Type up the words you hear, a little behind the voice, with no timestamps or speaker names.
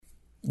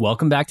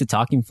Welcome back to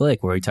Talking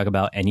Flick, where we talk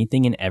about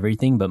anything and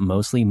everything, but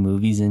mostly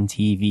movies and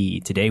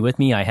TV. Today with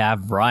me, I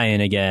have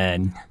Ryan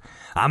again.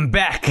 I'm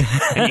back,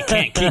 and you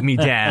can't keep me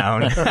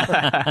down.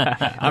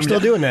 I'm still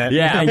doing that.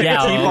 Yeah.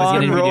 Keep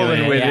on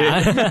rolling with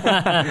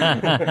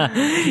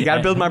it. You got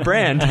to build my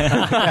brand.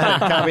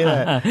 Copy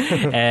that.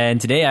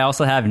 And today I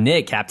also have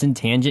Nick, Captain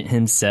Tangent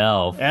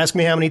himself. Ask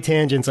me how many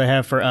tangents I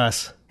have for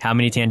us. How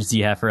many tangents do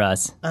you have for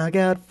us? I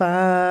got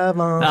 5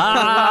 on. Oh!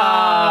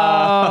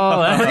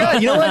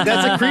 God, you know what?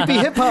 That's a creepy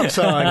hip hop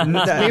song.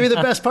 That's maybe the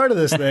best part of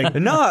this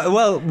thing. No,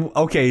 well,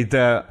 okay. It's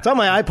on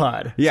my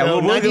iPod. Yeah, so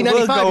we'll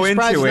 1995, go you're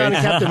surprised into it's not it.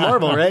 in Captain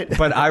Marvel, right?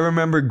 But I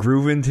remember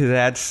grooving to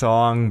that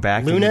song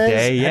back in the Lunez?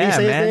 day. How do you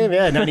say his name?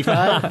 Yeah,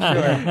 95. Sure.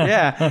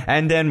 Yeah,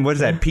 and then what is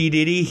that? P.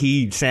 Diddy,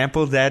 he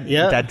sampled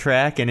that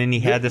track, and then he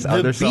had this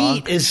other song.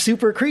 The beat is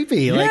super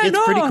creepy. Like, it's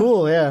pretty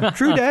cool, yeah.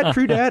 True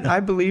that, I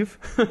believe.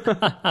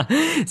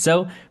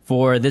 So,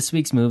 for this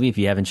week's movie, if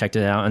you haven't checked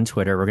it out on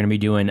Twitter, we're going to be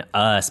doing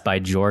Us by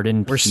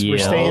Jordan Peele. We're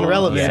staying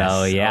relevant.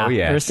 So, yeah,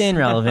 we're staying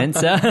relevant.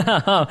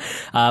 So,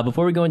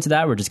 before we go into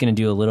that, we're just going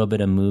to do a little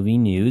bit of movie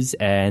news.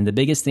 And the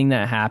biggest thing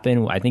that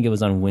happened, I think it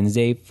was on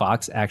Wednesday,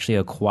 Fox actually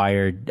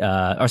acquired,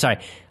 I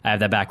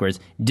have that backwards.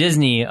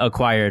 Disney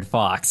acquired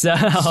Fox.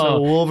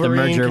 So Wolverine the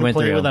merger can went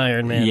play through. with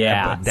Iron Man.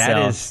 Yeah.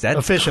 That's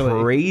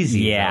officially crazy,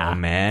 Yeah. though,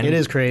 man. It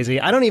is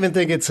crazy. I don't even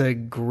think it's a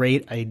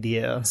great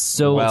idea.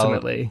 So,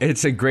 ultimately,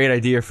 it's a great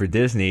idea for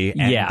Disney,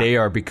 and Yeah. they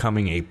are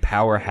becoming a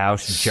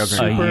powerhouse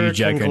juggernaut. super huge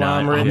juggernaut.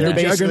 conglomerate. I'm They're the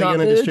basically going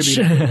to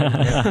distribute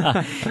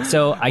it.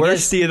 So, I Where's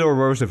guess. Theodore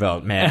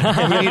Roosevelt, man?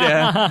 We need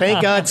a-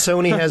 Thank God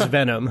Sony has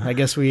Venom. I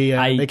guess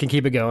they can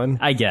keep it going.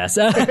 I guess.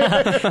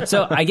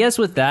 So I guess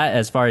with that,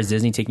 as far as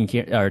Disney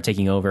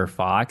taking over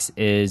Fox,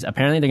 is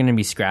apparently they're going to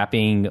be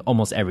scrapping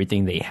almost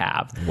everything they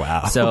have.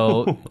 Wow.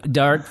 So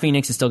Dark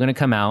Phoenix is still going to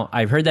come out.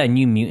 I've heard that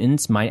New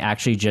Mutants might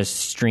actually just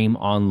stream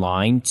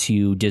online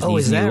to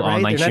Disney's is that new right?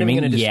 online They're streaming.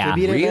 not even Yeah, gonna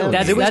distribute it now?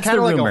 that's It was that's kind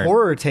the of like rumor. a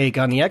horror take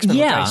on the X-Men,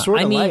 which I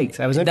sort of liked.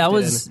 I was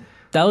interested in.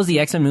 That was the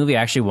X-Men movie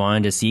I actually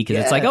wanted to see because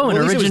it's like, an well,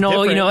 at least it was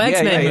original, different.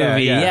 X-Men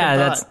movie.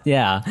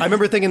 yeah. I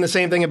remember thinking the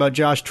same thing about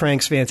Josh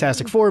Trank's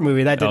Fantastic Four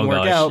movie. That didn't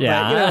work gosh, out,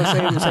 yeah.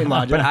 but same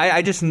logic. But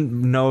I just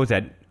know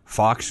that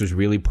Fox was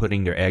really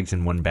putting their eggs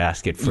in one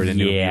basket for the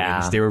New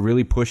Mutants. They were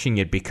really pushing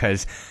it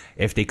because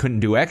if they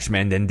couldn't do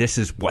X-Men, then this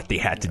is what they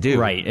had to do.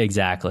 Right,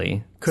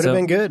 exactly. Could have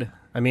been good.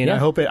 I mean, Yeah.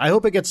 I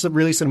hope it gets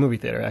released in a movie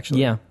theater,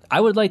 actually. Yeah, I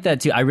would like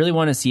that too. I really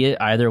want to see it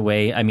either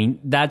way. I mean,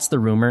 that's the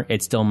rumor.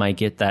 It still might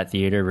get that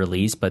theater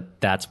release,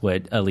 but that's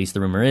what at least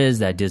the rumor is,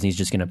 that Disney's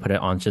just going to put it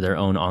onto their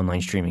own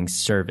online streaming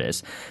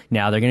service.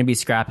 Now, they're going to be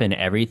scrapping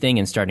everything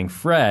and starting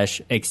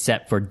fresh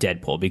except for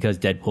Deadpool, because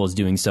Deadpool is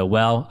doing so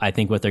well. I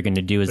think what they're going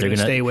to do is they're going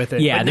to stay with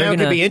it. Yeah, but they're now going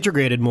it to could be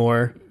integrated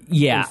more.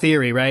 Yeah. In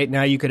theory, right?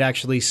 Now you could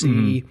actually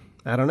see.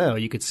 I don't know.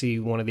 You could see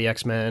one of the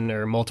X-Men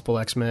or multiple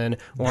X-Men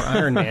or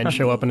Iron Man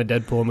show up in a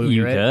Deadpool movie,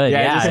 You right? could,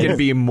 Yeah, yeah. it's going to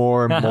be a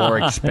more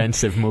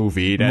expensive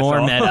movie. That's more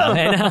all.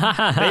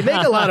 meta. They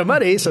make a lot of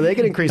money, so they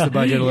can increase the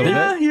budget a little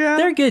bit. Yeah.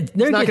 They're good.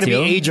 They're It's not good going to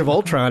too. be Age of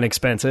Ultron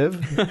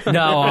expensive.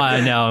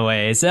 No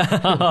way. So,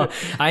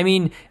 I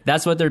mean,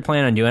 that's what they're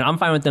planning on doing. I'm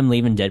fine with them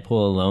leaving Deadpool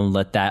alone.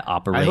 Let that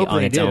operate hope on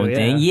they its do, own yeah.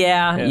 thing.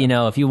 Yeah,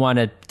 Yeah. if you want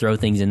to throw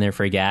things in there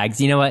for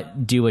gags, you know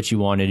what? Do what you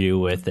want to do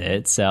with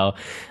it. So,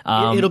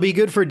 It'll be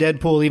good for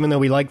Deadpool, even though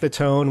we like the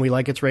tone, we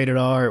like it's rated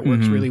R, it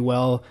works really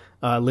well.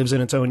 Lives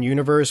in its own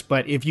universe,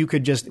 but if you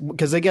could just,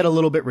 because they get a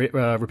little bit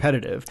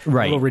repetitive,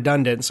 Right. a little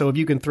redundant, so if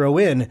you can throw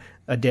in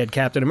a dead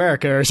Captain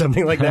America or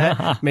something like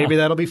that, maybe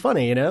that'll be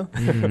funny,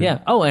 yeah.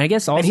 Oh, and I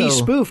guess also. And he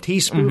spoofed the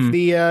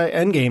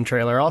Endgame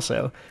trailer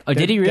also. Oh,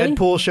 did he really?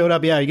 Deadpool showed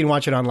up, yeah, you can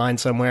watch it online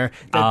somewhere.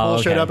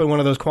 Deadpool showed okay. up in one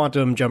of those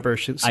quantum jumper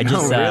shoots. I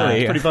just,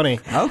 it's pretty funny.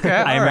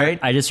 Okay, all right.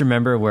 I just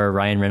remember where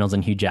Ryan Reynolds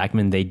and Hugh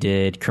Jackman, they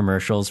did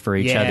commercials for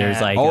each Yeah.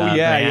 other's like. Oh, yeah,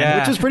 brand. yeah.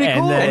 Which was pretty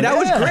cool. And that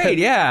was great,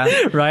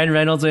 yeah. Ryan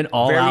Reynolds went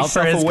all Very out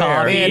for his self-aware.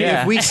 comedy. Man,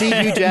 Yeah. if we see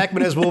Hugh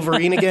Jackman as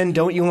Wolverine again,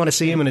 don't you want to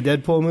see him in a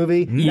Deadpool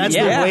movie? That's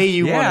Yeah. the way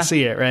you want Yeah. to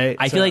see it, right?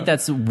 I feel like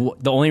that's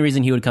the only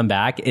reason he would come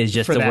back is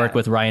just For to that. work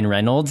with Ryan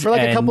Reynolds For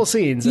like a and- couple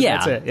scenes, and Yeah,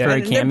 that's it. Yeah. for a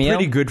And They're cameo.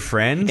 pretty good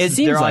friends. It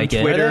seems They're on like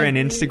it. Twitter Are they? and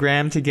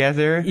Instagram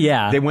together.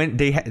 Yeah.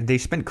 They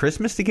spent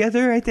Christmas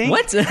together, I think.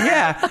 What?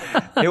 Yeah.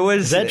 It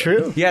was. Is that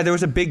true? Yeah, there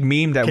was a big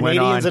meme that went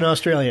on. Canadians and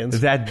Australians.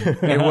 That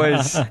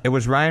it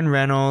was Ryan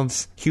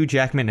Reynolds, Hugh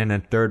Jackman, and a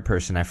third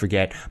person, I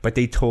forget. But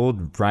they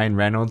told Ryan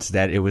Reynolds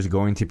that it was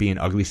going to be an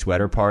ugly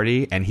sweater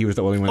party, and he was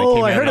the only one that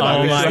came I out heard in about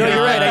ugly this. my No, sweater.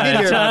 you're right. I did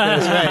hear about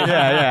this. Right.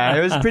 Yeah.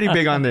 It was pretty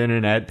big on the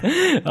internet.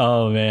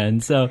 Oh man.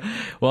 So,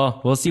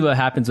 well, we'll see what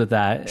happens with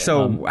that.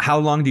 So, how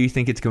long do you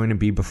think it's going to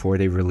be before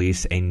they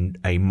release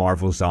a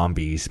Marvel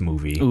Zombies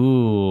movie?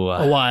 Ooh,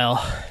 A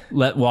while.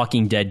 let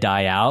Walking Dead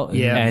die out,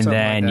 Yeah, and something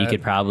then like you that.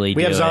 could probably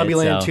We have do it,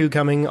 Zombieland so. 2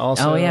 coming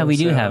also. Oh, yeah, we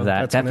do so have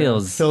that. that's That gonna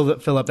feels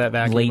fill up that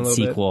vacuum a late little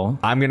bit. sequel.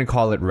 I'm going to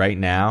call it right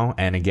now,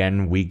 and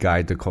again, we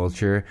guide the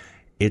culture.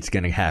 it's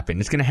going to happen.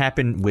 It's going to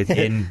happen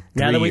within 3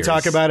 Now that we years.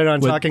 talk about it on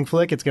Talking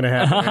Flick, it's going to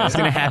happen. It's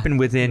going to happen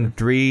within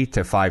 3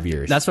 to 5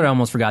 years. That's what I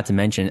almost forgot to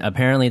mention.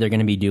 Apparently, they're going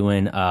to be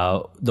doing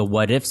the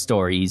What If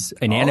stories,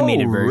 an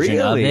animated version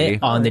of really? it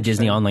on the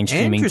Disney online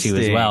streaming too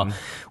as well,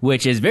 Interesting.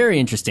 which is very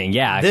interesting.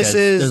 Yeah, This 'cause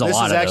is there's a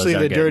lot of actually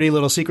those the that are good. dirty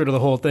little secret of the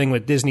whole thing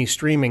with Disney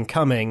streaming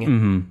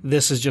coming.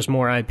 This is just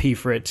more IP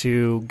for it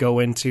to go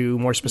into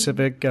more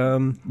specific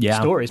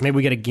stories. Maybe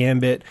we get a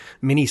Gambit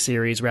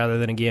miniseries rather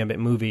than a Gambit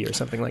movie or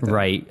something like that.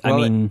 Right. Well,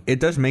 I mean, it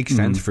does make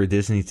sense for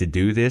Disney to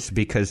do this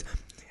because,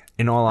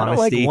 in all I don't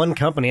honesty, like one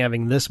company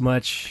having this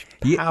much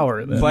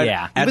power. Though. but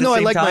Yeah. at Even the though I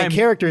same like my time-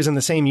 characters in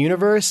the same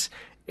universe,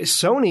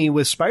 Sony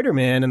with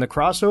Spider-Man and the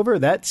crossover,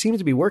 that seems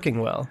to be working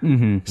well.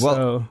 Well,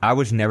 So, I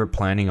was never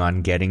planning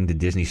on getting the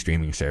Disney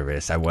streaming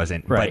service. I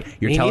wasn't. Right. But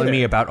you're Me telling neither.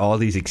 me about all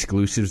these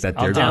exclusives that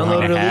they're download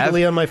going it to have.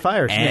 illegally on my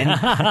Fire Stick. And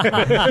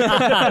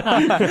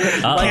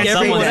like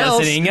everyone someone's else.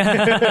 listening.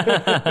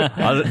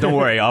 don't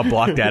worry, I'll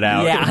block that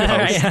out.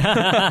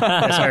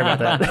 Yeah. Sorry about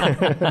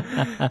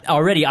that.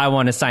 Already, I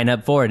want to sign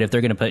up for it if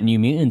they're going to put New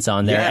Mutants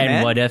on there Yeah, and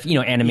man. What If,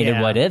 animated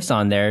Yeah. What Ifs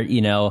on there.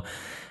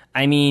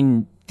 I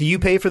mean, Do you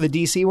pay for the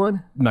DC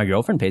one? my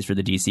girlfriend pays for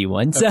the DC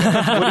ones.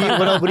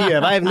 What do you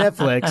have? I have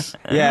Netflix.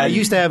 Yeah. I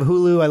used to have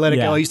Hulu. I let it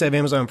Yeah. go. I used to have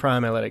Amazon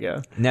Prime. I let it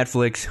go.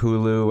 Netflix,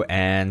 Hulu,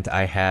 and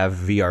I have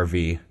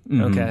VRV.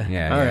 Okay.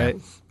 Yeah, All yeah. right.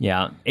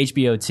 Yeah,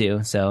 HBO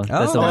too. So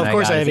that's the Oh, one of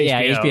course got. I have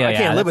Yeah, HBO. HBO. I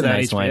can't live that's a without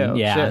nice HBO. One.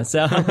 Yeah. Shit.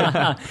 So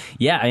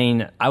yeah, I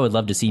mean, I would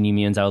love to see New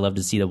Mutants. I would love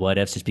to see the What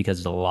Ifs, just because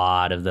there's a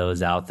lot of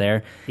those out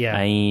there. Yeah.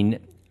 I mean,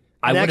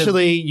 And would've-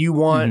 actually, you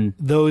want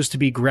those to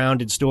be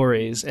grounded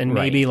stories, and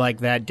maybe Right. like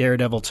that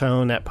Daredevil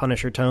tone, that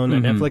Punisher tone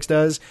that Netflix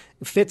does,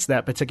 fits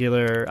that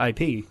particular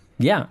IP.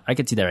 yeah, I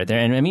could see that right there.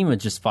 And I mean, with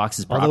just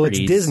Fox's Although properties,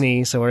 it's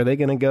Disney, so are they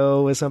going to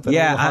go with something a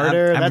Yeah, little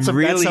harder? I'm that's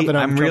something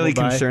I'm really troubled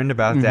by. concerned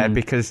about that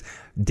because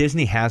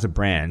Disney has a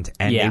brand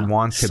and Yeah. they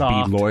want to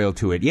Soft. be loyal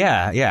to it.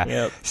 Yeah, yeah.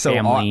 Yep. So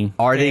Family.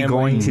 are they Family.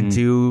 going to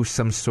do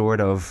some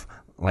sort of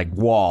like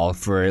wall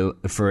for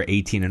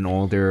 18 and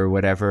older or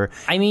whatever?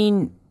 I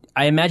mean,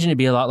 I imagine it'd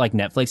be a lot like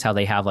Netflix, how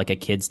they have like a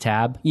kids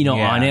tab, Yeah.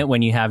 on it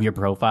when you have your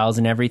profiles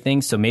and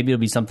everything. So maybe it'll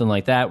be something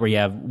like that where you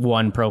have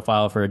one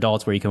profile for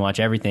adults where you can watch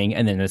everything,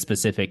 and then a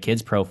specific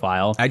kids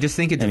profile. I just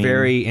think it's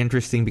very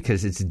interesting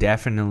because it's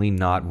definitely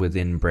not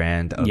within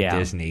brand of Yeah.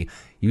 Disney.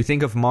 You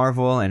think of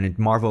Marvel, and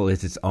Marvel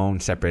is its own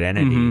separate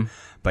entity,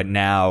 but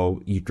now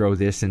you throw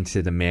this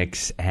into the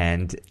mix,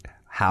 and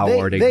how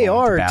are they? They going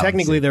are to balance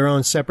technically it? their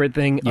own separate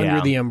thing Yeah.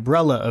 under the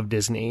umbrella of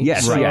Disney.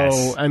 Yes, so,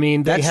 yes. I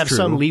mean, they That's have true.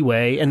 some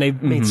leeway, and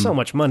they've made so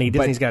much money.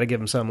 Disney's got to give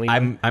them some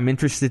leeway. I'm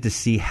interested to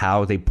see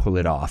how they pull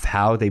it off,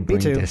 how they bring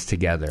too. this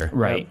together.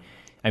 Right.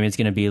 I mean, it's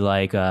going to be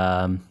like,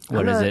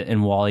 what is not- it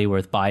in Wall-E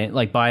with by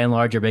and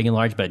large or big and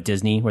large, but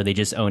Disney, where they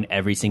just own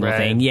every single Right.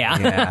 thing. Yeah.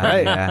 Yeah,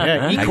 Right.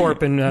 yeah. Yeah.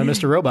 E-Corp and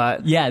Mr.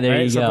 Robot. Yeah, there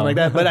right? you Something go. like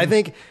that. But I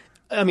think,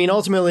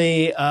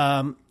 ultimately,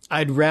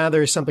 I'd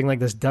rather something like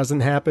this doesn't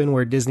happen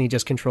where Disney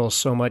just controls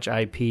so much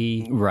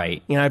IP.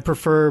 Right. I'd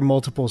prefer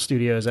multiple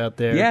studios out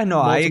there. Yeah,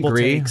 no, I multiple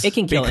agree. takes. It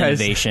can kill Because-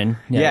 innovation.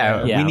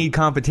 Yeah, we need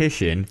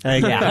competition.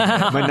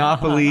 Yeah.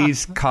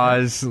 Monopolies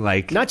cause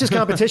like Not just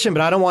competition,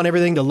 but I don't want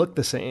everything to look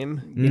the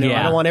same. I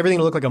Yeah. don't want everything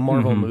to look like a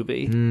Marvel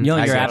movie. No,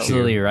 I you're get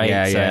absolutely you. right.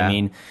 Yeah, so, yeah. I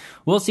mean,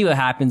 we'll see what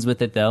happens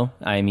with it, though.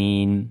 I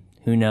mean,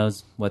 who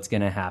knows what's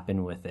going to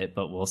happen with it,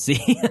 but we'll see.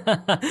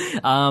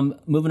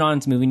 Moving on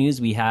to movie news,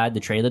 we had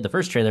the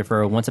first trailer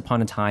for Once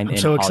Upon a Time in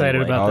so excited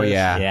Hollywood. about oh this.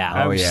 yeah, Yeah.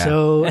 oh I'm yeah.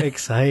 so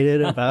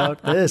excited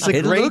about this. A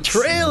It great looks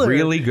trailer.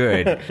 really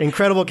good.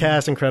 Incredible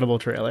cast, incredible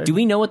trailer. Do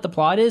we know what the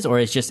plot is, or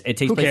it's just it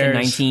takes Who place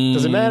cares? in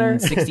Does it matter?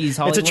 1960s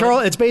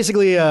Hollywood? It's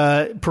basically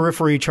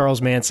Periphery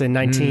Charles Manson,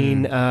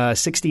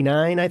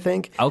 1969, I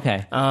think.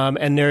 Okay.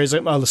 And there's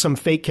some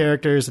fake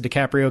characters, the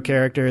DiCaprio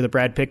character, the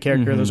Brad Pitt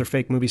character. Those are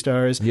fake movie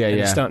stars. Yeah, and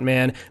yeah. the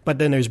stuntman. But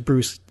then there's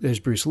Bruce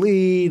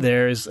Lee.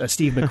 There's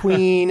Steve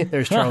McQueen.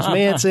 There's Charles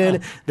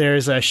Manson.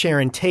 There's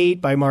Sharon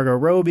Tate by Margot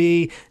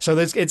Robbie. So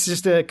it's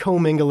just a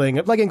commingling,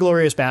 like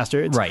Inglourious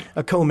Bastards. Right.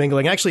 A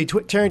commingling. Actually,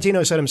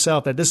 Tarantino said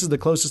himself that this is the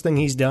closest thing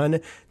he's done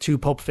to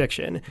Pulp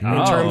Fiction in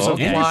terms of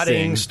interesting.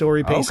 plotting,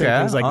 story pacing, Okay,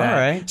 things like all that.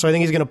 right. So I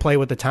think he's going to play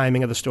with the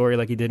timing of the story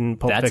like he did in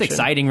Pulp That's Fiction.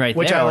 exciting right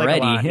which there I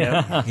like already. A lot,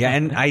 yeah. Yeah,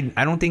 and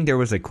I don't think there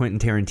was a Quentin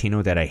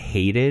Tarantino that I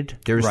hated.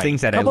 There was Right.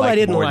 things that Couple I liked I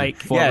didn't more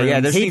like. Than, yeah,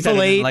 there's things that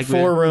Hateful I didn't Eight, like.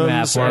 Four Rooms,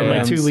 Yeah, Four are my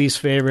Rooms. two least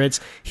favorites.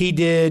 He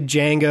did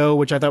Django,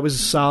 which I thought was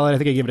solid. I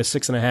think I gave it a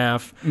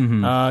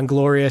 6.5.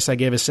 Glorious, I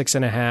gave a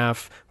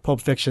 6.5. Pulp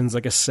Fiction's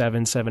like a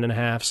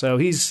 7.5. So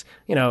he's,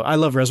 I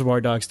love Reservoir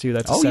Dogs too.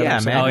 That's a Oh 7. yeah,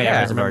 so man. Oh, yeah, yeah.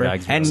 Reservoir remember.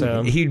 Dogs. And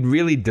So- he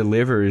really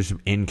delivers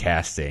in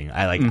casting.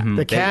 I like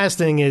The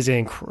casting is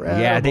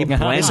incredible. Yeah, they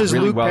blend This is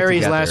really Luke well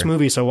Perry's together. last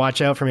movie, so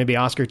watch out for maybe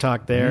Oscar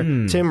talk there.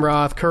 Tim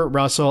Roth, Kurt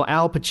Russell,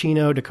 Al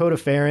Pacino, Dakota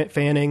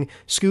Fanning,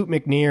 Scoot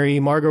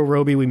McNairy, Margot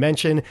Robbie. We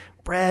mentioned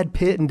Brad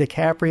Pitt and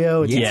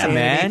DiCaprio. It's Yeah,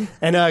 insanity.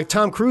 man. And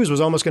Tom Cruise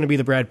was almost going to be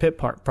the Brad Pitt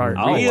part.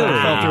 Oh, It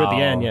fell through at the wow.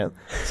 end. Yeah.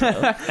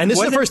 So- and this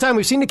is the first time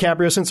we've seen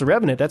DiCaprio since The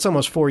Revenant. That's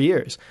almost 4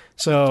 years.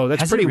 So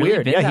that's Has it pretty really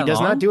weird. been Yeah, he that does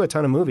long? not do a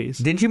ton of movies.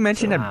 Didn't you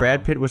mention that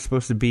Brad Pitt was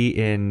supposed to be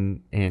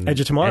in Edge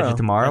of Tomorrow. Edge of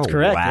Tomorrow? That's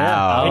correct.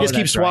 Wow. Yeah. He just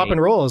keeps that's swapping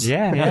right. roles.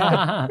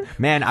 Yeah.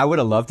 Man, I would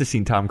have loved to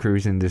seen Tom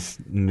Cruise in this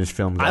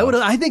film.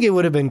 Though. I think it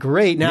would have been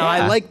great. Now,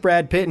 Yeah. I like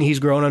Brad Pitt, and he's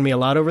grown on me a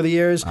lot over the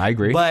years. I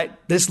agree. But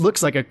this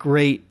looks like a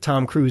great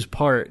Tom Cruise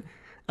part.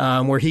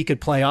 Where he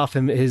could play off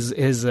his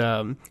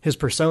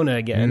persona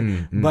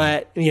again,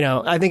 but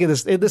I think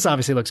this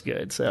obviously looks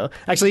good. So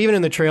actually, even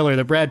in the trailer,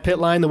 the Brad Pitt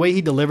line, the way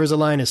he delivers a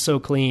line is so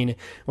clean.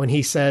 When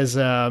he says,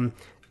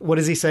 "What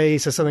does he say?" He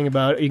says something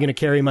about, "Are you going to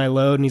carry my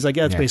load?" And he's like,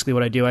 "Yeah, that's basically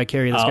what I do. I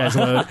carry this guy's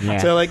load." Yeah.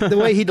 So like the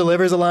way he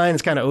delivers a line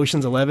is kind of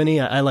Ocean's 11-y.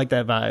 I like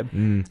that vibe.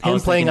 Him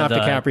playing off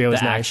DiCaprio is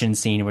the nice. action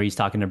scene where he's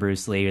talking to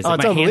Bruce Lee. It's Oh, like,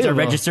 it's my hands are unbelievable.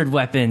 registered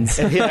weapons.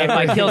 If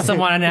I kill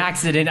someone in an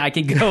accident, I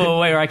could go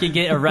away or I could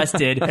get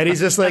arrested. And he's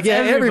just like,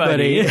 That's yeah,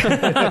 everybody.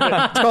 everybody.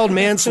 It's called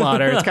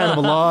manslaughter. It's kind of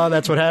a law.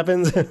 That's what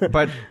happens.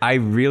 But I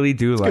really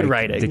do like good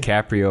writing.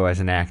 DiCaprio as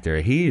an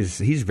actor. He's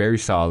very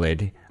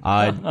solid.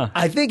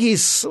 I think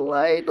he's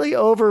slightly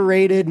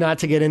overrated, not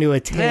to get into a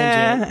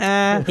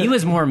tangent. He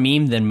was more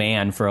meme than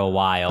man for a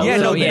while. Yeah,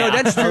 So, no, yeah.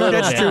 that's true.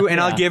 That's bit. true,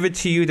 and I'll give it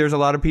to you. There's a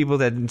lot of people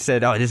that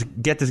said, "Oh, just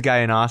get this guy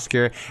an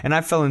Oscar," and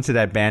I fell into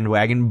that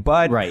bandwagon.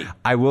 But Right.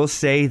 I will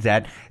say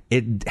that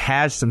it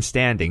has some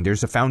standing.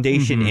 There's a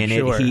foundation in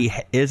sure. it. He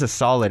is a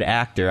solid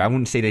actor. I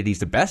wouldn't say that he's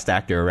the best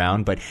actor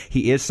around, but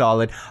he is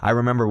solid. I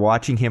remember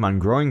watching him on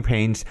Growing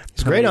Pains.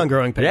 He's great on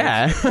Growing Pains.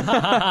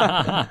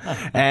 Yeah,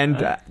 and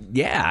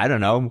I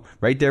don't know,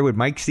 right there with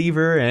Mike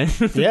Seaver and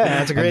Yeah, that's a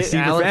and the great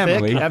Seaver Alan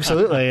family. Thicke.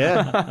 Absolutely,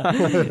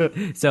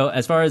 yeah. So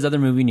as far as other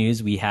movie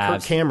news, we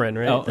have Kirk Cameron,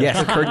 right? Oh,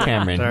 Yes, Kurt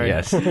Cameron. Sorry.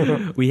 Yes.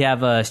 we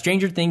have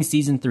Stranger Things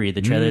season 3,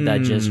 the trailer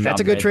that just dropped.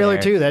 That's a good right trailer,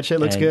 there. too. That shit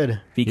looks And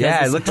good. Because Yeah, it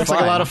it's- looks Looks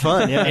like a lot of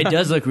fun. Yeah. It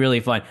does look really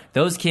fun.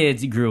 Those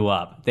kids grew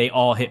up. They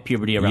all hit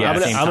puberty around Yeah.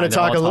 the same time. I'm going to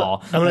talk They're all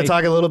tall.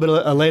 a little bit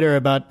later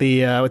about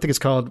the I think it's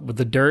called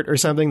The Dirt or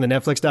something, the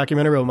Netflix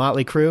documentary about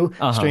Motley Crue.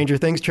 Stranger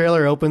Things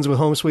trailer opens with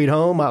Home Sweet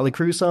Home, Motley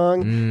Crue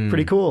song.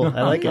 Pretty cool.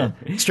 I like it.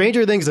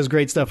 Stranger Things does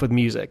great stuff with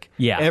music.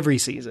 Yeah. Every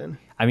season.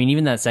 I mean,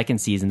 even that second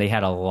season, they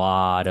had a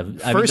lot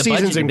of. First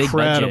season's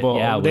incredible.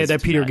 Yeah, They had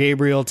that Peter yeah.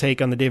 Gabriel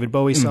take on the David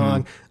Bowie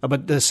song.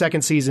 But the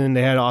second season,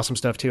 they had awesome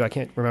stuff too. I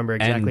can't remember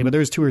exactly, but there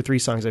was 2 or 3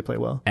 songs they play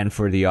well. And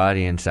for the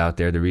audience out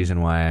there, the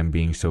reason why I'm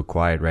being so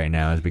quiet right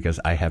now is because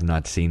I have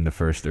not seen the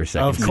first or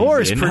second Of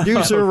course, season.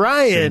 producer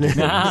Ryan.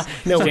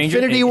 No Stranger-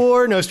 Infinity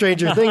War, no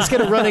Stranger Things.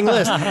 Get a running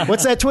list.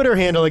 What's that Twitter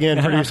handle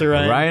again, producer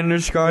Ryan?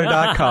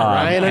 Ryan_.com.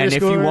 Ryan and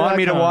if you want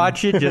me to _.com.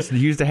 watch it, just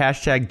use the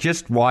hashtag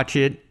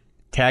 #JustWatchIt.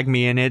 Tag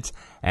me in it,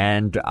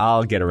 and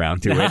I'll get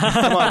around to it.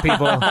 Come on,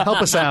 people.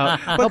 Help us out.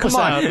 Help us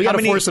out. We got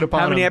to force it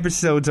upon How many them.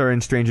 episodes are in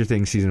Stranger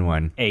Things season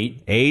 1?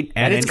 8. 8,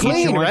 And it's then each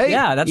clean, one- right?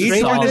 Yeah, that's Each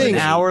Stranger one is an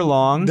Things. hour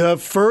long. The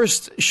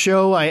first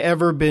show I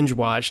ever binge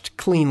watched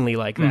cleanly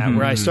like that,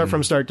 where I start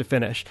from start to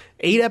finish.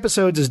 8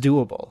 episodes is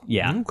doable.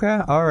 Yeah. Okay,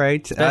 all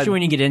right. Especially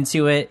when you get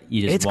into it,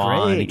 you just It's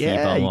want to great. keep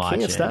Yeah, on you watching.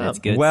 can't stop. It's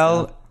good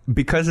well, stuff.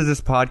 because of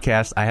this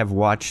podcast, I have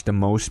watched the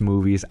most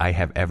movies I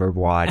have ever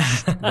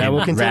watched in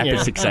will continue. rapid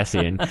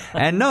succession.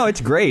 And no,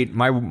 it's great.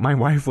 My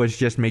wife was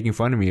just making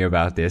fun of me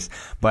about this.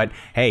 But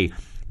hey,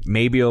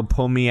 maybe it'll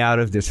pull me out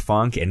of this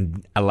funk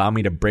and allow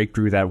me to break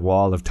through that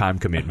wall of time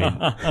commitment.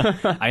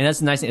 I mean,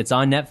 that's nice. It's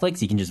on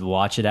Netflix. You can just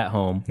watch it at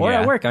home or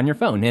Yeah. at work on your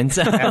phone. And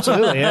so,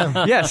 Absolutely,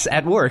 yeah. Yes,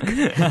 at work.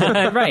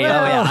 right.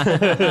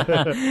 Oh,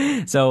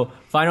 yeah. So,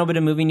 final bit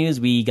of movie news.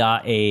 We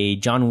got a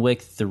John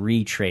Wick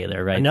 3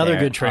 trailer right Another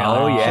there. good trailer.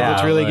 Oh, yeah.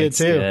 It's really good, looks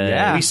too.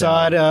 Yeah. We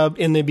saw it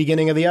in the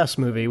beginning of the Us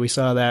movie. We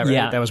saw that, right?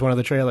 Yeah. That was one of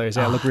the trailers.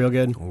 Yeah, it looked real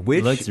good. Which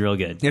It looks real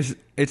good.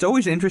 it's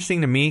always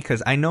interesting to me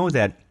because I know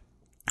that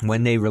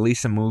when they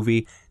release a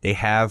movie, they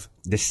have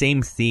the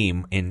same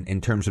theme in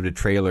terms of the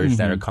trailers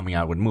that are coming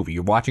out with a movie.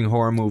 You're watching a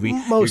horror movie.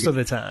 Most of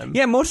the time.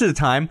 Yeah, most of the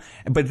time.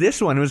 But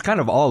this one was kind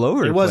of all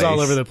over the place. was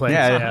all over the place,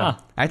 yeah.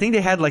 I think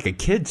they had like a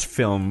kids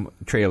film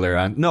trailer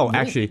on. No,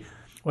 actually.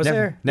 Was there?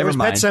 There Never was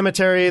mind. Pet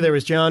Cemetery. There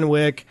was John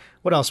Wick.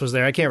 What else was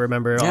there? I can't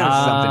remember. Yeah,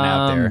 there's something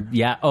out there.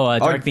 Yeah. Oh,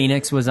 Dark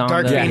Phoenix was on.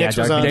 Dark the, Phoenix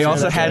was Dark on. They Yeah,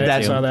 also that's had right.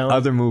 that I saw that one.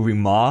 other movie,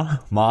 Ma's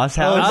House.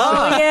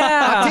 Oh,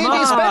 yeah.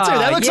 Octavia Spencer.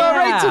 That looks all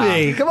right to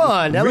me. Come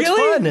on. That looks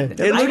fun. It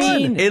That looks looks,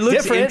 fun. it looks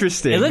Different.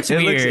 interesting. It looks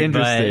weird.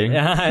 interesting.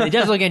 But, it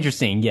does look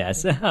interesting,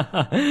 yes.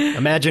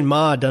 Imagine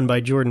Ma done by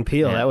Jordan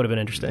Peele. That would have been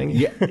interesting.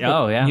 Yeah.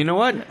 Oh, yeah. You know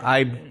what?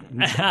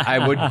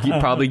 I would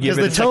probably give Because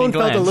it the a tone second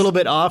felt a glance. little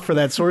bit off for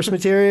that source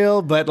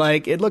material, but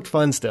like it looked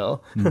fun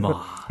still.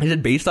 Is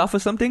it based off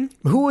of something?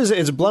 Who is it?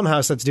 It's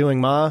Blumhouse that's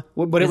doing Ma,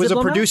 but it Is was it the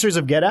Blumhouse? producers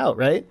of Get Out,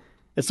 right?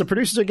 It's the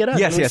producers of Get Out.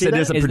 Yes, Didn't we yes, see it that?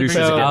 is the Is the producers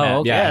producer- of Get Out. Oh,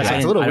 okay. Yeah, so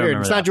it's a little I don't weird.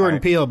 remember It's that not Jordan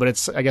part. Peele, but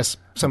it's I guess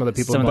some of the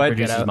people Some of involved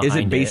the with Get producers Out. Is it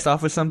behind based it.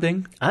 off of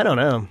something? I don't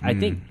know. I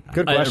think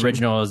Good question.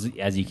 original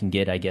as you can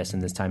get, I guess, in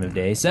this time of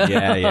day. So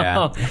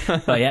Yeah.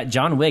 But yeah,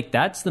 John Wick.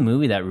 That's the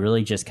movie that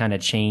really just kind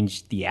of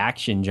changed the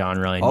action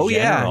genre in Oh,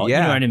 yeah, general. yeah.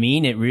 You know what I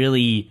mean? It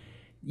really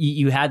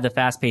you had the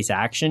fast-paced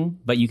action,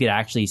 but you could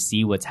actually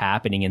see what's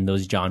happening in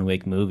those John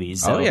Wick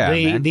movies. So,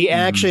 the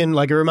action,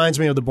 like, it reminds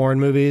me of the Bourne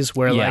movies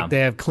where like they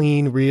have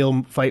clean,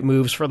 real fight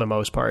moves for the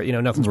most part. You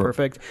know, nothing's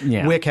perfect.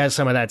 Yeah. Wick has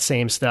some of that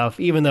same stuff,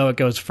 even though it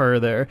goes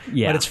further.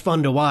 Yeah. But it's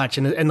fun to watch,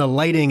 and the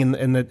lighting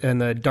and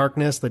the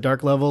darkness, the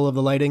dark level of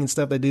the lighting and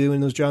stuff they do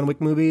in those John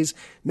Wick movies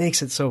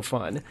makes it so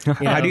fun. You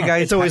know? How do you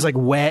guys? It's always like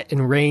wet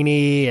and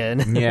rainy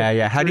and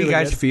Yeah. How do you really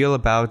guys good. feel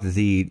about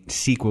the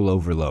sequel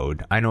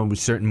overload? I know with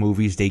certain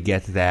movies they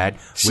get that.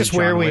 It's just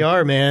where we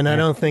are, man. I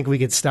don't think we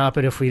could stop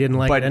it if we didn't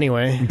like it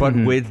anyway. But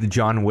with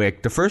John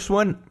Wick, the first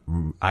one,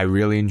 I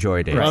really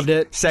enjoyed it. Loved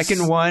it.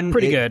 Second one,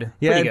 Pretty good.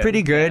 Yeah,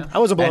 pretty good. Yeah. I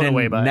wasn't blown And then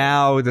away by it.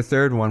 Now the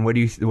third one, what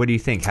do you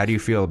think? How do you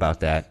feel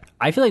about that?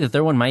 I feel like the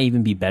third one might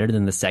even be better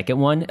than the second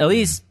one. At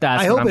least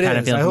that's I what hope I'm it kind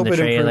of is. I feeling hope from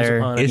the it improves trailer.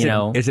 upon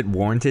it. Is it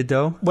warranted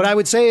though? What I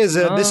would say is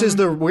this is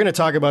we're going to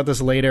talk about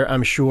this later,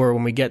 I'm sure,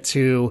 when we get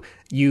to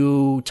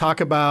you talk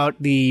about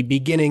the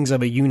beginnings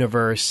of a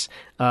universe,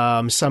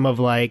 some of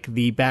like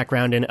the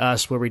background in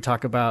Us, where we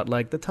talk about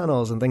like the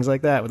tunnels and things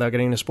like that without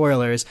getting into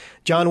spoilers.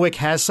 John Wick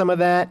has some of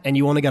that, and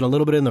you only got a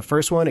little bit in the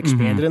first one,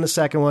 expanded in the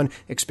second one,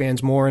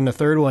 expands more in the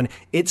third one.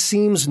 It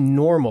seems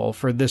normal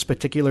for this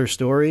particular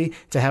story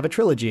to have a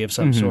trilogy of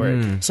some sort.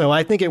 So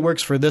I think it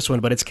works for this one,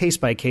 but it's case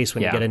by case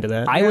when you get into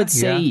that. I would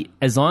say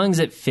as long as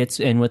it fits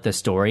in with the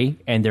story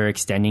and they're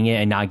extending it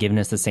and not giving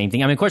us the same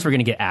thing. I mean, of course, we're going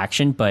to get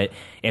action, but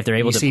if they're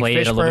able You to see play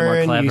it a little bit more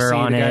Fishburne, clever you see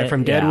on the guy it.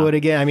 from Deadwood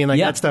again. I mean, like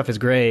that stuff is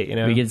great. You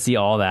know, We get to see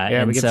all that. Yeah,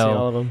 and we get to so, see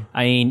all of them.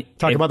 I mean,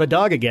 talk about the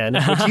dog again,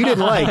 which you didn't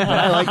like, but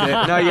I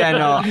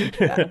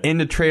liked it. No. In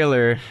the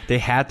trailer, they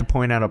had to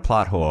point out a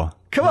plot hole.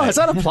 Come on, it's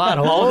not a plot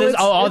hole.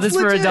 all It's this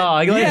for a legit.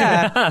 dog. Like,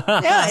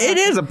 Yeah, it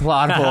is a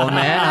plot hole,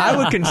 man. I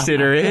would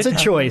consider it. It's a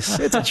choice.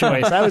 It's a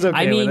choice. I was okay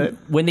I mean, with it.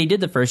 when they did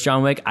the first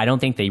John Wick, I don't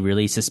think they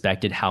really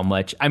suspected how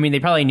much. I mean,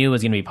 they probably knew it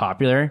was going to be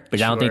popular,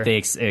 but I don't think Sure.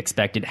 they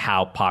expected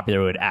how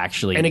popular it would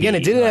actually And again, be.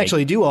 it didn't Like,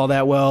 actually do all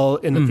that well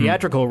in the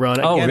theatrical run.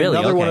 Again, Oh, really?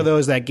 another one Okay. of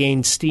those that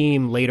gained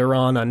steam later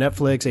on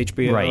Netflix,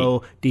 HBO,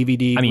 Right.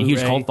 DVD. I mean, huge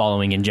Blu-ray. cult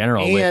following in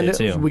general And with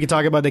it, too. we could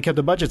talk about they kept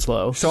the budgets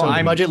low. So the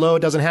I'm- budget low,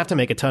 it doesn't have to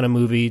make a ton of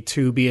movie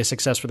to be a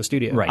success for the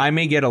studio. Right. I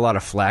may get a lot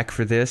of flack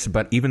for this,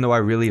 but even though I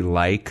really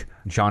like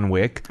John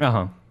Wick,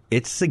 Uh-huh.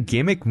 it's a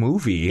gimmick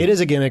movie. It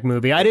is a gimmick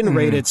movie. I didn't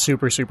rate it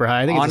super, super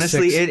high. I think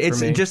Honestly, it's a 6 it's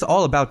for me. just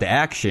all about the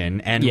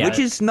action, and Yeah. which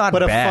is not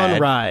But a bad. fun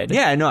ride.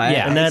 Yeah, no,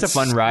 Yeah. and it's that's a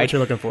fun ride. what you're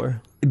looking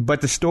for.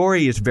 But the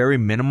story is very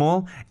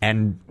minimal,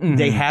 and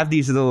they have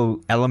these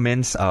little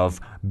elements of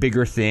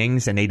bigger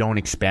things, and they don't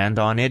expand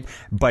on it.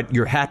 But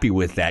you're happy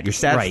with that. You're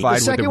satisfied The with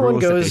the second one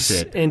rules that they goes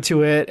set.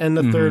 into it, and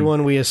the third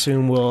one we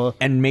assume will.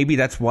 And maybe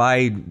that's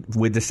why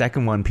with the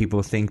second one,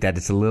 people think that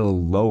it's a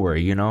little lower.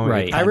 You know,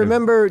 Right. It I kind of-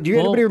 remember. Do you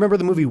anybody remember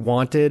the movie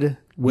Wanted?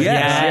 With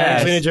Yes.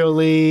 Angelina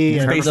Jolie.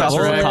 And based off of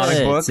a Bullets?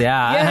 comic book.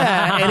 Yeah.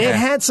 Yeah, and it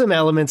had some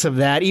elements of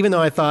that, even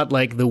though I thought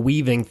like the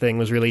weaving thing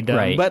was really dumb.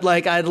 Right. But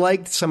like I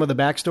liked some of the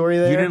backstory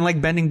there. You didn't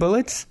like bending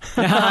bullets?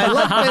 I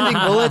liked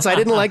bending bullets. I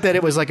didn't like that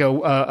it was like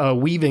a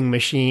weaving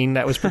machine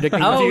that was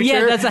predicting the Oh, yeah,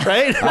 future. that's a-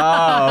 right.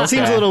 Oh,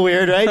 Seems a little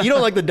weird, right? You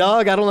don't like the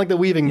dog. I don't like the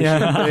weaving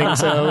machine thing.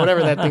 So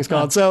whatever that thing's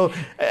called. So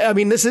I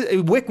mean,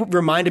 Wick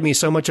reminded me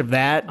so much of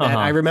that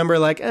I remember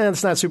like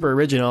it's not super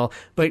original,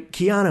 but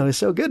Keanu is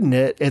so good in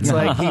it. It's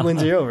like he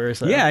wins you over.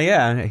 So.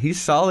 Yeah, he's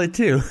solid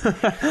too.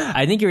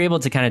 I think you're able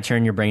to kind of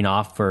turn your brain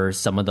off for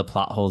some of the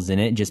plot holes in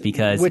it just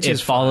because Which it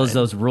is follows fine.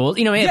 those rules.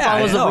 You know, it Yeah,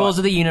 follows I know. the rules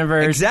of the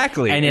universe.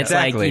 Exactly, And it's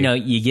like, exactly. you know,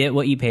 you get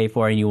what you pay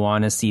for and you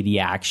want to see the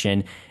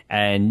action.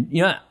 And,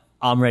 you know,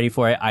 I'm ready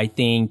for it. I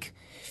think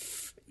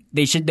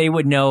they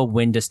would know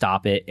when to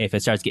stop it if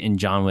it starts getting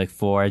John Wick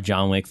 4,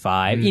 John Wick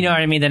 5. You know what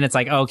I mean? Then it's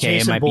like, okay,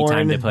 Jason it might be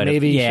time to Bourne, put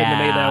maybe a shouldn't have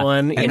made that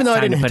one, even it's though I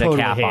time to didn't put a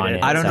totally cap hate on it.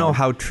 it. I don't So- know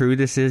how true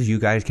this is. You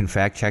guys can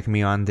fact check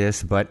me on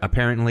this, but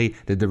apparently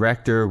the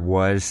director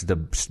was the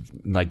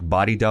like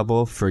body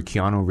double for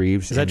Keanu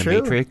Reeves in that The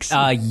true? Matrix.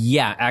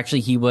 Yeah,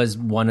 actually, he was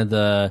one of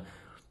the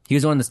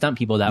stunt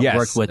people that Yes.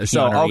 worked with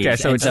So, Keanu okay,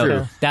 Reeves. so And it's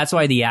true. That's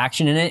why the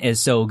action in it is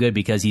so good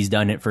because he's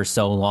done it for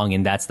so long,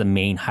 and that's the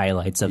main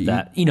highlights of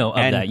that. You know, of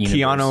and that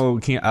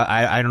universe.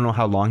 I don't know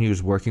how long he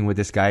was working with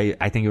this guy.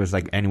 I think it was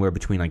like anywhere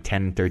between like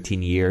 10 and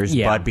 13 years.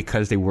 Yeah. But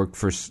because they worked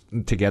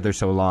together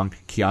so long,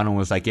 Keanu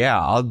was like, yeah,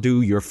 I'll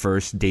do your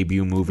first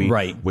debut movie,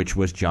 Right. which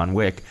was John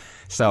Wick.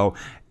 So,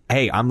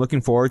 hey, I'm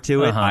looking forward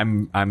to it.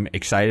 I'm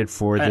excited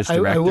for this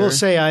director. I will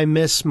say I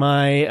miss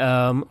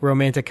my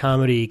romantic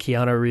comedy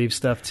Keanu Reeves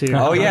stuff too.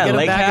 Oh, yeah, Get him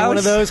Lake back in one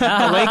of House? those.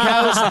 The Lake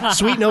House,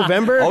 Sweet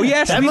November. Oh,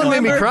 yeah, that Sweet one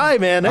made me November. cry,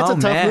 man. That's Oh, a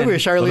tough man. movie.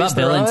 Charlize What about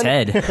Bill and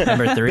Theron. Ted,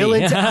 number 3? Bill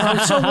and Ted.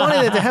 I so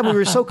wanted it to happen. We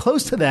were so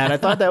close to that. I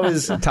thought that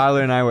was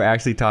Tyler and I were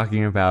actually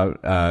talking about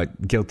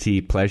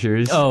guilty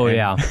pleasures. Oh, and-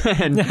 yeah.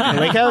 and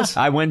Lake House.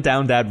 I went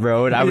down that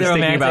road. I was The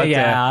thinking about romantic,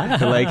 yeah.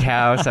 the Lake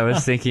House. I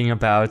was thinking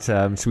about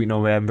Sweet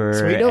November.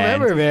 Sweet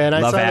November, and man. I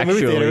Love saw the movie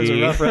theater. It was a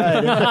Actually. rough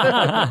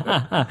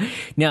ride.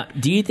 Now,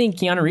 do you think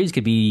Keanu Reeves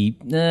could be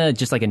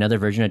just like another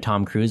version of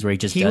Tom Cruise where he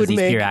just He does would these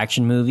make- pure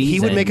action movies? He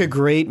would and- make a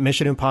great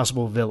Mission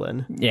Impossible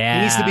villain. Yeah,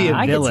 he needs to be a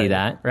I could villain. see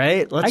that.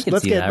 Right? Let's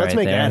could see that let's right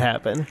make there. that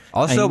happen.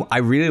 Also, I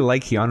really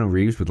like Keanu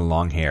Reeves with the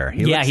long hair.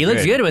 He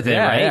looks good with it,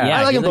 right? Yeah.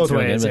 I like he him both looks real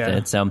ways. good with Yeah.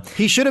 it, so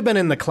he should have been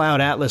in the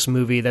Cloud Atlas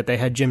movie that they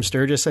had Jim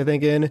Sturgis, I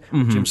think, in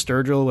Jim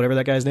Sturgill, whatever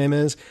that guy's name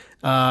is.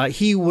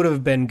 He would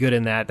have been good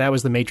in that. That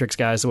was the Matrix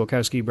guys, the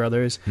Wachowski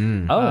brothers,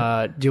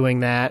 doing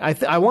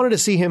that. I wanted to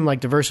see him like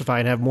diversify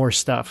and have more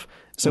stuff.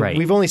 So Right.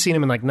 we've only seen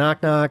him in like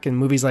Knock Knock and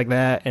movies like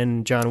that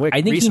and John Wick.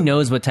 I think recently. he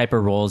knows what type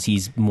of roles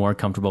he's more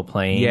comfortable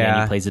playing, and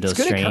Yeah. he plays at those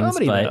He's good at strains.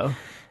 comedy But though.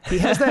 He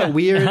has that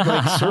weird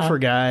like surfer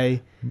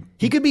guy.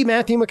 He could be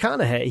Matthew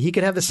McConaughey. He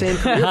could have the same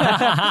career.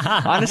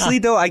 Honestly,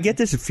 though, I get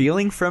this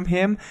feeling from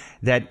him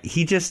that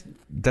he just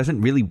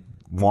doesn't really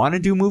want to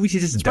do movies. He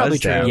just Probably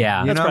does that. true.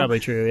 Yeah. You That's know? probably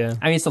true. Yeah.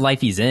 I mean, it's the life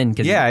he's in.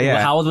 'Cause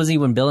Yeah. How old was he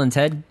when Bill and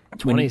Ted?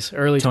 20s,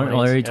 early 20s,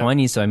 Early yeah.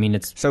 20s. So I mean,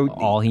 it's So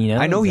all he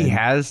knows. I know he and-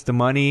 has the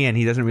money and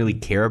he doesn't really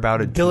care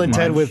about it. Bill too and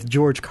Ted much. with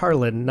George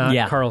Carlin, not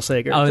Yeah. Carl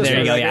Sager. Oh, Just there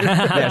you for go. the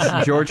record. Yeah.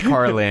 Yes, George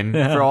Carlin.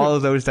 For all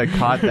of those that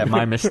caught that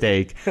my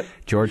mistake,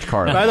 George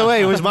Carlin. By the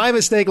way, it was my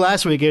mistake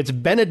last week. It's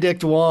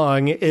Benedict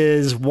Wong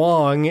is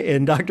Wong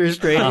in Doctor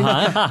Strange.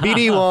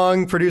 B.D.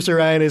 Wong, producer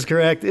Ryan is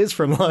correct, is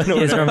from Law and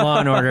Order. Is from Law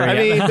and Order. I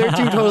yeah. mean, they're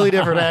two totally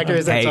different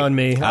actors. That's Hey, on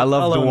me. I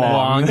love I'll the own that.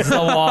 Wong. Wongs,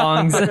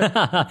 the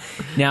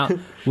Wongs. Now,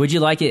 would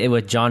you like it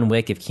with John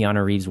Wick if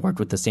Keanu Reeves worked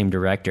with the same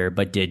director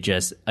but did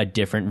just a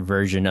different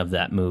version of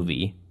that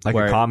movie? Like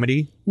Where- a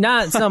comedy?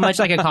 Not so much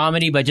like a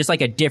comedy, but just like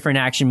a different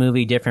action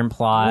movie, different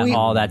plot,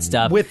 all that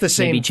stuff. With the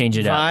same Maybe change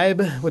it up.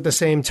 vibe, with the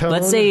same tone.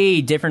 Let's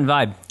say different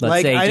vibe. Let's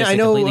like say just I a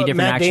know completely different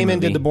Matt action Damon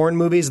movie. did the Bourne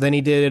movies, then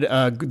he did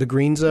the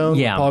Green Zone.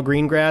 Yeah. Paul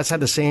Greengrass had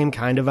the same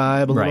kind of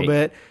vibe a Right. little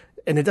bit.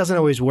 And it doesn't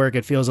always work.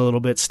 It feels a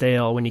little bit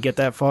stale when you get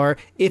that far.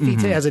 If he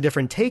has a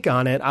different take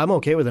on it, I'm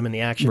okay with him in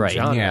the action Right.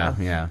 genre.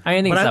 Yeah. I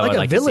think But so. I like I'd a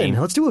like to villain. see.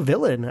 Let's do a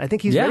villain. I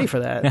think he's Yeah. ready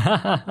for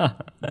that.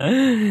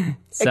 And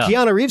So-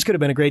 Keanu Reeves could have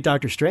been a great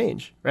Doctor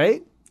Strange,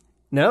 right?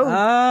 No? Come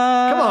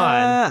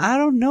on. I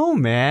don't know,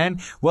 man.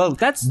 Well,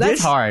 That's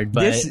this- hard,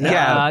 but this, yeah,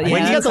 yeah. yeah.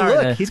 When he's got it's the hard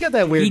look. to- He's got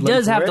that weird He look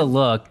does for have it. the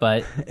look,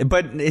 but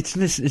But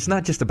it's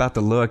not just about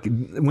the look.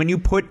 When you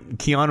put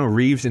Keanu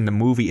Reeves in the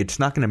movie, it's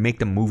not going to make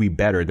the movie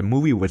better. The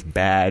movie was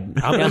bad.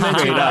 I'm going to mention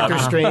Straight up.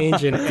 Doctor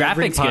Strange in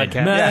every graphics good.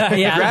 podcast. Yeah,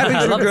 The I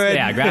graphics love- were good.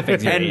 Yeah, graphics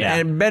good. and, Yeah.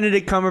 and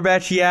Benedict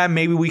Cumberbatch, yeah,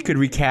 maybe we could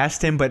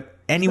recast him, but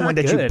anyone not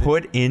that you good.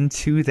 put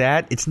into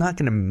that, it's not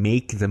going to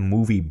make the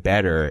movie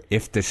better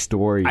if the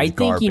story is I think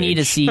garbage. you need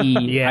to see.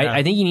 Yeah.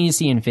 I think you need to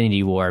see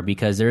Infinity War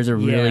because there's a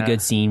really Yeah.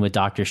 good scene with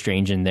Doctor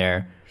Strange in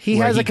there. He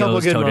where has a couple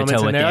goes good toe-to-toe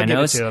moments in with there. I'll give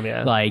it Thanos. to him,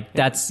 yeah. Like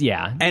that's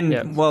And,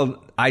 Yeah.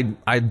 well,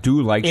 I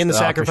do like In the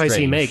Doctor sacrifice he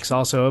Strange. makes,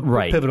 also a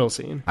Right. pivotal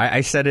scene.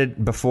 I said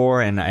it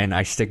before, and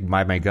I stick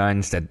by my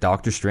guns that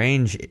Doctor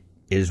Strange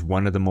is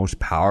one of the most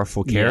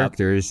powerful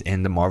characters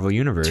in the Marvel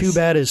universe. Too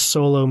bad his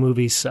solo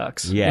movie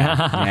sucks.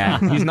 Yeah,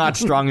 he's not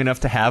strong enough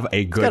to have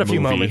a good Got a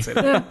few movie. moments in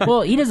it.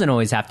 well, he doesn't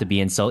always have to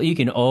be in Solo. You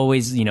can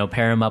always,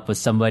 pair him up with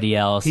somebody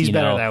else. He's you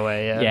better know. that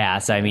way, yeah. Yeah.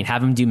 So I mean,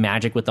 have him do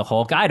magic with the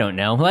Hulk. I don't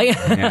know. Like,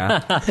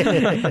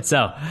 Yeah.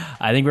 so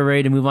I think we're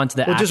ready to move on to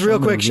the. Well, just actual real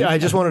quick, movie. I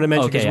just wanted to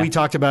mention Okay, because yeah. we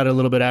talked about it a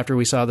little bit after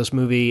we saw this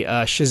movie,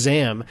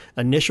 Shazam.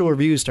 Initial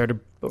reviews started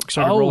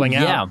Oh, rolling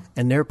yeah. out,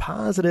 and they're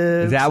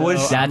positive. That so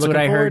was- I'm That's what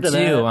looking I heard forward to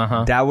too. that.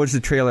 Uh-huh. That was the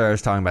trailer I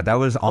was talking about. That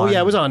was on. Oh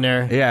yeah, it was on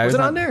there. Yeah, was it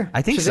on there?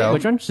 I think Shazam? so.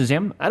 Which one?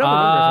 Shazam? I don't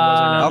remember if it was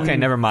or not. Okay,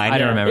 never mind. I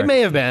don't remember. It may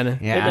have been. Yeah. It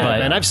may have But-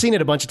 been. I've seen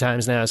it a bunch of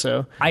times now,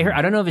 so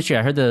I don't know if it's true.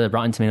 I heard the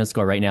Rotten Tomatoes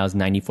score right now is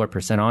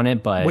 94% on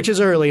it, but which is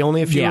early.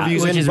 Only a few Yeah,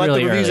 reviews which in, is but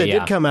really the reviews early, that yeah.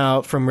 did come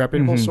out from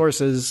reputable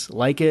sources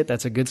like it.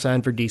 That's a good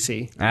sign for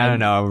DC. I don't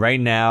know.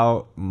 Right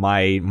now,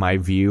 my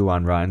view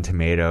on Rotten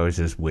Tomatoes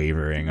is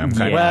wavering. I'm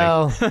kind of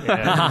Well,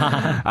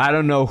 yeah. I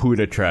don't know who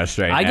to trust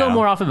right now. I go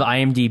more off of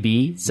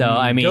IMDb. So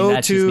I mean, Go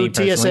that's just me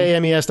to personally.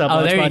 tsames.blogspot.com.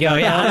 Oh, there you go,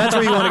 yeah. That's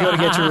where you want to go to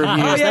get your reviews.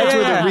 yeah, That's yeah,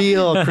 where yeah. the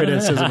real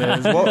criticism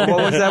is. What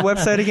was that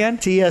website again?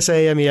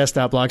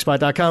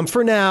 tsames.blogspot.com.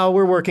 For now,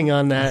 we're working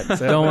on that.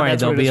 So Don't worry,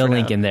 that's there'll what it be is a for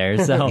link now. in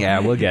there. So Yeah,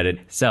 we'll get it.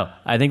 So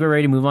I think we're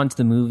ready to move on to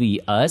the movie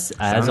Us.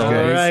 As Sounds always.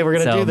 good. All right, we're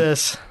going to So- do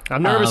this.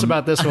 I'm nervous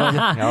about this one.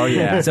 Oh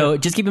yeah. So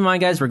just keep in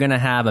mind, guys, we're going to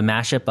have a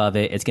mashup of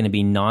it. It's going to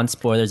be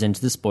non-spoilers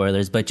into the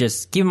spoilers, but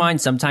just keep in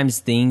mind sometimes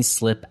things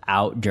slip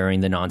out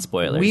during the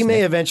non-spoilers. We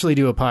may eventually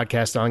do a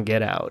podcast on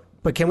Get Out.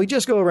 But can we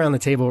just go around the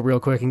table real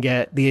quick and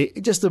get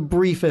just the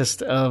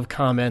briefest of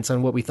comments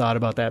on what we thought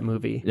about that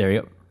movie? There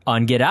you go.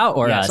 On Get Out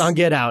or Yes, Us? on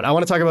Get Out. I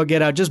want to talk about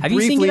Get Out just Have you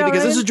briefly seen Get Out,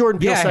 because this Ryan? is Jordan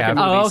Peele's Yeah, I second have.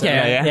 movie. Oh,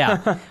 okay. so-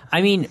 Yeah.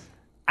 I mean,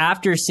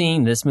 after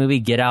seeing this movie,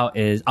 Get Out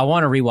I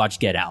want to rewatch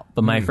Get Out,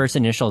 but my first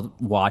initial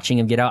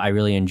watching of Get Out, I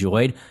really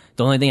enjoyed. The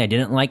The only thing I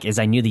didn't like is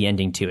I knew the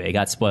ending to it. It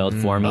got spoiled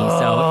for me.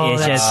 So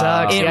it's that just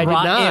sucks. it, I did ro-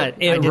 not. it, I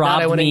it did not. I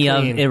robbed went in me of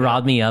clean. it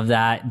robbed me of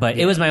that. But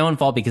it was my own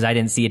fault because I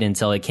didn't see it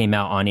until it came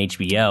out on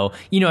HBO.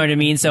 You know what I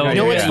mean? So You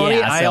know what's funny?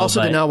 yeah, I so, also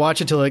but- did not watch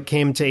it till it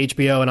came to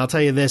HBO, and I'll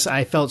tell you this: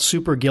 I felt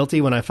super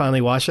guilty when I finally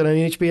watched it on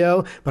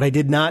HBO, but I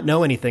did not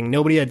know anything.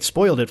 Nobody had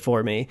spoiled it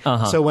for me.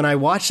 So when I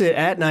watched it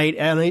at night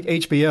on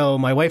HBO,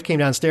 my wife came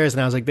downstairs,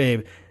 and I was like,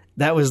 "Babe,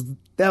 that was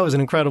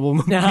an incredible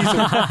movie.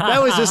 That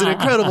was just an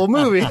incredible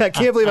movie. I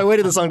can't believe I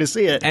waited this long to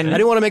see it. And I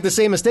didn't want to make the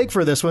same mistake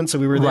for this one, so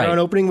we were there Right. on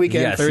opening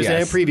weekend, Yes, Thursday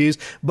night previews,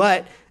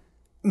 but."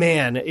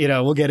 Man,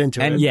 we'll get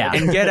into it. Yeah.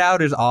 And Get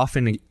Out is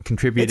often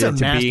contributed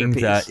It's a to being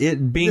masterpiece.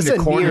 It's the a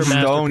near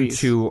cornerstone masterpiece.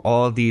 to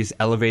all these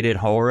elevated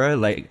horror.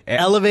 Like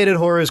Elevated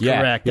horror is Yeah,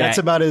 correct. yeah. That's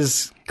about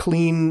as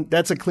clean.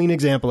 That's a clean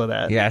example of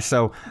that. yeah,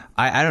 so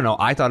I don't know.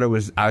 I thought it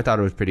was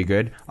pretty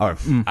good. Or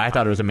I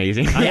thought it was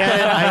amazing. I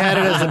had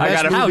it as the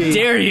best gotta- How movie.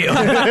 dare you? No,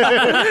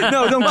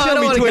 don't Well, I kill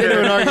don't me, want to get into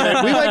Twitter. an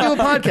argument. We might do a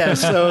podcast,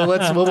 so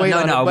we'll wait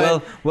on No, it.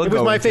 But we'll it was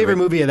go my into favorite it.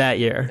 movie of that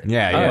year.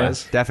 Yeah, It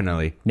was.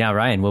 definitely. Now,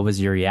 Ryan, what was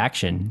your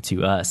reaction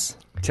to Us?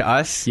 To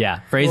us, Yeah,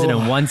 phrase it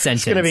in one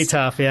sentence. It's gonna be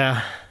tough.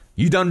 Yeah.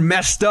 you done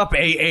messed up,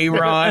 AA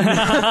Ron.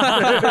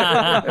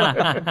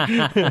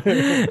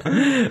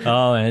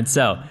 Oh, and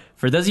so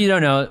for those of you who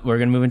don't know, we're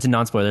going to move into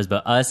non-spoilers,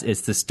 but Us,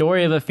 it's the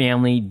story of a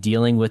family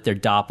dealing with their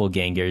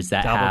doppelgangers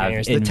that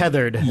Doppelgangers. have... The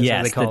tethered, is what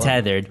Yes, they call the them.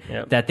 tethered.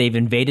 Yep. That they've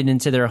invaded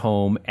into their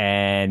home,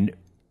 and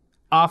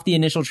off the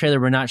initial trailer,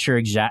 we're not sure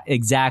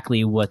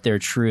exactly what their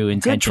true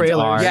intentions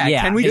trailer. are.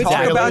 Yeah, can we talk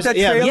exactly. about that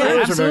Yeah, trailer? Yeah,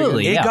 trailers are very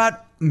absolutely. It Yeah.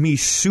 got me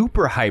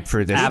super hyped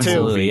for this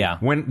Absolutely, movie. yeah.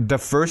 When the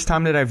first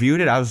time that I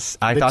viewed it, I The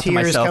thought to tears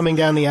myself, coming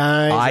down the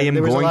eyes. I am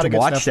There was a going lot to of good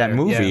watch stuff that there.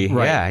 movie.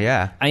 Yeah. Yeah,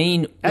 yeah. I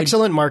mean...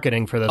 Excellent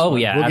marketing for this. Oh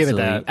one. yeah, we'll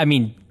absolutely. give it that. I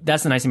mean,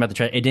 that's the nice thing about the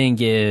trailer. It didn't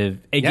give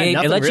it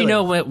nothing lets you really.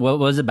 know what it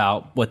was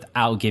about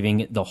without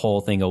giving the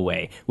whole thing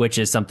away, which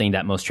is something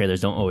that most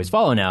trailers don't always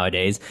follow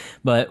nowadays.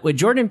 But with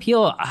Jordan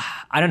Peele,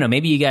 I don't know.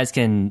 Maybe you guys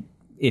can,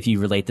 if you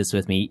relate this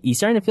with me, you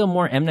starting to feel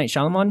more M. Night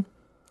Shyamalan.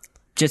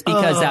 Just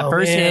because that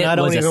first hit I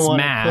don't was a even want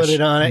to smash. put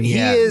it on it.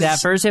 Yeah. He is. That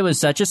first hit was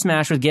such a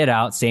smash with Get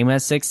Out, same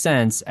as Sixth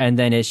Sense, and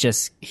then it's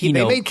just they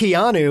made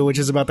Keanu, which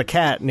is about the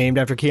cat named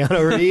after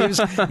Keanu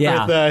Reeves,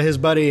 Yeah. with his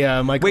buddy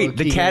Michael. Wait,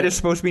 the Keaton. cat is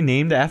supposed to be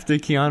named after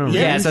Keanu Reeves?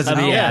 Yeah, so it's-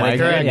 yeah, my correct.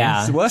 goodness.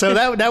 Yeah. What? So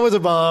that was a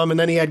bomb, and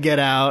then he had Get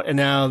Out, and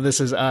now this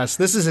is Us.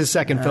 This is his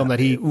second film that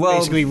he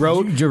basically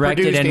wrote,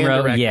 directed, produced, and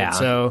wrote, directed. yeah.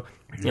 So,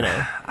 you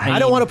know, I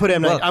don't want to put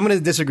M. Night. I'm going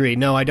to disagree.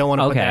 No, I don't want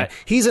to put Okay. that.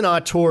 He's an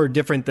auteur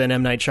different than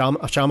M. Night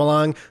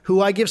Shyamalan,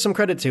 who I give some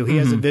credit to. He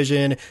has a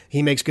vision.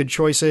 He makes good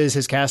choices.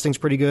 His casting's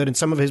pretty good, and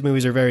some of his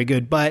movies are very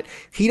good. But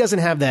he doesn't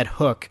have that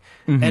hook.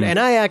 And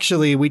I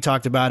actually, we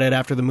talked about it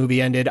after the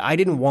movie ended. I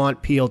didn't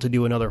want Peele to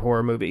do another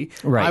horror movie.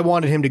 Right. I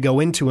wanted him to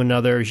go into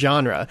another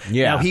genre.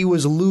 Yeah. Now, he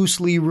was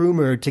loosely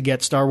rumored to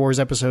get Star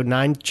Wars Episode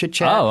 9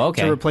 chit-chat Oh,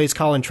 okay. to replace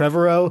Colin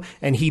Trevorrow,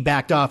 and he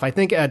backed off. I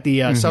think at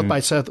the South by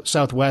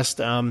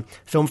Southwest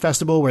Film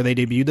Festival where they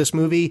debuted this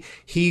movie,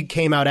 he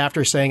came out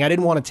after saying, I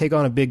didn't want to take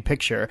on a big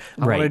picture.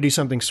 I Right. wanted to do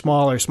something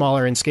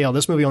smaller in scale.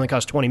 This movie only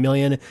cost $20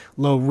 million,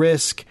 low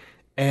risk.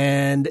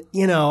 And,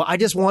 you know, I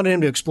just wanted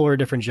him to explore a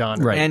different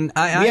genre. Right. And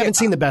We haven't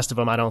seen the best of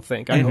him, I don't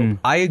think. I hope.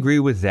 I agree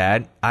with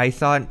that. I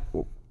thought,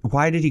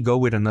 why did he go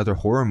with another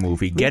horror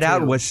movie? Get Out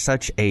too. was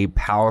such a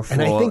powerful,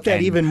 And I think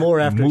that even more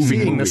after moving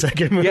seeing the movie.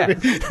 second movie.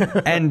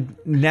 Yeah. And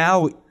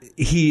now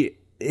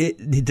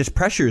this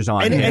pressure is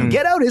on him. And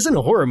Get Out isn't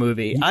a horror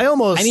movie.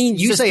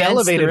 You say suspense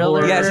elevated thriller,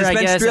 horror. Yeah, I suspense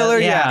guess, thriller,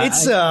 yeah.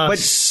 It's but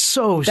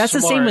so That's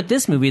the same smart. with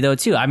this movie, though,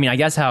 too. I mean, I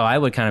guess how I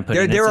would kind of put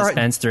it in there a are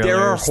suspense thriller. there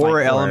are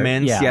horror like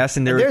elements, Yeah. yes,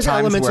 and There's are times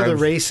elements where of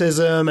the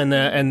racism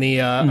and the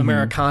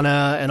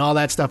Americana and all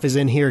that stuff is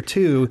in here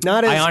too.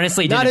 Not as I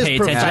honestly not didn't as pay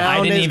attention. I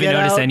profound didn't as even Get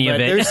notice Out, any of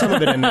but it. There's some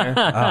of it in there.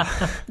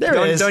 There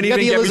don't, is. don't You got even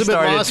the get me Elizabeth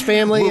started. Moss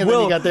family, and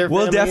then you got their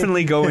we'll family.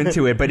 definitely go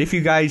into it. But if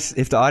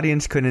the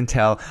audience couldn't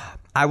tell,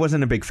 I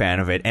wasn't a big fan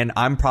of it, and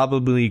I'm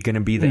probably going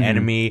to be the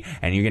enemy,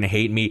 and you're going to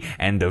hate me,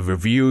 and the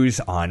reviews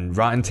on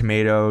Rotten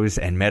Tomatoes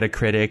and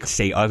Metacritic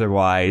say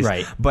otherwise.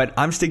 Right. But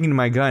I'm sticking to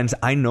my guns.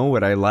 I know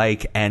what I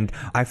like, and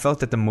I felt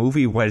that the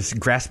movie was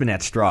grasping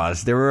at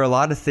straws. There were a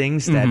lot of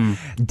things that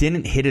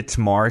didn't hit its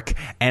mark,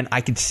 and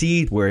I could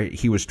see where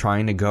he was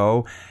trying to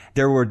go.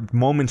 There were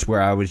moments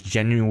where I was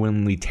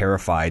genuinely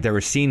terrified. There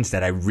were scenes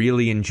that I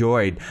really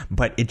enjoyed,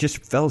 but it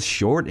just fell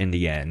short in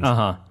the end.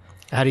 Uh-huh.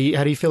 How do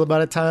you feel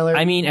about it, Tyler?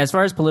 I mean, as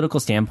far as political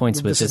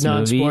standpoints with This this is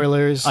movie,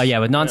 non-spoilers. Oh yeah,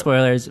 with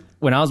non-spoilers.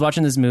 When I was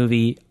watching this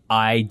movie,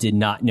 I did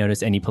not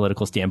notice any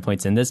political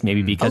standpoints in this.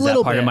 Maybe because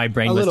that part of my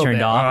brain was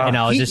turned off, and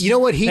I was just you know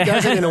what, he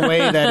does it in a way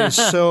that is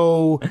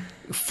so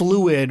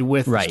fluid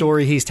with the Right.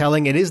 story he's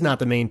telling. It is not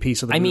the main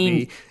piece of the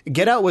movie.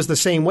 Get Out was the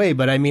same way,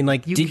 but I mean,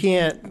 like, you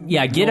can't.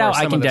 Yeah, Get ignore Out,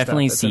 I some can of the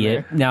definitely stuff that's see in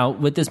it. there. Now,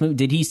 with this movie,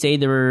 did he say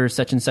there were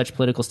such and such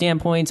political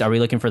standpoints? Are we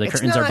looking for the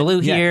curtains are not- blue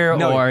here,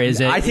 No, or is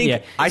it? I think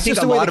It's a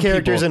just the way lot the of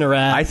characters people,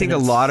 interact, I think a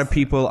and lot of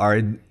people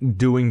are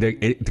doing the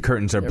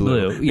curtains are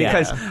blue, blue, yeah.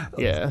 because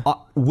Yeah.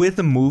 with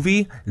the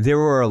movie there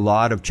were a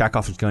lot of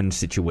Chekhov's gun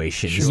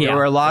situations. Sure. There Yeah.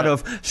 were a lot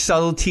of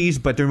subtleties,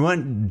 but they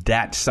weren't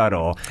that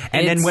subtle.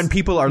 And then It's- when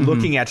people are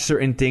looking at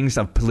certain things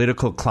of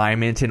political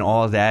climate and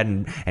all that,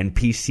 and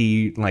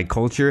PC like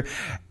culture,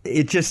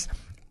 it just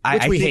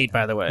Which I we think- hate,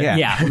 by the way. Yeah.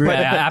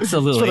 yeah,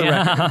 absolutely.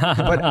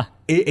 But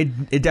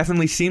it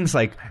definitely seems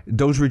like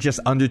those were just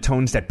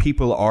undertones that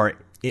people are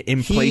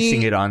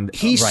placing it on.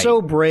 He's right.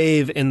 so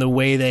brave in the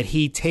way that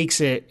he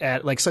takes it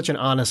at like such an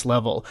honest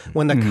level.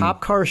 When the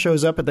cop car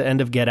shows up at the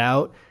end of Get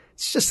Out,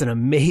 it's just an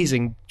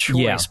amazing choice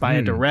Yeah. by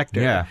a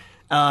director. Yeah.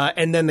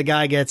 And then the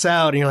guy gets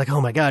out, and you're like,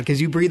 "Oh my god!"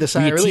 Because you breathe a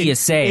sigh of The relief.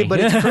 TSA. But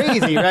it's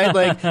crazy, right?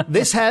 Like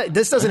this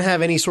doesn't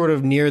have any sort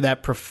of near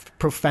that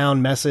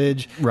profound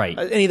message, Right.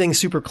 Anything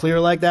super clear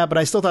like that. But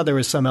I still thought there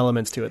was some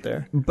elements to it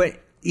there. But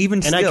even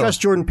And still, I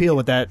trust Jordan Peele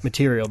with that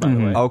material, by the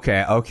way.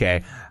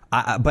 Okay.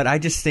 But I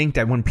just think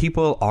that when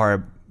people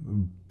are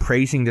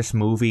praising this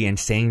movie and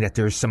saying that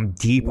there's some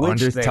deep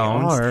Which they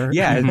undertones, are.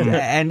 yeah,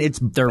 and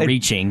They're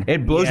reaching.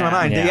 It blows my Yeah.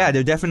 mind. Yeah.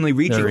 They're definitely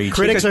reaching. They're reaching.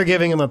 Critics are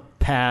giving him a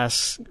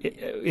pass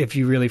if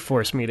you really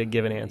force me to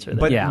give an answer.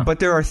 But Yeah. but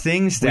there are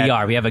things that We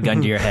are. We have a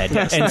gun to your head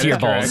and to your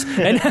balls.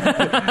 And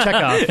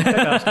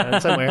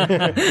Chekhov's somewhere.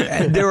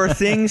 there are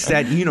things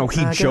that he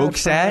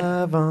jokes at.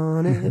 at.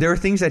 There are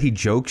things that he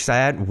jokes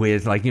at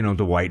with, like,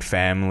 the white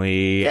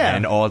family Yeah.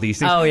 and all these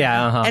things. Oh,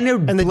 yeah, uh-huh. And they're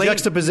And the blatant-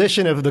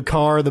 juxtaposition of the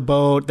car, the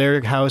boat,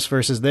 their house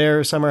versus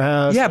their summer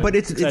house. Yeah, but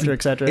it's et cetera,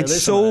 et cetera. it's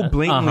There's some of so that.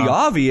 blatantly Uh-huh.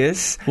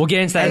 obvious. we'll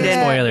get into that in the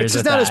Yeah, spoilers. it's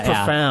just with not that, as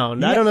yeah.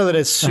 profound. I don't know that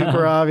it's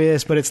super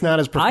obvious, but it's not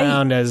as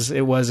profound as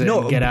it was in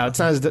No, Get Out. It's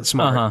not as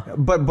smart. Uh-huh.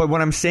 But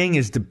what I'm saying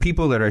is the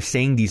people that are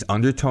saying these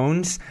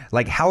undertones,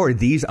 like, how are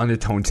these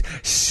undertones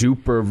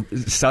super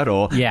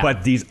subtle, Yeah.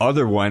 but these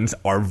other ones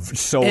are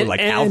so And, like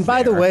and, out and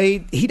by the there?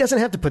 way, he doesn't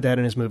have to put that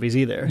in his movies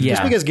either. Yeah.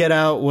 Just because Get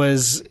Out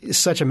was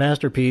such a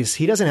masterpiece,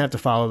 he doesn't have to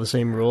follow the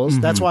same rules.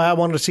 That's why I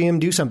wanted to see him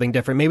do something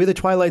different. Maybe the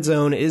Twilight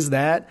Zone is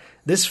that.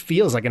 This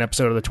feels like an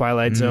episode of the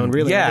Twilight Zone,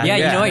 really. Yeah. Yeah,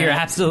 you know what? You're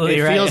absolutely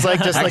It right. feels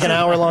like just like an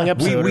hour-long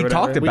episode. or we whatever.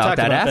 talked about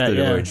that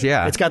afterwards,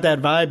 yeah. It's got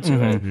that vibe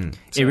to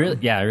it. It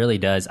really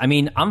does. I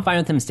mean, I'm fine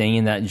with him staying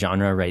in that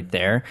genre right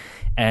there.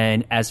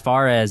 And as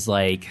far as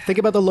like, Think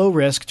about the low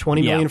risk, $20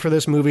 million Yeah. for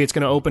this movie. It's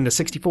going to open to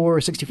 64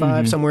 or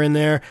 65, somewhere in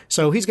there.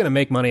 So he's going to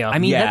make money off. I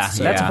mean, Yeah, that's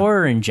yeah.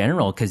 horror in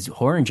general, because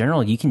horror in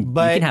general, you can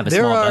But have a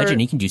there small are- budget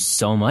and you can do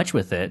so much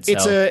with it.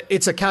 So.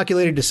 it's a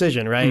calculated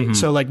decision, right?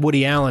 So like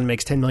Woody Allen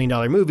makes $10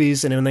 million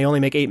movies, and when they only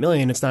make $8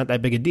 million, it's not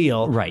that big a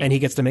deal, Right. And he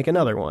gets to make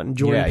another one.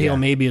 Jordan Yeah, Peele yeah.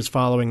 maybe is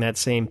following that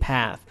same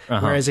path.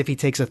 Whereas if he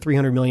takes a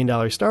 $300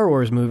 million Star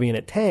Wars movie and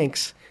it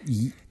tanks,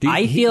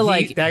 I feel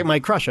like that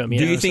might crush him. Do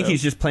you know, think so.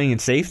 he's just playing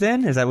it safe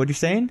then? Is that what you're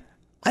saying?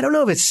 I don't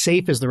know if it's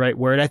safe is the right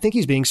word. I think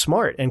he's being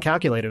smart and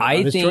calculated I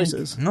on his think-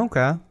 choices.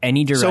 Okay.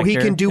 any director. So he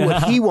can do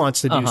what he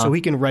wants to do. So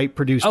he can write,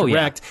 produce, Oh, yeah.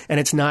 direct, and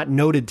it's not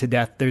noted to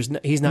death.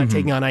 He's not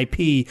taking on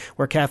IP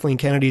where Kathleen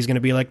Kennedy is going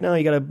to be like, no,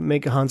 you got to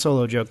make a Han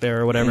Solo joke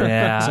there or whatever.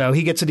 Yeah. So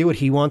he gets to do what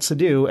he wants to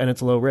do, and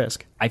it's low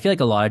risk. I feel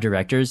like a lot of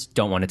directors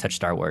don't want to touch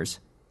Star Wars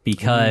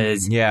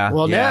because Yeah.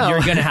 Well, yeah. now-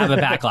 you're going to have a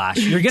backlash.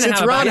 You're going to Since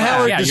have Ron a backlash.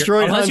 Howard Yeah, you're-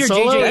 destroyed unless Han you're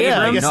Solo, J.J. yeah,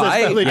 I Abrams. guess No, that's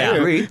I totally true.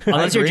 agree.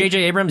 Unless I you're agree.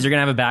 J.J. Abrams, you're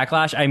going to have a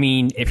backlash. I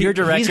mean, if you're a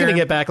director, He's going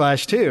to get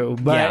backlash too,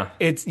 but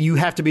Yeah. you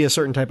have to be a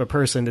certain type of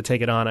person to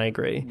take it on. I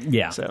agree.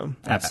 yeah, So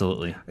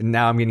absolutely.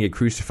 Now I'm going to get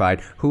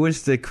crucified. Who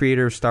is the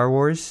creator of Star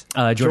Wars?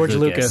 George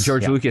Lucas.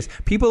 George Lucas.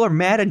 People are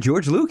mad at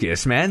George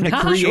Lucas, man. The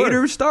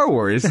creator of Star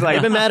Wars. Like,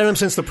 I've been mad at him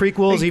since the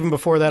prequels, even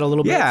before that a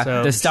little bit. Yeah.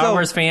 So. The Star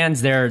Wars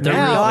fans, they're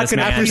Now, ruthless, man.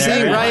 after They're-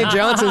 seeing Ryan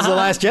Johnson's The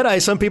Last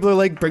Jedi, some people are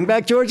like, bring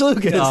back George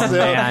Lucas. Oh, So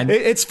man.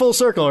 it's full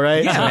circle,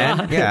 right? yeah,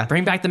 man. Yeah.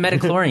 Bring back the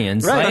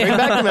Metachlorians. Right, Like, bring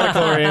back the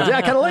Metachlorians. Yeah,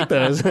 I kind of like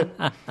those.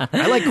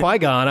 I like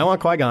Qui-Gon. I want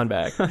Qui-Gon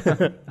back.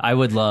 I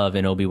would love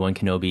an Obi-Wan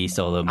Kenobi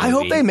solo movie. I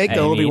hope they make the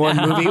I mean-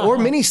 Obi-Wan movie or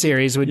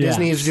miniseries with Yeah.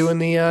 Disney is doing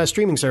the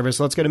streaming service.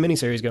 Let's get a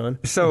miniseries going.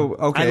 So,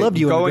 okay. I loved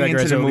Ewan going McGregor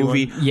into as the Obi-Wan.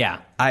 movie. Yeah.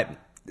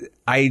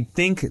 I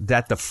think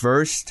that the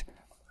first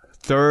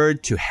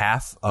third to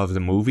half of the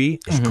movie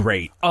is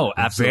great. Oh,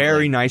 absolutely.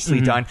 Very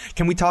nicely done.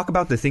 Can we talk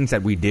about the things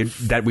that we did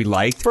that we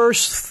liked?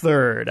 First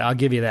third, I'll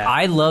give you that.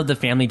 I love the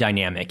family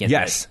dynamic. In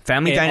Yes, this.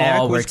 family It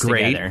dynamic all was works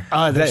great.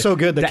 together. They're so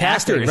good. The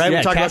casting, actors, right? yeah,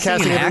 we talk about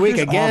casting and every week.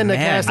 actors. Again, Oh, the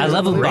man. casting. I is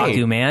love unbelievable.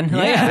 Mbaku, man.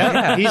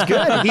 Yeah, he's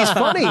good. He's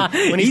funny.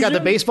 When he's got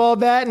the baseball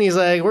bat and he's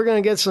like, we're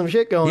going to get some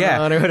shit going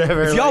Yeah. on or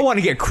whatever. If y'all Like, want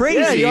to get crazy,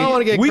 Yeah, y'all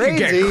wanna get we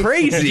crazy. can get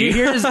crazy.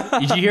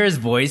 Did you hear his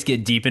voice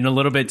get deepen a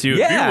little bit too?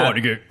 Yeah. You want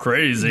to get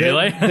crazy? how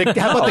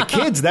about the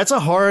kids, that's a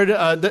hard.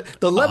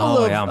 The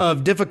level yeah.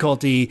 of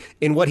difficulty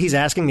in what he's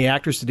asking the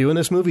actors to do in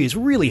this movie is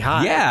really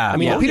high. Yeah. I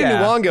mean, Oh, Peter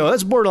yeah. Nwongo,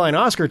 that's borderline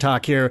Oscar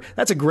talk here.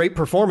 That's a great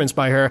performance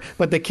by her.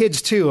 But the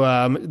kids too,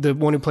 the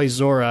one who plays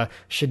Zora,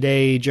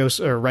 Shade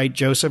Joseph or Wright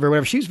Joseph or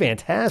whatever, she's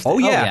fantastic. Oh,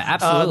 yeah. Yeah,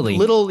 absolutely.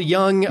 Little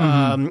young,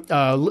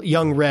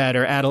 young Red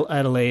or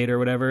Adelaide or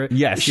whatever.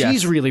 Yes, she's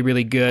yes. really,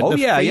 really good. Oh, the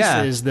yeah,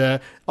 yeah. faces,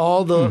 the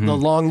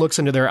long looks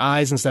into their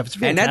eyes and stuff. It's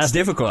And fantastic. that's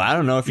difficult. I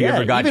don't know if you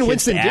ever got even kids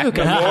Winston to act Duke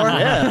before.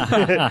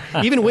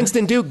 yeah. Even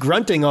Winston Duke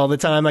grunting all the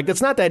time, like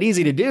that's not that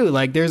easy to do.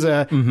 Like there's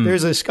a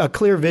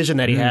clear vision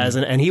that he has,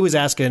 and he was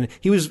asking.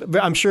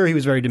 I'm sure he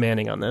was very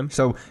demanding on them.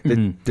 So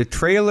the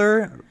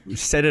trailer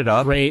set it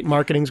up. Great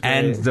marketing's great.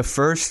 And the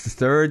first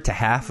third to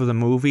half of the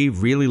movie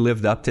really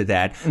lived up to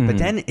that. But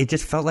then it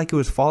just felt like it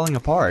was falling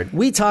apart.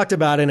 We talked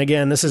about it, and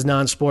again, this is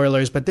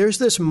non-spoilers, but there's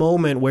this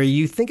moment where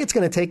you think it's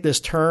going to take this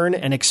turn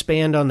and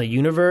expand on the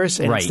universe,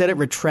 and Right. instead it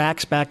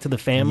retracts back to the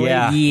family.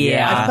 Yeah.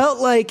 Yeah. I felt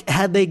like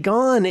had they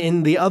gone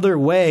in the other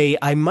way,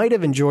 I might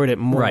have enjoyed it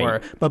more.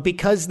 Right. But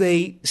because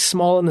they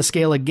small the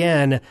scale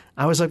again,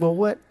 I was like, well,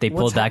 what? They what's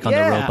pulled back on the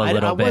yeah, rope a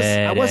little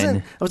I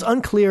bit, was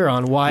unclear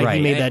on why he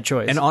Right. made that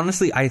choice. And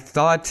honestly, I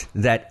thought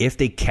that if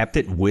they kept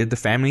it with the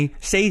family,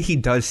 say he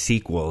does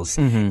sequels,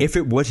 if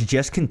it was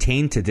just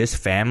contained to this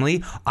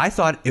family, I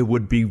thought it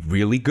would be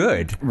really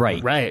good.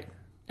 Right. Right.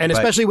 And But-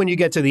 especially when you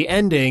get to the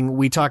ending,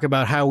 we talk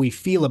about how we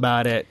feel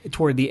about it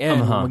toward the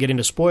end. When we get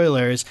into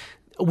spoilers,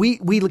 we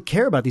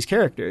care about these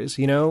characters,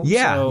 you know?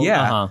 Yeah, So,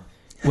 yeah. Uh-huh.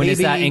 When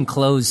it's that Maybe-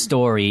 enclosed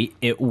story,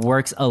 it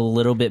works a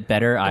little bit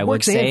better, I would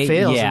works and say.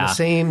 fails in yeah. the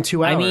same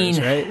 2 hours, I mean,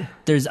 right?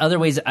 there's other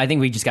ways. I think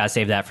we just got to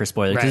save that for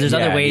spoilers. Because Right. there's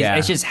other Yeah, ways. yeah.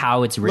 It's just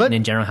how it's written Let-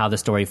 in general, how the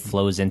story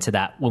flows into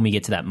that when we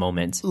get to that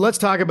moment. Let's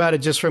talk about it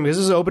just from, because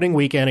this is opening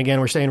weekend. Again,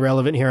 we're staying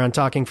relevant here on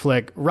Talking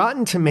Flick.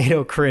 Rotten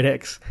Tomato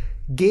critics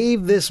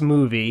gave this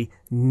movie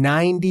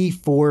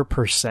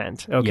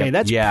 94%. Okay, Yep.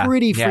 that's Yeah,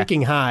 pretty yeah.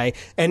 freaking high.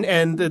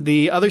 And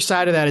the other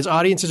side of that is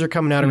audiences are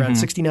coming out around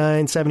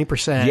 69,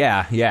 70%.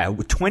 Yeah,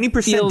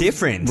 20% Feels-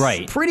 difference.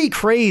 Right. Pretty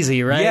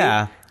crazy, right?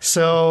 Yeah.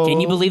 So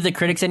Can you believe the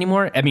critics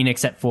anymore? I mean,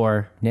 except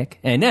for Nick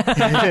and the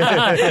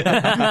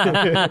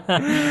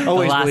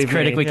always last believe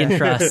critic me. we can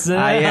trust.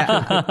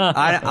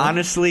 I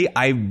honestly,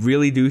 I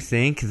really do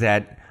think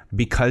that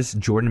because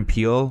Jordan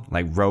Peele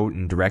wrote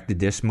and directed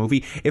this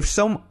movie, if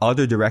some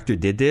other director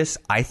did this,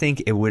 I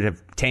think it would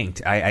have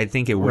tanked. I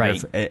think it would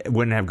Right. it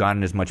wouldn't have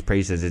gotten as much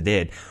praise as it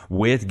did.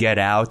 With Get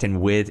Out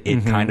and with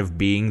it kind of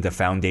being the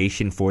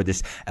foundation for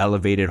this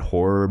elevated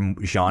horror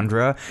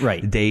genre,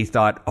 Right. they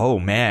thought, oh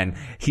man,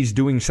 he's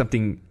doing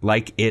something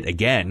like it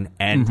again,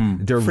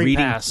 and they're Free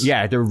reading, pass.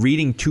 they're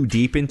reading too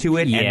deep into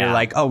it, and Yeah. they're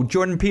like, oh,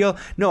 Jordan Peele,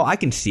 no, I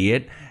can see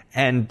it,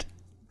 and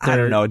I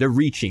don't know, they're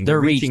reaching.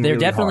 They're reaching They're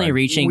really definitely hard.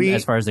 reaching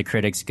as far as the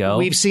critics go.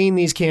 We've seen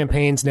these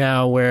campaigns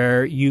now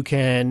where you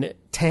can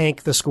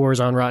tank the scores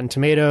on Rotten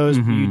Tomatoes.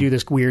 You do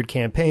this weird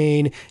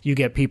campaign. You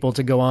get people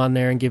to go on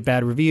there and give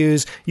bad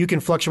reviews. You can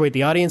fluctuate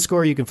the audience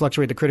score. You can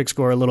fluctuate the critic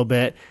score a little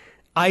bit.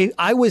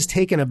 I was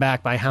taken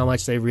aback by how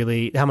much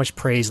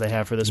praise they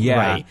have for this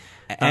Yeah. movie.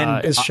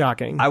 And It's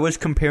shocking. I was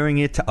comparing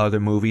it to other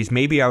movies.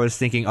 Maybe I was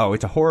thinking, oh,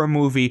 it's a horror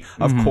movie.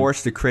 Of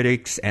course, the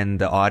critics and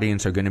the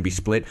audience are going to be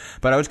split.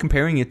 But I was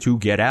comparing it to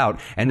Get Out,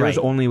 and there was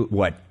Right. only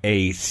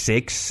a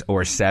 6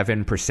 or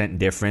 7%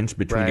 difference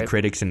between the Right.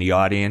 critics and the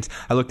audience.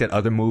 I looked at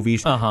other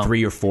movies,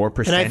 3 or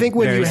 4%. And I think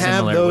when Very you have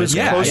similar those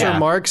with- closer Yeah.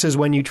 marks is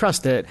when you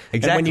trust it.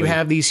 And when you Exactly.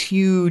 have these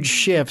huge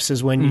shifts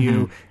is when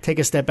you take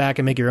a step back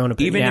and make your own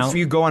opinion. even Now- if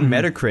you go on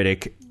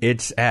Metacritic,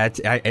 it's at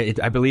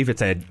I believe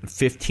it's a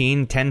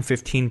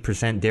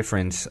 15%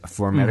 difference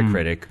for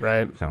Metacritic.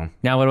 Right. So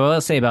Now, what I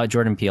will say about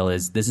Jordan Peele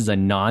is this is a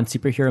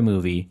non-superhero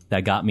movie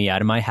that got me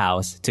out of my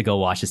house to go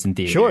watch this in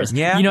theaters. Sure.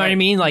 Yeah. You know what I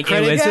mean? Like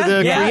Credit it was to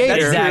the yeah, creator,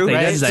 that's exactly.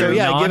 right? This is a So,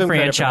 yeah, give him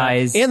credit for that.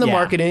 non-franchise. and the Yeah.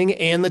 marketing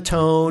and the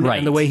tone Right.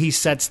 and the way he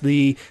sets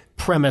the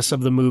premise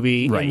of the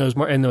movie Right.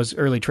 in those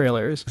early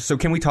trailers. So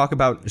can we talk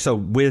about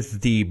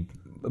with the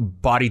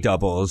body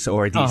doubles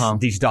or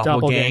these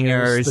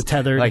doppelgangers, the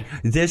tethered. like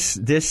this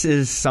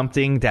is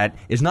something that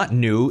is not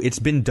new. It's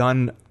been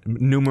done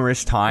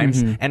numerous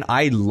times, and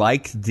I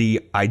like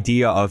the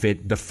idea of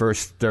it the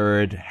first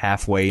third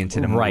halfway into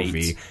the Right.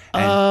 movie.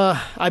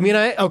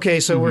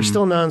 So we're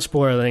still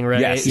non-spoiling, right?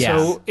 Yes. Yes.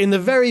 So in the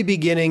very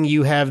beginning,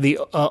 you have the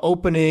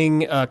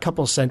opening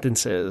couple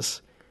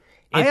sentences.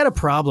 I had a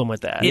problem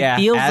with that. It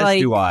feels as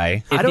like- do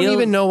I. I don't feels-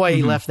 even know why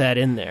he left that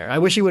in there. I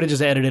wish he would have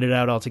just edited it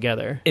out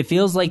altogether. It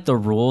feels like the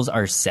rules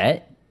are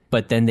set,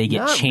 but then they get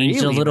Not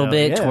changed really, a little though,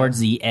 bit yeah. towards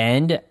the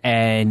end.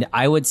 And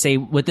I would say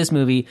with this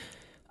movie,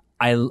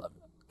 I'll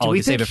we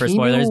just save think it for he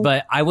spoilers, knew-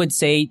 but I would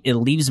say it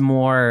leaves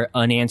more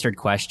unanswered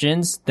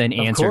questions than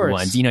answered course.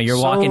 ones. You know, you're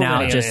So walking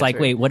out many just like,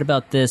 unanswered. wait, what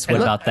about this? What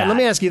about that? Let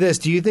me ask you this: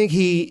 do you think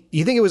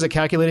it was a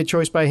calculated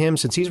choice by him?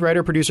 Since he's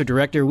writer, producer,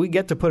 director, we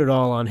get to put it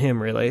all on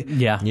him, really.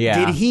 Yeah.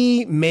 Yeah. Did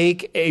he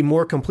make a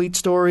more complete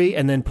story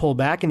and then pull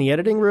back in the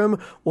editing room,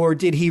 or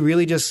did he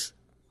really just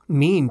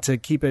mean to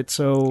keep it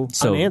so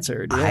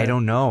unanswered? Yeah. I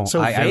don't know. So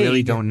I really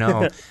vague. don't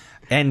know.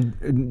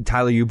 And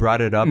Tyler, you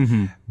brought it up.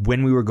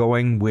 when we were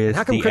going with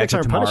How come the critics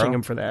Edge of aren't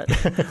punishing Tomorrow, him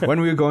for that?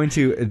 when we were going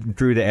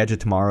through the Edge of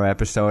Tomorrow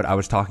episode, I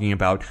was talking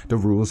about the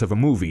rules of a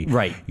movie.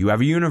 Right. You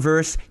have a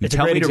universe. You It's a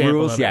tell great me the example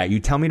rules. of Yeah, it. you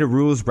tell me the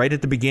rules right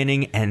at the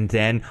beginning, and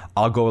then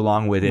I'll go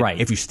along with it. Right.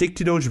 If you stick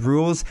to those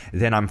rules,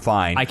 then I'm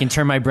fine. I can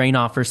turn my brain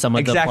off for some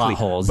of the Exactly. plot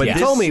holes. But yeah. You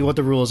this- told me what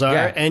the rules are,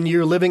 Yeah. and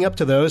you're living up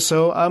to those,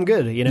 so I'm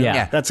good. You know,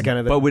 Yeah. that's kind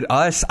of the. But with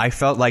us, I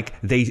felt like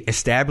they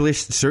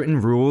established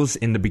certain rules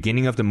in the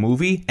beginning of the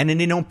movie, and then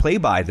they don't play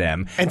by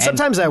them. And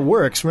sometimes that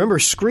works. Remember,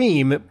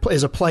 Scream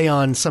is a play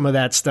on some of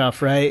that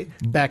stuff, right?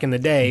 Back in the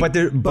day. But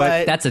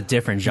That's a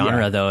different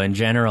genre, Yeah. though. In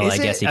general, Is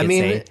I guess it? you I could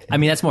mean- say. I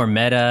mean, that's more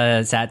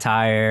meta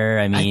satire.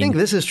 I mean, I think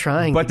this is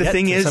trying. But to the get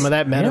thing to is- some of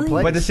that meta Really?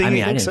 place. But the thing, I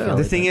mean, I is, didn't feel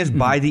the like thing that. is,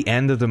 by the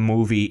end of the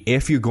movie,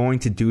 if you're going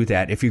to do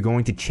that, if you're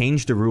going to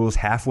change the rules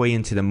halfway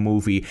into the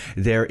movie,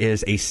 there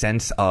is a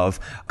sense of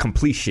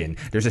completion.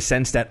 There's a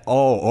sense that,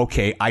 oh,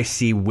 okay, I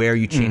see where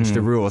you changed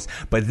the rules.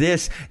 But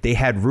this, they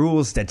had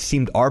rules that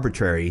seemed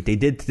arbitrary. They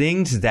did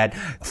things that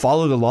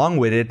followed along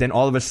with it. Then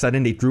all of a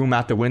sudden, they threw them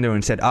out the window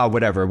and said, "Oh,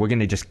 whatever, we're going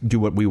to just do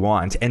what we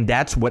want." And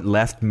that's what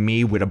left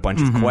me with a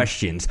bunch of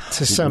questions.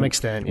 To some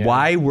extent, yeah.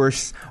 Why were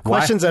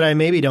questions that I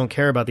maybe don't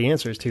care about the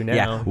answers to now.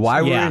 Yeah.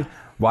 Why Yeah. were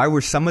why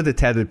were some of the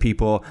tethered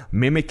people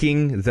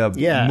mimicking the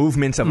Yeah.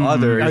 movements of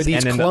others? Are these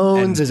and then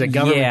clones? Is it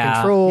government Yeah.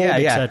 controlled? yeah,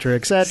 yeah. Et cetera,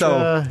 et cetera.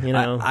 So, you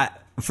know.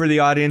 for the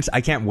audience,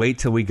 I can't wait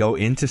till we go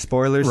into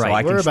spoilers so Right.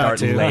 I We're can about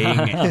start to.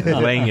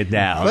 laying it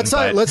down. Let's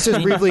But- let's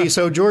just briefly.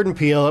 So Jordan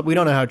Peele, we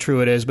don't know how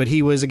true it is, but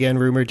he was again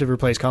rumored to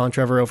replace Colin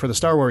Trevorrow for the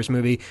Star Wars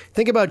movie.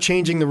 Think about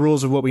changing the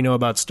rules of what we know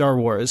about Star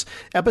Wars.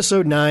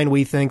 Episode 9,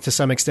 we think to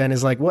some extent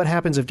is like, what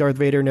happens if Darth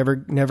Vader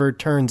never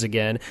turns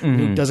again?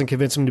 Luke doesn't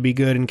convince him to be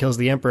good and kills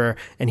the Emperor,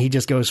 and he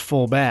just goes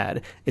full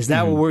bad. Is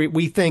that what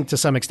we think to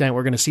some extent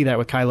we're going to see that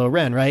with Kylo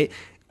Ren, right?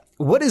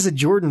 What does a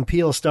Jordan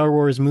Peele Star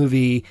Wars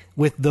movie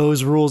with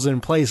those rules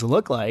in place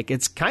look like?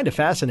 It's kind of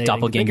fascinating.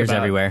 to think doppelgangers about.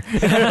 everywhere.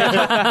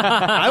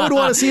 I would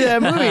want to see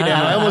that movie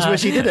now. I almost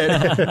wish he did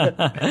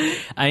it.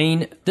 I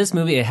mean, this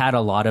movie, it had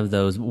a lot of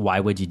those "why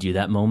would you do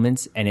that"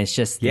 moments, and it's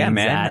just Yeah, things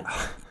man.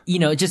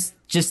 that,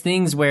 just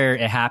things where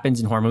it happens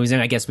in horror movies,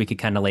 and I guess we could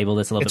kind of label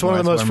this a little It's bit one more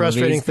of the as most horror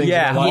frustrating movies. things.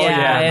 Yeah. in the world. Oh,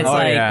 yeah. It's Oh,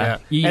 like, yeah.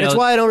 you And it's know-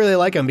 why I don't really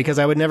like them, because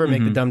I would never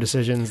make the dumb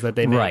decisions that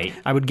they make. Right.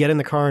 I would get in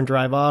the car and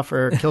drive off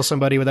or kill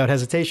somebody without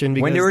hesitation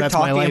because when they were that's my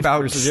talking life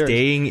about versus yours.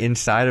 staying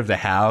inside of the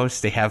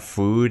house, they have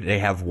food, they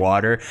have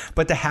water,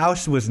 but the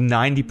house was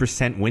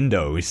 90%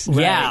 windows.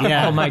 Yeah.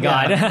 Yeah. Oh my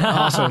God.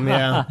 Awesome,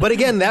 yeah. But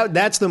again,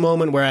 that's the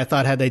moment where I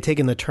thought had they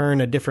taken the turn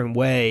a different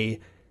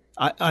way,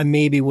 I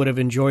maybe would have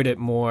enjoyed it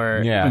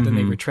more. Yeah. But then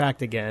they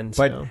retract again.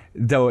 But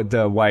So.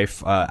 the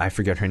wife, I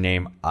forget her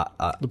name,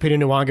 Lupita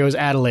Nyong'o's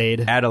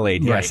Adelaide.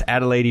 Adelaide. Yes, Right.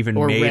 Adelaide even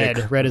Or made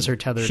Red. Red is her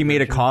tethered. She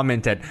made a version.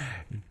 comment that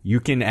you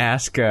can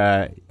ask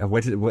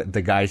what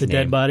the guy's The name?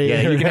 dead body?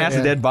 Yeah, you can ask the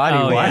Yeah. dead body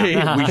Oh, why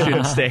yeah. we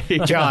shouldn't stay.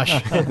 Josh.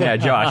 Yeah,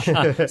 Josh.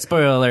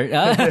 Spoiler alert.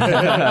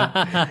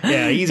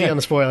 Yeah, easy on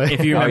the spoiler.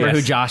 If you remember yes.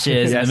 who Josh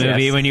is Yes, in the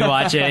movie yes. when you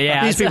watch it,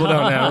 yeah. These people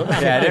don't know.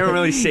 Yeah, they don't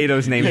really say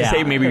those names. Yeah. They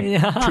say maybe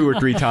 2 or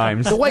 3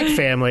 times. The white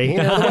family,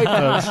 the white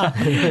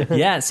folks.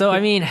 Yeah, so I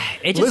mean,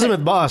 it just Elizabeth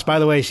Moss, by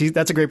the way,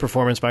 that's a great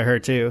performance by her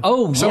too.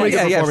 Oh, so many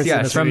yes. good Yeah, yes, performances yes.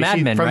 in this From movie.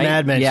 Mad Men, From right?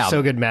 Mad Men, Yeah. she's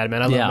so good. Mad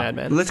Men, I love Yeah. Mad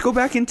Men. Let's go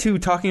back into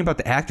talking about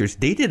the actors.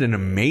 They did an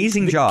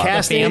amazing job.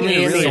 cast- the family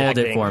Casting and the sold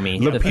it acting. for me.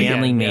 Lupita, The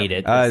family yeah. made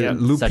it. Yeah.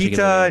 Such a good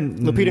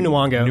Lupita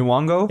Nyong'o.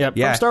 Nyong'o? Yep,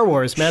 from Star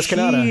Wars, Maz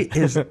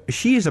Kanata.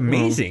 She is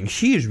amazing.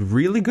 She is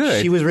really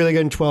good. She was really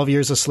good in 12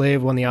 Years a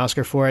Slave, won the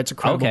Oscar for it. It's a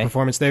credible Okay.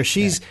 performance there.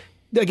 She's,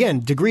 again,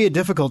 degree of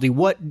difficulty.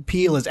 What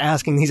Peele is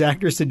asking these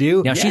actors to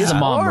do. Now, she's is the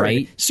mom, hard.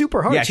 right?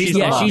 Super hard. Yeah, she's she's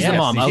the the mom. She's the Yes,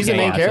 mom. She's the Okay,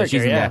 main yeah, so character.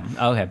 she's the Yeah.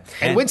 mom. Okay.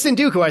 And Winston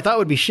Duke, who I thought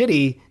would be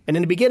shitty, and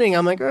in the beginning,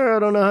 I'm like, I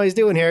don't know how he's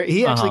doing here.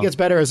 He actually gets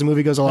better as the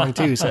movie goes along,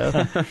 too.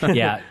 So,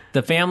 Yeah,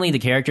 the family, the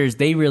characters,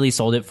 they really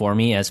sold it for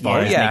me as far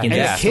as Yeah. making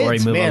And the the story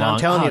kids, move man, I'm along.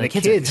 telling you, Oh, the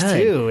are kids, good.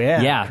 too.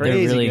 Yeah, Yeah, they're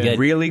crazy really good. good.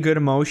 really good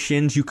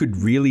emotions. You could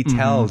really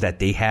tell that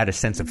they had a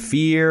sense of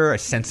fear, a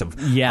sense of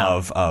Yeah.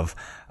 of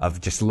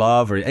just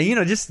love, or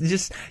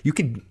just you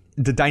could.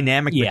 The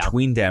dynamic Yeah.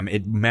 between them,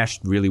 it meshed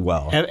really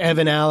well.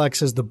 Evan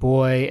Alex is the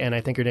boy, and I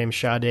think her name's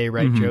Sade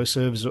Wright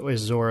Joseph is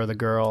Zora the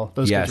girl.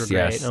 Those Yes, kids were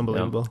great. yes.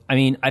 Unbelievable. I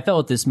mean, I felt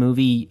with this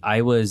movie,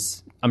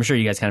 I'm sure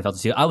you guys kind of felt it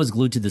too. I was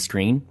glued to the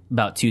screen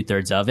about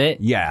 2/3 of it.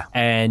 Yeah.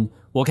 And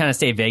we'll kind of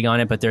stay vague on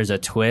it, but there's a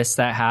twist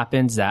that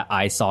happens that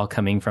I saw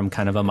coming from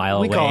kind of a mile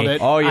We away. called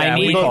it. Oh, yeah, I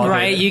we mean, called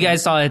right? it. You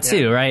guys saw it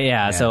too, right?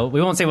 Yeah. So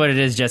we won't say what it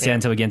is just yet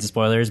until we get into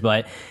spoilers,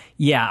 but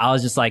yeah, I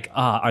was just like,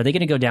 are they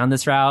going to go down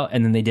this route?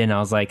 And then they didn't. I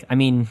was like, I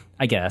mean,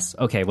 I guess.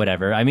 Okay,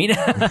 whatever. I mean,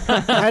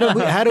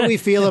 How do we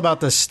feel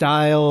about the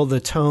style, the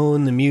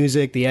tone, the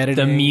music, the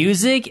editing? the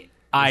music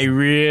I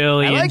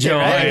really I liked it,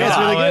 enjoyed. right? It's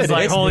really I was good.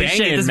 like, It's holy banging,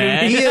 shit, this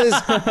man.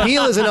 movie. He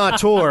is an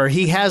auteur.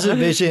 He has a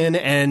vision,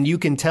 and you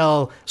can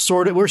tell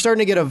sort of. We're starting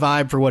to get a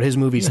vibe for what his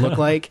movies look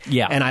like.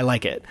 Yeah. and I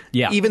like it.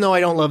 Yeah. even though I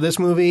don't love this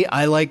movie,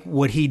 I like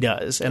what he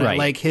does, and I Right.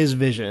 like his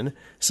vision.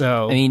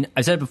 So I mean,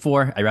 I've said it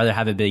before. I'd rather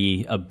have it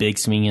be a big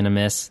swing and a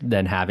miss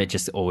than have it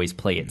just always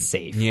play it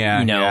safe. Yeah,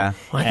 you know. yeah.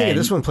 I think And,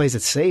 this one plays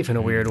it safe in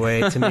a weird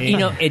way to me. you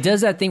know, it does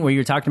that thing where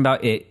you're talking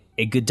about it.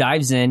 It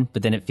dives in,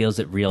 but then it feels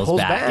it reels Pulls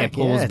back. back, It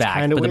pulls yeah, it's back.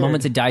 kinda But the weird.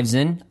 moment it dives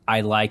in, I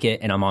like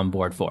it and I'm on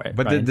board for it.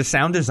 But right? the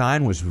sound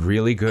design was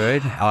really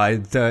good.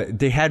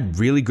 They had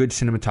really good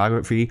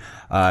cinematography.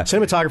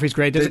 Cinematography's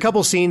great. There's a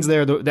couple scenes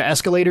there. The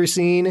escalator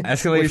scene,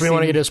 Escalator which we don't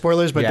want to scene. get into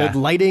spoilers, but Yeah. the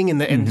lighting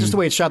and just the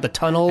way it's shot, the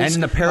tunnels,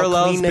 And the how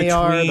parallels clean they between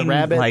are, the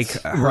rabbits,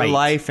 like her Right.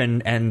 life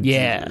and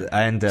Yeah.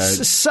 and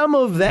some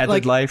of that, Tethered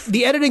like life.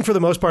 the editing for the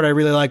most part, I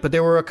really like. But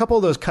there were a couple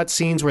of those cut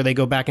scenes where they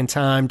go back in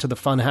time to the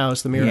fun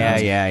house, the mirror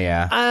house.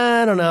 yeah.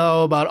 I don't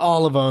know about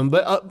all of them,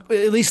 but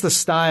at least the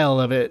style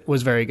of it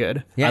was very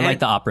good. Yeah, I and- like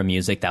the opera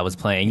music that was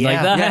playing. Yeah.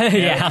 like that.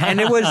 Yeah. and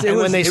it was And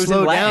when they it was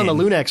slowed in down the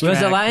Latin. Lunex Was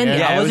it track, Latin? yeah.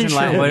 Yeah, I it was wasn't in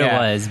sure Latin, what yeah.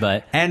 it was,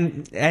 but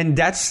And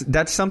that's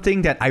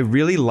something that I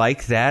really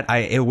like. That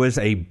it was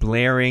a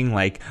blaring,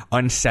 like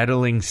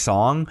unsettling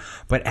song,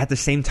 but at the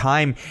same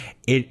time,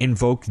 it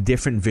invoked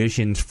different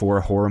visions for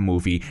a horror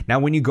movie. Now,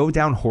 when you go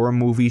down horror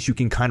movies, you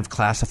can kind of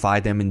classify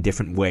them in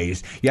different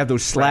ways. You have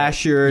those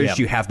slashers, Yep.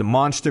 you have the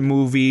monster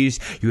movies,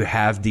 you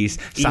have these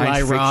science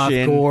Eli Roth,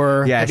 fiction,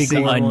 gore, yeah, heavy see-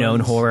 gore. unknown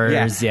ones.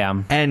 horrors. Yeah.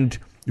 and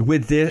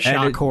with this Shock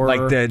and it- horror,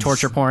 like the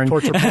Torture porn.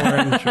 torture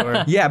porn,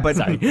 sure. Yeah, but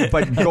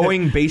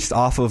going based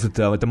off of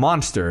the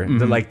monster,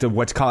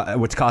 what's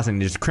causing.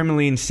 There's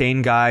criminally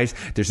insane guys.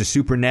 There's a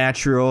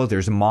supernatural.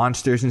 There's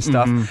monsters and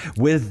stuff.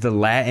 With the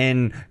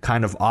Latin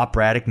kind of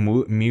operatic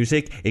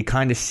music, it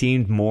kind of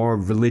seemed more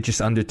religious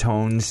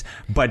undertones.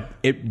 But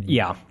it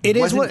Yeah. It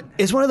is wasn't-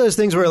 it's one of those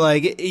things where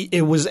like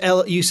it was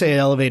you say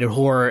elevated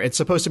horror. It's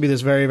supposed to be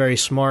this very, very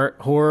smart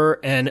horror,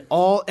 and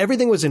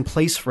everything was in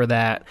place for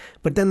that.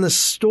 But then the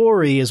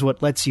story is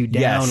what lets you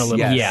down Yes, a little.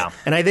 yes. bit. Yeah.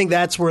 And I think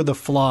that's where the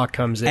flaw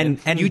comes in.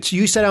 And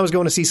you said I was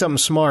going to see something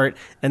smart,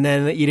 and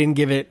then you didn't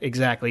give it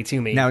exactly to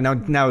me.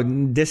 Now,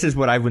 this is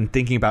what I've been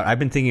thinking about. I've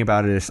been thinking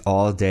about this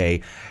all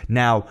day.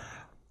 Now,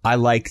 I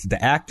like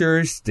the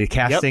actors, the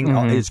casting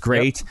is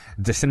great,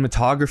 the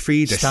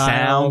cinematography, the Style,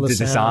 sound, the the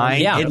sound.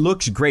 design. Yeah. It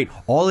looks great.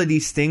 All of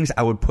these things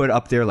I would put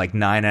up there like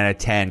 9 out of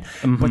 10.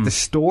 But the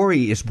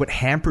story is what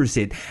hampers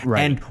it.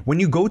 Right. And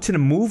when you go to the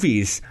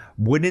movies,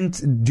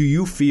 do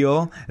you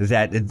feel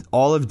that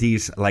all of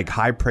these like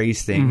high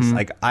praise things,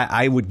 like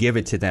I would give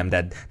it to them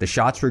that the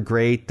shots were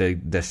great,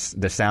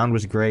 the sound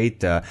was great,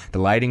 the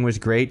lighting was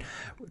great.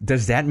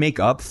 Does that make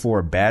up for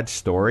a bad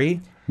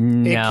story? It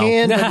No.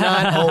 can, but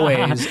not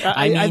always.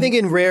 I mean- think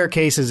in rare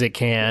cases it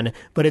can,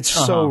 but it's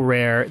so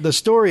rare. The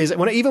story is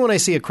even when I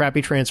see a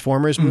crappy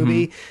Transformers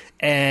movie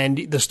and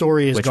the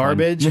story is Which one?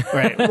 garbage,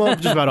 right? Well,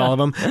 just about all of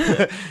them.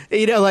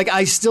 Like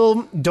I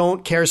still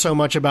don't care so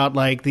much about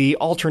like the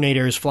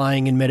alternators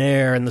flying in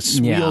midair and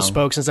the Yeah. wheel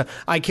spokes and stuff.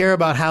 I care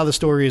about how the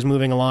story is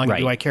moving along. Right.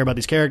 Do I care about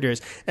these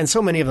characters? And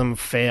so many of them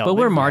fail. But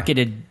we're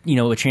marketed,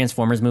 with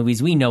Transformers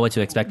movies. We know what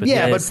to expect with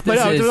Yeah, this. but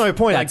This to is- my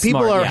point, like that's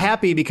people smart, are yeah.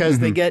 happy because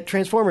they get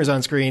Transformers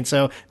on screen.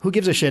 So who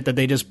gives a shit that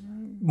they just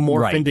morph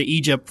Right. into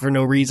Egypt for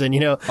no reason?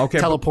 Okay,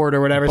 teleport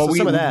or whatever. But So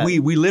some of that. we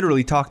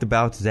literally talked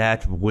about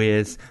that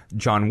with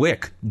John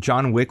Wick.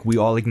 John Wick, we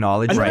all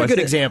acknowledge, Another was good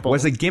a- example.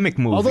 was a gimmick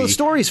movie. Although the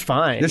story's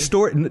fine. The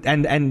story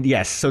and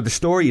yes, so the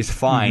story is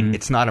fine.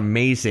 It's not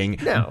amazing,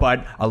 No.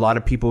 but a lot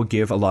of people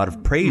give a lot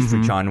of praise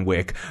for John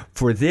Wick.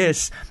 For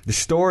this, the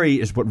story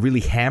is what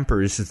really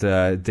hampers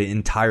the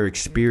entire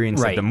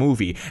experience Right. of the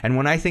movie. And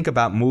when I think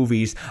about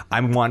movies, I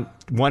want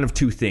one of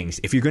two things.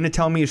 If you're going to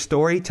tell me a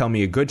story, tell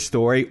me a good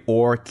story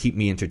or keep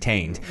me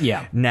entertained.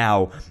 Yeah.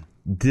 Now,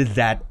 did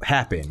that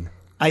happen?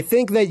 I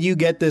think that you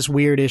get this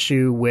weird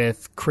issue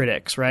with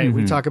critics, right?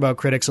 We talk about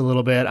critics a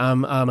little bit.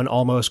 I'm an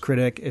almost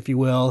critic, if you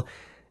will.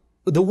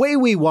 The way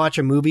we watch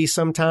a movie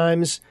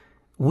sometimes,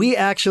 we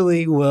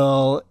actually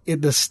will,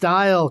 the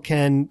style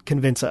can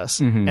convince us.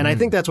 And I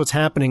think that's what's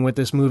happening with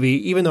this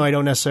movie, even though I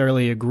don't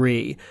necessarily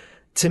agree.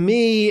 To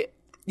me,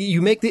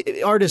 you make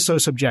the art is so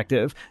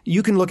subjective.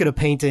 You can look at a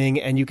painting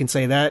and you can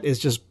say that is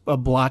just a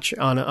blotch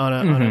on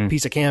a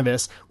piece of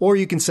canvas, or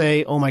you can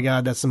say, "Oh my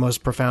God, that's the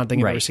most profound thing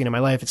I've ever Right. seen in my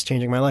life. It's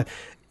changing my life."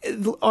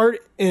 Art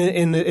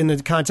in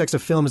the context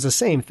of film is the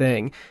same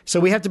thing. So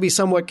we have to be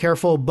somewhat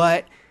careful,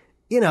 but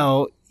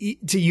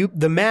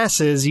the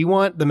masses, you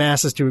want the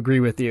masses to agree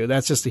with you.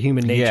 That's just the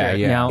human nature. Yeah,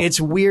 yeah. Now- It's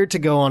weird to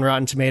go on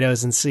Rotten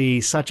Tomatoes and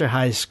see such a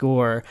high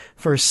score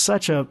for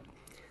such a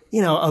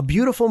a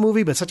beautiful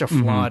movie, but such a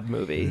flawed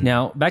movie.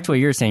 Now, back to what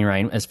you were saying,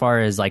 Ryan, as far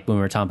as like when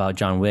we were talking about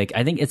John Wick,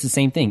 I think it's the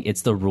same thing.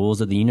 It's the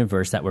rules of the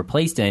universe that we're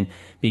placed in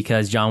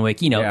because John Wick,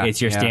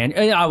 it's your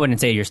standard, I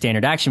wouldn't say your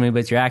standard action movie, but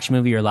it's your action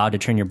movie. You're allowed to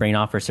turn your brain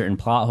off for certain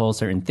plot holes,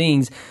 certain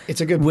things.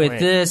 It's a good With point.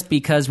 this,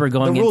 because we're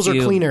going The rules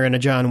into, are cleaner in a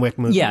John Wick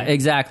movie. Yeah,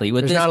 exactly.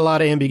 With There's this, not a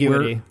lot of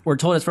ambiguity. We're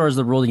told as far as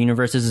the rule of the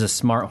universe, this is a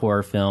smart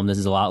horror film. This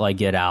is a lot like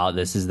Get Out.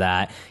 This is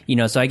that.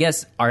 So I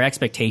guess our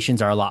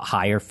expectations are a lot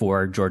higher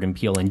for Jordan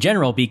Peele in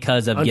general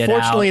because of Get Out.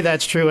 Unfortunately,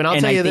 that's true. And I'll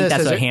tell you I think this.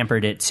 that's what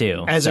hampered it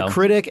too. As a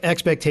critic,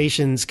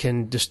 expectations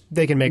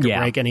they can make or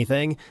break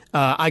anything.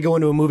 I go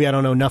into a movie I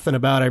don't know nothing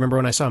about. I remember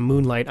when I saw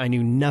Moonlight, I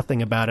knew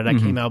nothing about it. I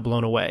came out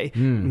blown away.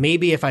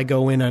 Maybe if I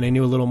go in and I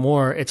knew a little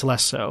more, it's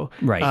less so.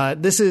 Right.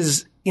 This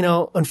is,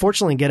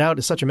 unfortunately, Get Out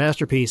is such a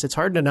masterpiece. It's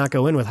hard to not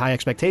go in with high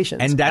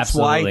expectations. And that's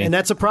Absolutely. why... And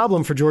that's a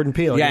problem for Jordan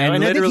Peele. Yeah,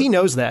 and I think he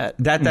knows that.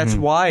 That's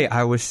why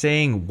I was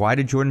saying, why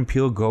did Jordan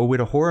Peele go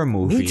with a horror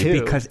movie? Me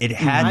too. Because it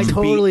had I to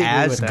totally be agree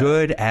as with that.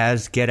 good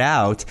as Get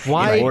Out.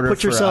 Why in order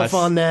put for yourself us-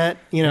 on that?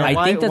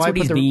 I think that's why what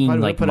he's why being put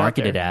like it out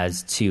marketed there?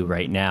 as too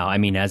right now. I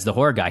mean, as the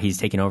horror guy, he's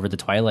taken over the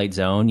Twilight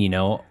Zone,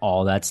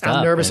 all that stuff.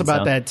 I'm nervous And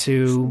about so- that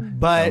too,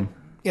 but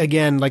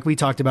again, like we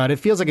talked about, it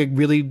feels like a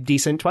really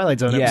decent Twilight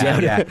Zone Yeah,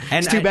 episode. yeah.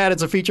 It's too bad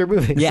it's a feature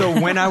movie. So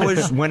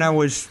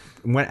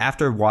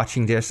after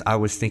watching this, I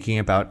was thinking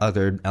about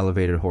other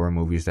elevated horror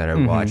movies that I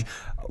watched.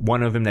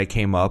 One of them that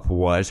came up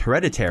was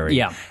Hereditary.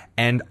 Yeah.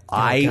 And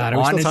Are we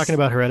still talking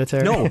about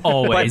Hereditary? No,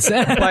 Always.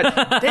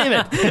 But Damn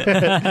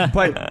it.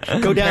 but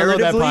Go download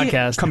that comparatively-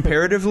 podcast.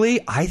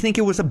 Comparatively, I think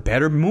it was a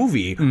better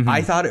movie.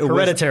 I thought it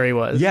Hereditary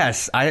was.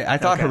 Yes, I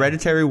thought Okay.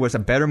 Hereditary was a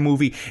better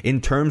movie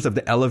in terms of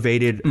the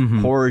elevated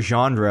horror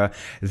genre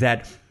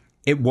that.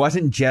 It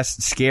wasn't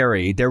just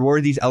scary. There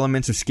were these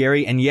elements of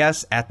scary, and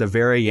yes, at the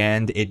very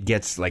end, it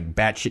gets like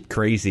batshit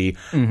crazy.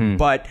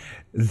 But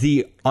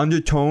the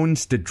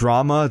undertones, the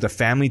drama, the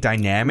family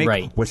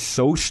dynamic was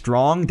so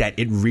strong that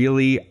it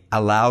really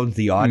allowed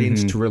the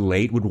audience to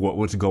relate with what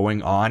was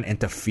going on and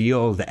to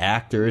feel the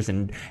actors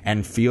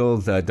and feel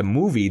the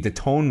movie. The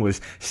tone was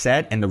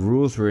set and the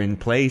rules were in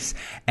place,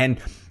 and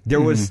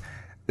there was.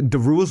 The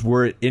rules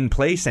were in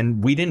place,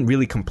 and we didn't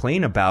really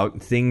complain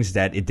about things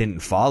that it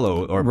didn't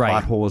follow or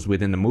plot holes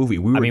within the movie.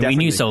 We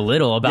knew so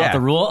little about the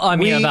rule.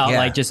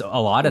 Like just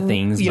a lot of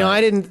things.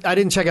 I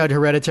didn't check out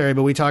Hereditary,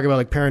 but we talk about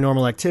like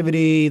Paranormal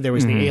Activity. There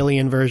was the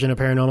Alien version of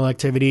Paranormal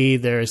Activity.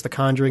 There's the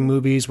Conjuring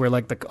movies where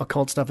like the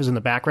occult stuff is in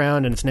the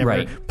background and it's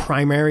never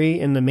primary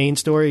in the main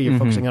story. You're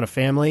focusing on a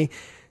family.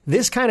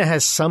 This kind of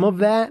has some of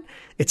that.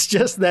 It's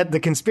just that the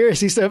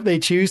conspiracy stuff they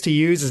choose to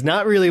use is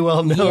not really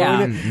well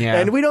known,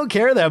 and we don't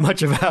care that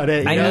much about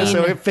it.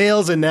 So it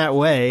fails in that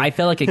way. I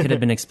feel like it could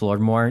have been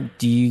explored more.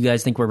 Do you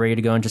guys think we're ready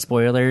to go into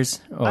spoilers?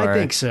 Or? I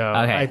think so.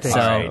 Okay, I think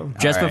so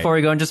just before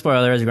we go into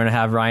spoilers, we're going to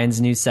have Ryan's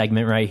new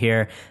segment right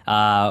here.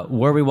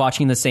 Were we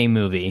watching the same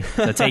movie?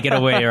 So take it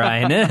away,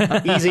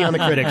 Ryan. Easy on the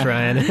critics,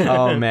 Ryan.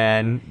 Oh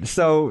man,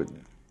 so.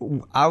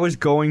 I was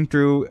going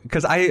through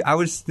because I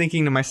was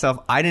thinking to myself,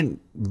 I didn't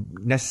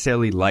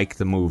necessarily like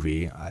the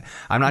movie.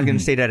 I'm not going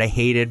to say that I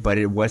hate it, but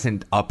it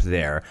wasn't up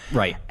there.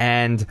 Right.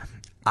 And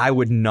I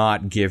would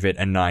not give it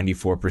a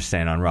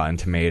 94% on Rotten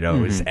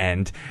Tomatoes.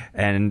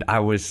 And I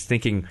was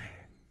thinking,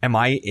 am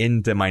I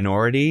in the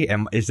minority?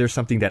 Is there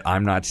something that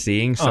I'm not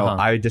seeing? So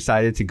I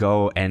decided to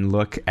go and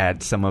look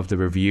at some of the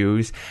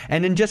reviews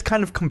and then just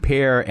kind of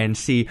compare and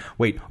see,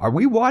 wait, are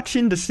we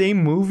watching the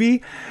same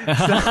movie?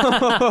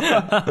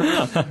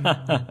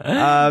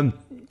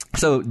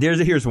 So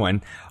here's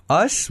one.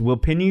 Us will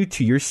pin you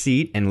to your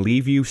seat and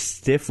leave you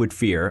stiff with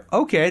fear.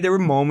 Okay, there were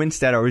moments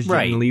that I was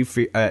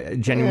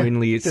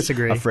genuinely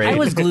disagree. afraid. I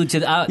was glued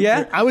to the...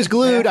 I was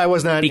glued. I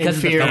was not because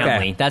in fear. of the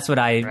family. Okay. That's what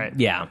I...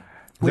 Yeah.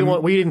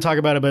 We didn't talk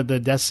about it, but the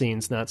death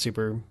scene's not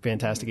super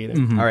fantastic either.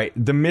 All right.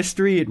 The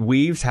mystery it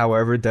weaves,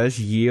 however, does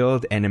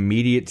yield an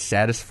immediate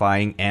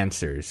satisfying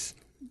answers.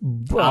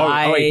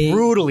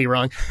 Brutally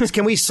wrong.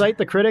 Can we cite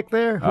the critic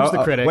there? Who's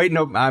the critic? Wait,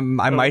 no, I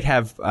might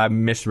have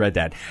misread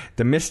that.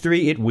 The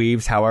mystery it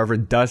weaves, however,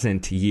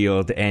 doesn't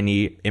yield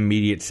any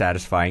immediate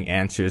satisfying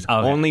answers. Okay.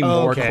 Only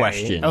more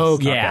questions.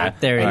 Okay. Yeah,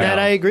 there you And go. that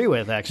I agree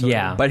with, actually.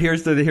 Yeah. But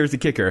here's the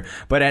kicker.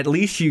 But at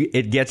least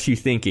it gets you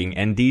thinking,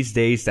 and these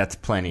days that's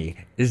plenty.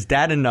 Is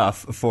that enough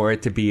for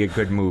it to be a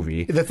good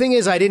movie? The thing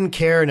is, I didn't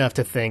care enough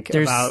to think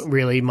about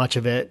really much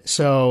of it.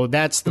 So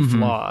that's the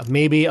flaw.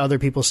 Maybe other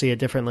people see it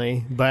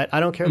differently, but I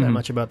don't care that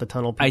much about the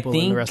tunnel people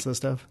and the rest of the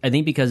stuff. I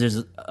think because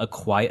there's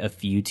quite a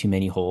few too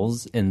many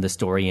holes in the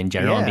story in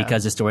general, and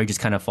because the story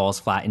just kind of falls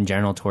flat in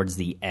general towards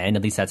the end.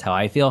 At least that's how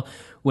I feel.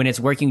 When it's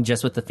working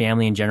just with the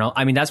family in general,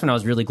 I mean, that's when I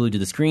was really glued to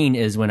the screen,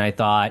 is when I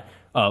thought,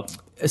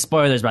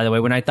 spoilers, by the way,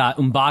 when I thought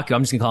M'Baku,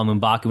 I'm just going to call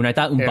him M'Baku, when I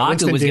thought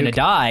M'Baku was going to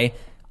die,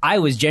 I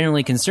was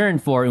genuinely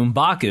concerned for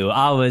M'Baku.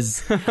 I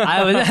was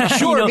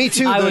Sure, me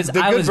too. I was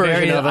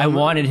version of him. I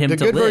wanted him to live.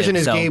 The good version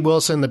is Gabe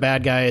Wilson. The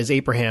bad guy is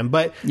Abraham.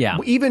 But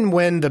even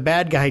when the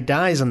bad guy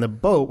dies on the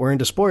boat, we're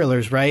into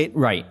spoilers, right?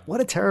 Right.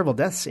 What a terrible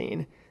death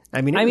scene.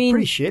 I mean, it was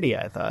pretty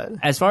shitty, I thought.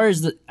 As far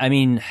as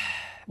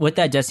with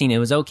that death scene, it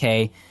was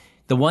okay.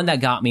 The one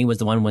that got me was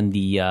the one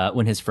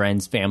when his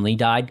friend's family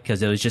died,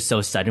 because it was just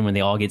so sudden when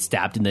they all get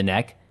stabbed in the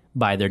neck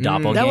by their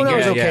doppelganger. That one I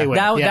was okay with.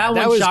 That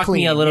one was shocked me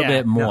clean. a little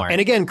bit more. And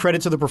again,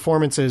 credit to the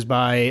performances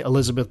by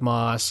Elizabeth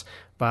Moss,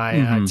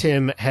 by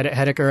Tim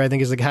Heidecker, I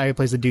think is the guy who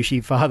plays the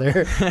douchey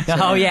father.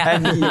 Oh, yeah.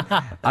 And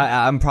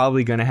I'm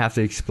probably going to have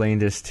to explain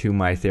this to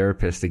my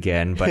therapist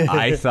again, but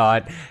I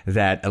thought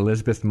that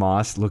Elizabeth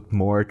Moss looked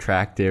more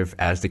attractive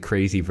as the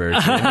crazy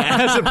version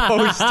as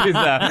opposed to You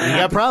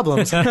got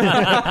problems.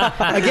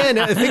 Again,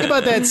 think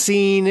about that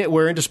scene.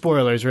 We're into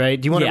spoilers, right?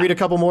 Do you want to read a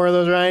couple more of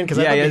those, Ryan? Because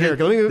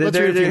let's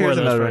read a few more of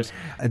those first.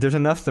 There's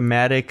enough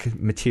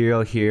thematic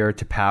material here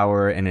to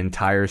power an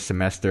entire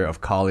semester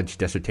of college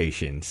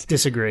dissertations.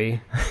 Disagree.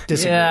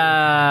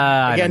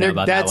 Yeah, Again, I don't know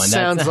about that one.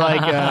 Sounds like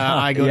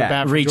I go to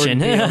bat for reaching.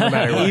 Jordan Peele, no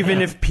matter what.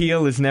 Even if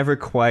Peele is never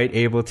quite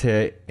able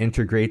to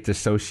integrate the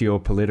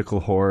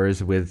socio-political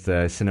horrors with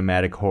the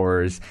cinematic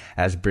horrors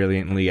as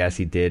brilliantly as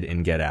he did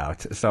in Get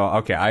Out. So,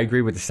 okay, I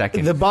agree with the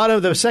second.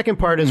 The second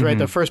part is right.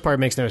 The first part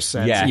makes no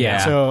sense.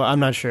 Yeah. So I'm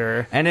not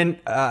sure. And then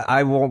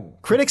I will...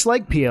 Critics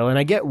like Peele, and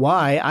I get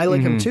why. I like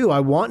him too.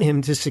 I want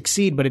him to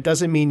succeed, but it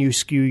doesn't mean you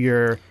skew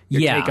your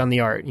take on the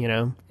art, you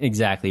know?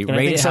 Exactly. And I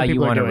rate think it some how you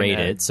people are want to doing rate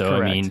that. it.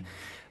 So, Correct. I mean,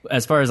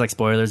 as far as like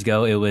spoilers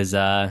go, it was,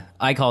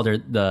 I called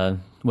her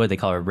what do they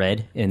call her?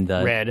 Red in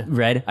the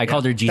Red. I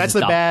called her Jesus.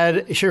 That's the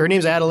bad. Sure, her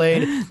name's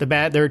Adelaide.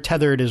 They're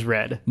tethered as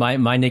Red.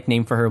 My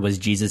nickname for her was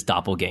Jesus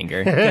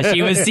Doppelganger, because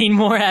she was seen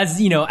more as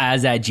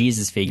as that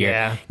Jesus figure.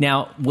 Yeah.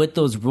 Now with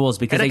those rules,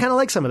 because And I kind of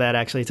like some of that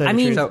actually. To tell I you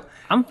the mean, truth.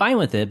 I'm fine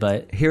with it,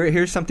 but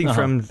Here's something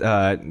from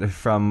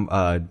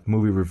a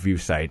movie review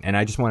site, and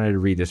I just wanted to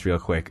read this real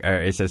quick.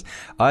 It says,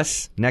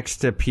 "Us, next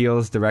to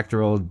Peele's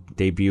directorial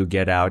debut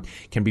Get Out,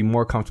 can be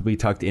more comfortably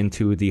tucked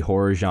into the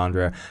horror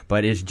genre,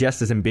 but is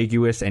just as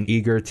ambiguous and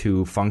eager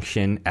to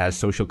function as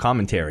social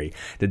commentary.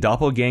 The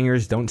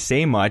doppelgangers don't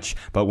say much,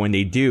 but when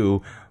they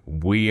do,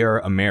 we are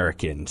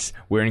Americans.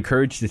 We're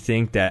encouraged to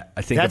think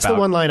That's about the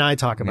one line I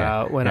talk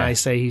about when I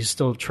say he's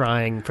still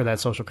trying for that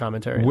social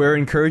commentary. We're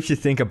encouraged to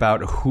think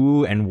about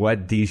who and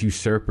what these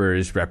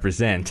usurpers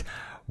represent.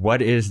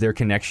 What is their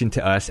connection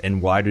to us,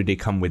 and why do they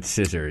come with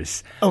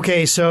scissors?"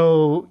 Okay,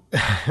 so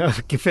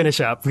finish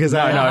up because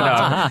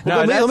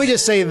let me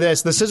just say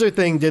this: the scissor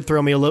thing did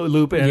throw me a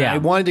loop, and I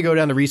wanted to go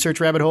down the research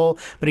rabbit hole,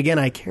 but again,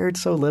 I cared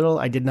so little,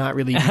 I did not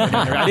really go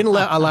down there. I didn't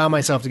allow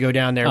myself to go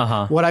down there.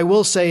 What I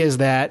will say is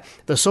that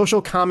the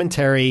social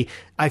commentary,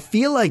 I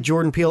feel like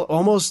Jordan Peele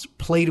almost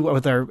played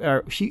with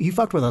he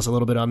fucked with us a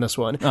little bit on this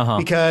one,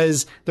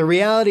 because the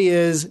reality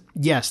is,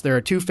 yes, there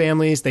are two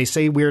families. They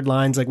say weird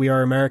lines like "we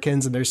are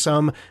Americans," and there's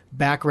some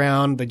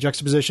background, the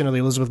juxtaposition of the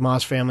Elizabeth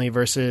Moss family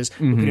versus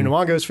Lupita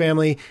Nyong'o's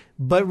family.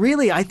 But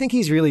really, I think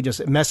he's really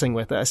just messing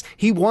with us.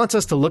 He wants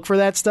us to look for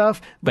that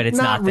stuff, but it's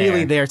not really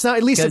there. there. It's not.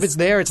 At least if it's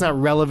there, it's not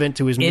relevant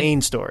to his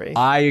main story.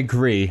 I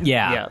agree.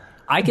 yeah.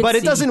 But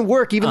it doesn't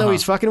work, even though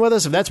he's fucking with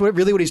us. If that's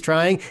really what he's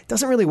trying, it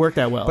doesn't really work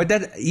that well. But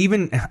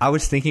I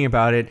was thinking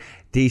about it.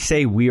 They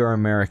say we are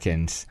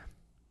Americans.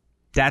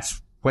 That's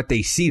what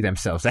they see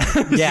themselves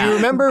as. Yeah. You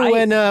remember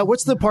when,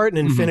 what's the part in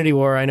Infinity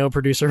War? I know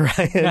producer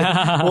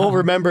Ryan won't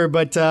remember,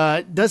 but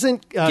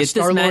doesn't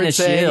Star-Lord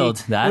say, shield.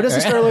 What does the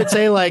Star-Lord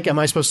say? Like, am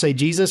I supposed to say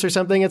Jesus or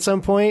something at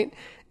some point?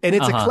 And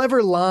it's a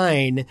clever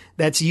line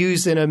that's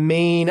used in a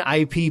main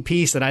IP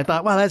piece that I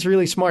thought, wow, that's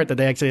really smart that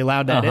they actually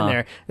allowed that in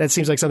there. That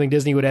seems like something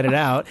Disney would edit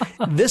out.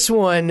 This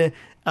one,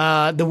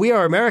 the "We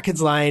Are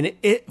Americans" line,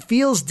 it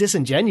feels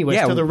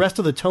disingenuous to the rest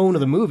of the tone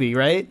of the movie,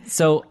 right?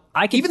 So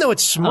even though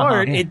it's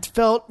smart, it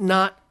felt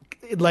not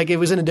like it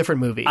was in a different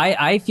movie.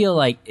 I feel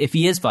like if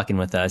he is fucking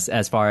with us,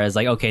 as far as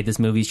like, okay, this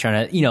movie's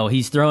trying to,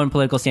 he's throwing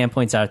political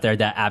standpoints out there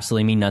that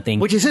absolutely mean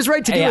nothing. Which is his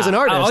right to do as an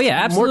artist. Oh,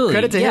 yeah, absolutely. More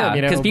credit to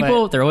him, because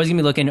people, they're always going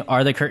to be looking,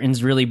 are the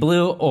curtains really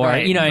blue? Or,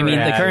 Right,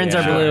 the curtains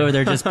are blue or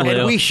they're just blue.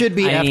 And we should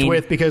be effed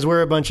with because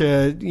we're a bunch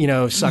of,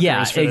 suckers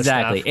yeah, for this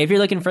exactly. stuff. If you're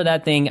looking for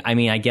that thing,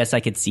 I guess I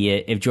could see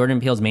it. If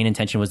Jordan Peele's main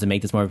intention was to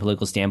make this more of a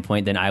political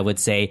standpoint, then I would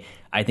say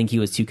I think he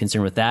was too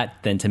concerned with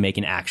that than to make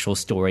an actual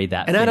story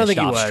that and I don't think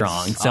off he was.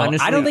 strong. So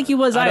honestly, I don't think he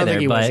was either,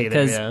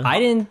 because yeah. I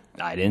didn't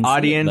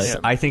Audience, see it,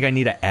 I think I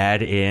need to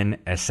add in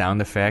a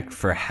sound effect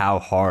for how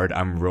hard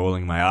I'm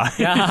rolling my eyes.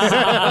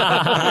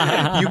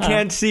 You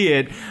can't see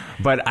it,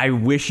 but I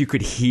wish you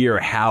could hear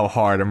how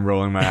hard I'm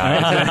rolling my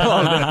eyes.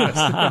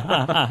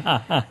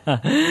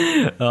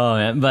 Oh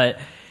man, but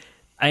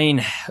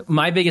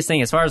my biggest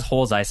thing as far as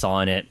holes I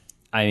saw in it,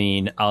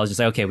 I was just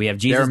like, okay, we have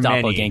Jesus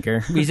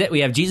Doppelganger. We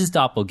have Jesus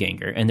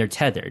Doppelganger, and they're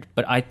tethered.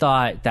 But I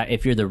thought that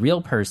if you're the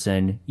real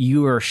person,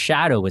 your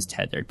shadow was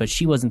tethered. But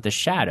she wasn't the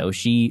shadow.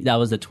 That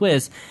was the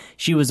twist.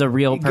 She was a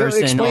real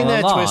person Explain all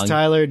that along. twist,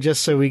 Tyler,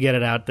 just so we get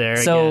it out there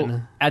So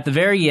again. at the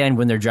very end,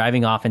 when they're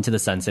driving off into the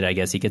sunset, I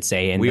guess you could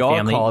say, and We the all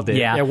family, called it.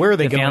 Yeah, where are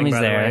they the going, family's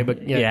by the there. way?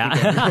 But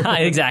yeah,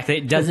 Exactly.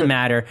 It doesn't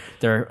matter.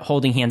 They're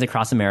holding hands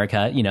across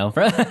America, Yeah.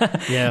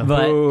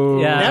 But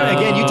yeah, Now,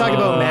 again, you talk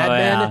about Mad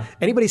Men. yeah.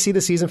 Anybody see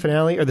the season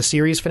finale or the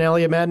series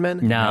finale of Mad Men?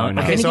 No.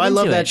 No. Okay, so I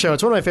love that show.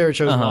 It's one of my favorite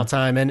shows Uh-huh. of all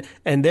time,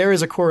 and there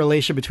is a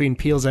correlation between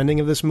Peele's ending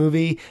of this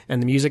movie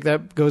and the music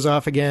that goes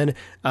off again,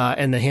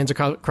 and the Hands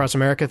Across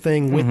America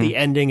thing with Mm-hmm. the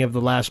ending of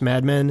the last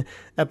Mad Men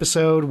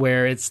episode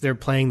where they're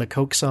playing the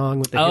Coke song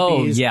with the Oh,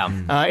 hippies.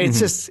 yeah. It's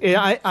just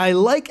I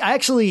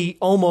actually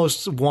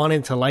almost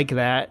wanted to like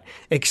that,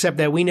 except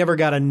that we never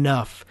got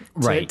enough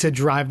Right. to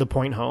drive the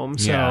point home.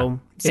 So Yeah. it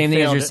Same thing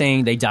as failed you're it.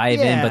 saying, they dive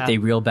in, Yeah. but they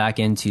reel back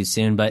in too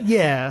soon. But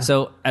Yeah.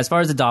 So as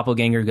far as the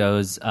doppelganger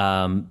goes,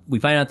 we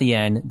find out at the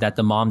end that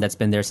the mom that's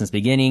been there since the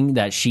beginning,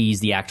 that she's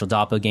the actual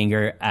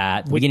doppelganger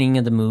at the beginning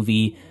of the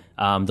movie.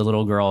 The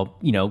little girl,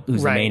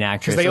 who's the main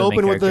actress. Because they or the main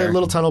open with the character.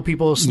 little tunnel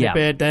people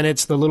snippet, then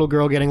it's the little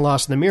girl getting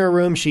lost in the mirror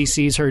room. She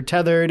sees her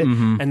tethered,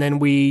 and then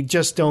we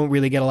just don't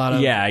really get a lot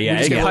of Yeah, we yeah.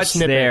 just It get little cuts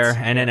snippets. there,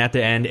 and then at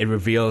the end, it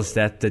reveals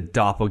that the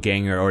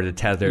doppelganger or the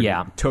tethered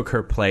Yeah. took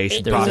her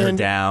place, There brought was her a-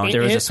 down. There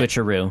was a And-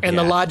 switcheroo. And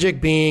the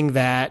logic being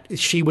that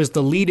she was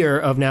the leader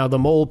of now the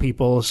mole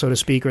people, so to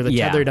speak, or the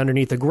Yeah. tethered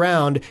underneath the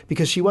ground,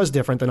 because she was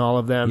different than all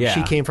of them. Yeah.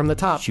 She came from the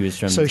top. She was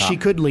from so the top. she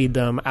could lead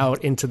them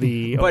out into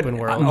the But open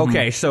world.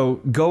 okay,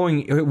 so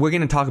we're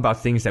going to talk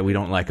about things that we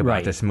don't like about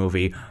Right. this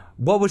movie.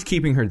 What was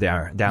keeping her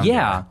down Yeah.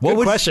 there? What Good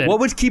was question. What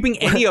was keeping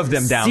any of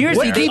them down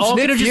Seriously, there? they keeps all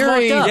Nick could've just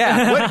Fury? walked up.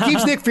 Yeah. What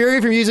keeps Nick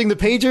Fury from using the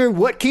pager?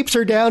 What keeps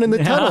her down in the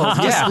tunnels?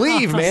 Just Yeah.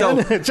 leave, man.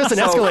 So- It's just an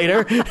so-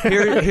 escalator.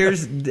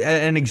 Here's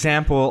an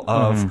example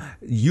of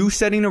you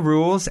setting the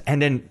rules and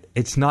then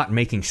it's not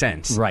making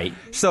sense. Right.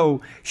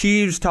 So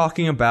she's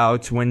talking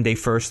about when they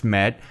first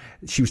met.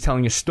 She was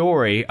telling a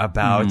story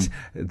about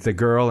the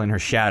girl and her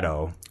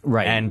shadow.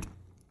 Right. And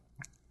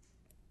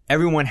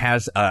everyone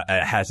has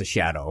a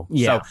shadow.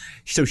 Yeah.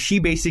 So she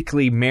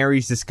basically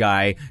marries this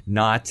guy,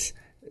 not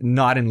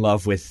in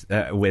love with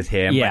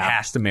him, Yeah. but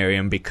has to marry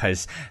him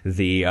because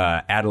the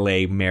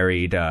Adelaide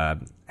married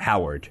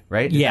Howard,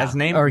 right? Is Yeah. that his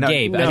name? Or No,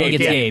 Gabe. no, I think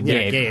it's Gabe. Gabe.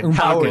 Yeah, Gabe. Gabe.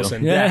 Howard.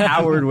 Wilson. Yeah,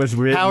 Howard was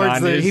written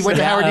Howard's on his, he went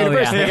to Howard Oh, yeah.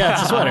 University. Yeah,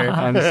 it's a sweater.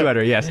 on the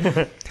sweater, yes.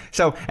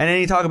 So, and then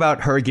you talk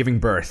about her giving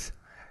birth.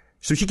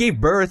 So she gave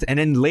birth, and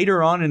then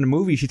later on in the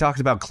movie, she talks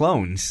about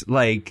clones.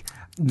 Like,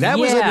 That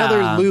was Yeah.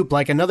 another loop,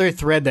 like another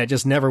thread that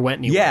just never went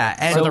anywhere. Yeah,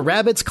 and- are the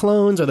rabbits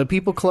clones? Are the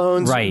people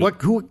clones? Right.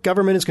 Who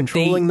government is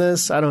controlling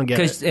this? I don't get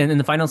Because it. in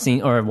the final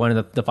scene, or one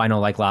of the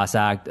final last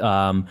act,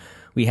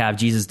 we have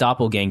Jesus'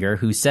 doppelganger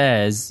who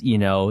says,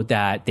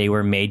 that they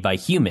were made by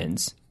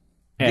humans.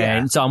 And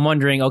Yeah. so I'm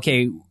wondering,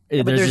 okay,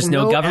 there's just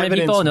no government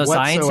evidence people, no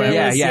whatsoever. scientists.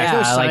 Yeah, yeah. There's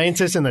no like,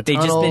 scientists in the they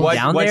just tunnel. been what's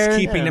down there.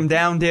 keeping them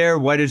down there?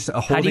 What is do you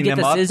holding get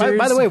them the up? scissors?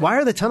 By the way, why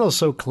are the tunnels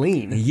so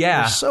clean?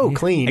 Yeah. They're so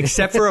clean.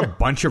 Except for a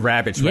bunch of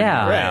rabbits running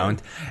Yeah.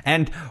 around.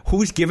 And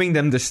who's giving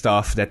them the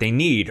stuff that they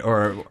need?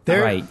 Or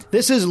Right.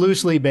 This is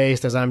loosely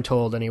based, as I'm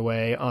told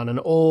anyway, on an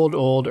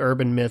old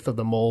urban myth of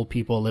the mole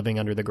people living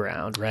under the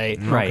ground, right?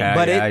 Right. Okay,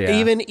 But yeah.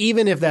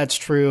 even if that's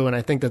true, and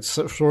I think that's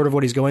sort of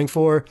what he's going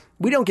for,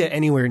 we don't get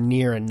anywhere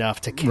near enough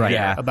to care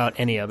Yeah. about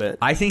any of it.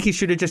 I think he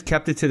should have just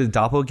kept it to the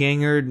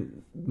doppelganger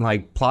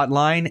like plot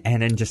line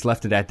and then just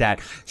left it at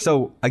that.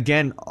 So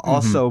again,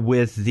 also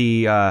with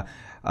the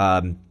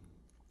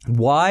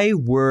why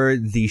were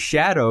the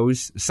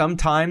shadows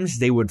sometimes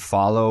they would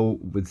follow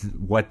with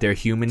what their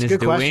human is good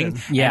doing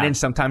question. Yeah. and then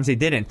sometimes they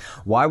didn't?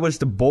 Why was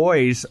the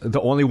boys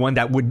the only one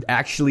that would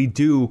actually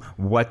do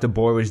what the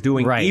boy was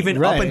doing, Right. even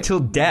Right. up until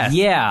death?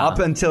 Yeah. Up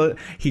until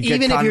he gets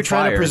Even if caught you're on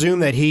trying to fire. presume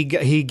that he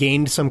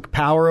gained some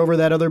power over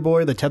that other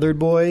boy, the tethered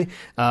boy,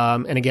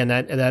 and again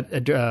that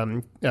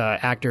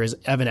actor is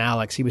Evan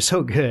Alex. He was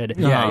so good.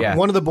 Yeah, yeah.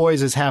 One of the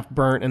boys is half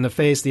burnt in the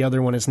face, the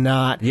other one is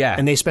not. Yeah.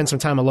 And they spend some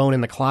time alone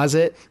in the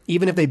closet.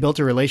 Even if they built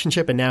a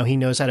relationship and now he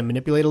knows how to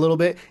manipulate a little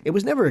bit, it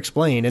was never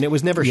explained and it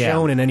was never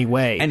shown in any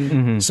way.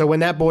 And- so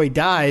when that boy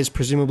dies,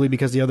 presumably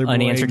because the other boy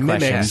Unanswered mimics,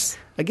 questions.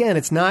 again,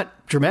 it's not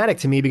dramatic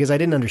to me because I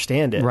didn't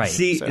understand it. Right.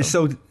 See,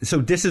 so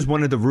this is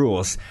one of the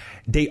rules.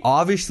 They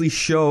obviously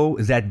show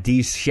that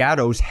these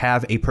shadows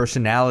have a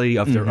personality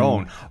of their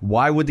own.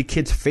 Why would the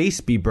kid's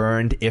face be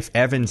burned if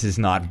Evans is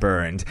not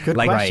burned? Good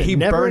like question. he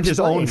Never burned his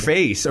own explained.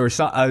 face or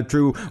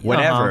through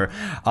whatever.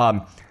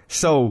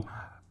 So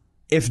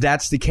if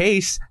that's the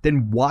case,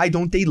 then why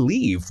don't they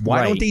leave? Why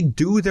Right. don't they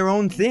do their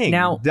own thing?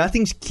 Now-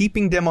 Nothing's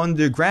keeping them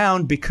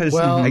underground because,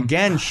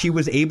 again, she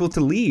was able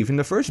to leave in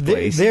the first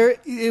place.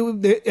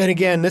 And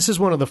again, this is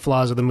one of the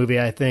flaws of the movie,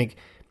 I think.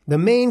 The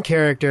main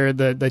character,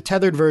 the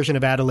tethered version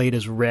of Adelaide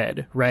is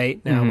Red,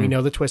 right? Now, we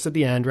know the twist at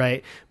the end,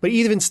 right? But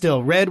even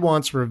still, Red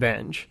wants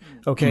revenge.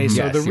 Okay,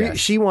 so Yes, yes.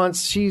 she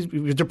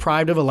was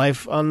deprived of a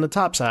life on the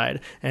top side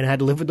and had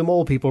to live with the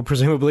mole people,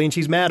 presumably, and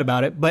she's mad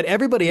about it. But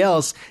everybody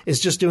else is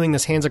just doing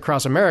this hands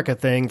across America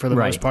thing for the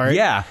Right. most part.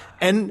 Yeah.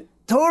 And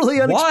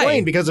Totally unexplained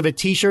Why? because of a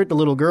T-shirt the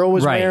little girl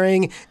was Right.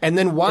 wearing, and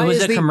then why It was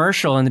is a the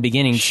commercial in the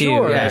beginning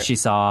Sure. too that she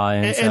saw,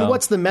 and, and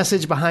what's the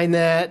message behind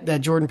that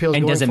Jordan Peele's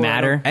And going does it for?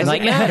 matter? Does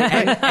Like- it matter?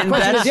 and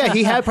Question is, that's-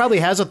 he probably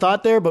has a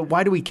thought there, but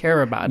why do we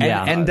care about it?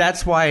 Yeah. And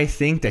that's why I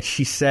think that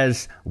she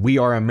says we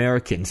are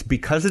Americans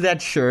because of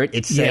that shirt.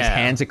 It says Yeah.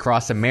 hands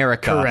across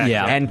America. Correct.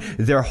 Yeah. And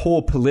their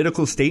whole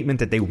political statement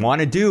that they want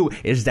to do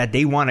is that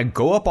they want to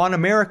go up on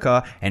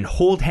America and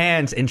hold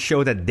hands and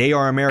show that they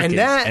are Americans.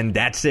 And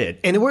that's it.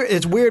 And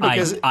it's weird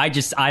because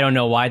I don't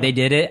know why they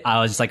did it. I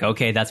was just like,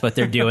 okay, that's what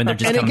they're doing. They're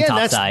just and coming again,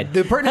 that's topside.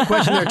 the pertinent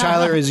question there,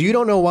 Tyler, is you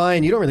don't know why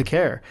and you don't really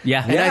care.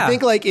 Yeah. And Yeah. I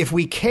think like if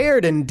we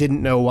cared and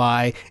didn't know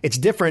why, it's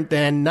different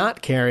than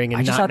not caring and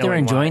I just not thought they were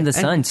knowing enjoying why. the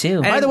sun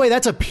too. By the way,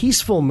 that's a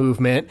peaceful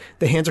movement,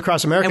 the Hands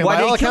Across America. And why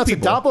By do all they kill accounts, of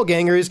people?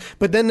 doppelgangers,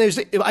 but then there's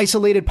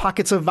isolated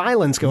pockets of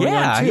violence going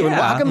Yeah, on too. And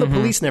yeah. how come the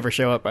police never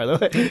show up, by the way?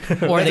 or That's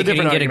they a couldn't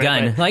different get a gun.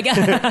 argument, Like,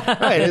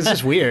 right, it's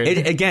just weird.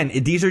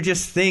 These are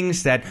just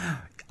things that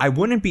I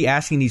wouldn't be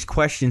asking these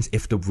questions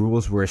if the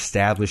rules were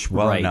established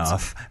well Right.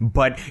 enough.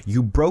 But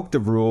you broke the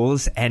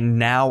rules, and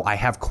now I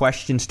have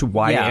questions to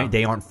why Yeah.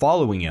 they aren't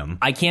following them.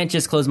 I can't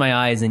just close my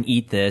eyes and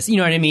eat this. You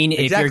know what I mean?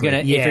 Exactly.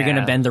 If you're Yeah.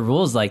 gonna bend the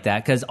rules like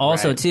that, because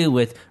also Right. too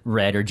with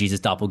Red or Jesus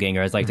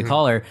Doppelganger, as I like to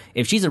call her,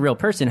 if she's a real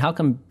person, how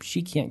come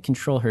she can't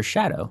control her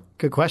shadow?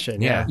 Good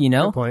question. Yeah. Yeah, You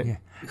know? Good point.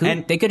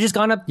 And They could have just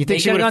gone up. You think they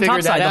she could would have have gone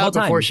figured topside that the whole out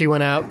time before she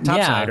went out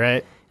topside,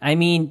 right? I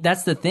mean,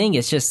 that's the thing.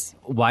 It's just,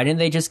 why didn't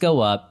they just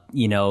go up?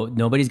 You know,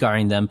 nobody's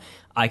guarding them.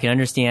 I can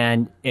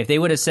understand if they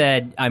would have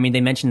said, I mean,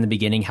 they mentioned in the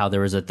beginning how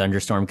there was a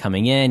thunderstorm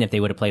coming in. If they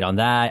would have played on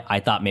that,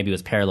 I thought maybe it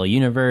was parallel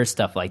universe,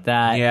 stuff like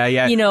that. Yeah,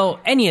 yeah. You know,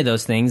 any of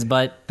those things,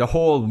 but The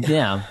whole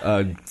Yeah.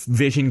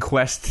 Vision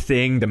Quest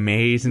thing, the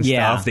maze and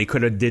Yeah. stuff, they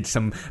could have did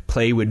some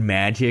play with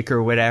magic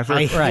or whatever.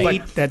 I Right.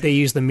 hate that they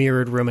use the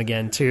mirrored room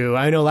again too.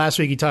 I know last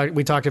week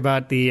we talked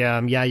about the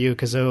Yayu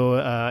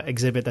Kazuo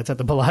exhibit that's at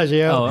the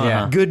Bellagio. Oh,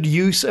 Yeah. Good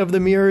use of the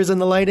mirrors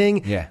and the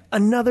lighting. Yeah.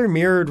 Another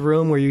mirrored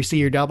room where you see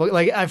your doppelganger.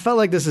 Like I felt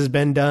like this has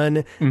been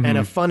done, and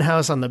a fun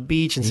house on the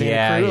beach in Santa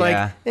Yeah, Cruz.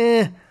 yeah.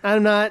 Like,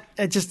 I'm not.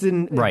 It just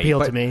didn't Right. appeal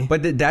to me.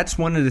 But that's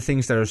one of the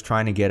things that I was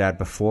trying to get at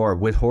before.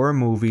 With horror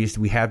movies,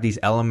 we have these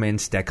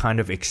elements that kind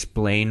of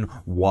explain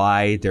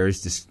why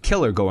there's this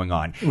killer going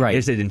on. Right.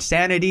 Is it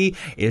insanity?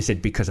 Is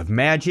it because of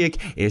magic?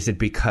 Is it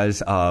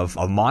because of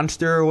a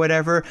monster or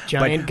whatever?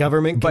 Giant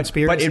government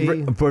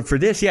conspiracy. But for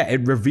this, yeah,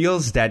 it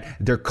reveals that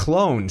they're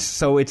clones.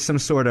 So it's some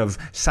sort of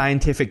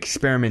scientific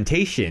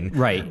experimentation.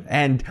 Right.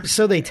 And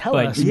So they tell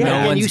But us. no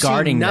and one's you see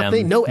guarding them.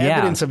 nothing, No Yeah.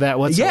 evidence of that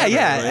whatsoever.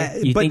 yeah,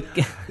 really. You but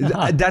think-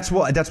 that's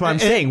what I'm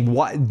saying.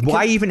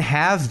 Why even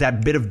have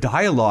that bit of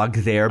dialogue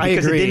there?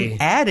 Because I agree. it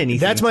didn't add anything.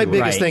 That's my to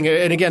biggest it. thing.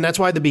 And again, that's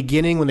why at the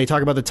beginning when they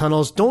talk about the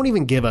tunnels, don't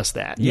even give us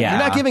that. Yeah. You're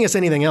not giving us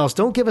anything else.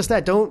 Don't give us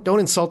that. Don't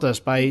insult us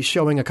by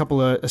showing a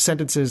couple of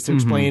sentences to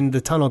explain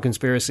the tunnel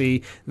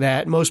conspiracy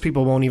that most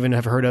people won't even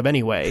have heard of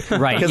anyway.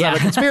 Right, Because I'm yeah. a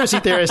conspiracy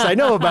theorist, I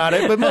know about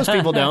it, but most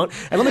people don't.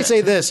 And let me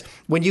say this,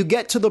 when you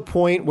get to the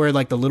point where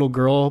like the little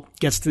girl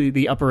gets to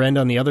the upper end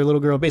on the other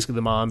little girl, basically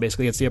the mom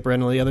basically gets the upper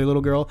end on the other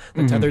little girl,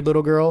 the tethered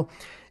little girl.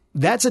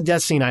 That's a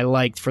death scene I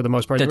liked for the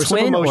most part. The There was some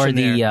twin or emotion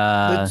the,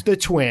 there. The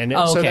twin.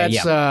 Oh, So okay,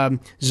 that's yeah.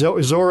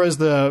 Zora's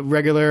the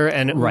regular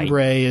and Right.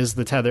 Umbre is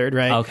the tethered,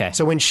 right? Okay.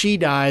 So when she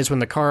dies, when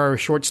the car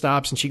short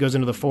stops and she goes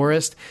into the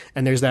forest,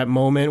 and there's that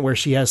moment where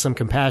she has some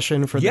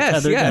compassion for the Yes,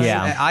 tethered. yes,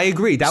 Yeah. I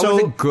agree. That So,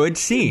 was a good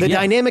scene. The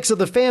dynamics of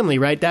the family,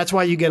 right? That's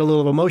why you get a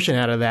little emotion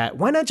out of that.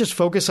 Why not just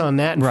focus on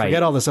that and Right.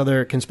 forget all this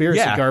other conspiracy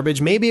Yeah.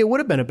 garbage? Maybe it would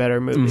have been a better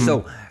movie.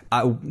 So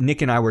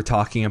Nick and I were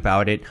talking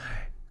about it.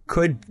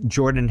 Could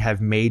Jordan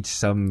have made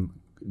some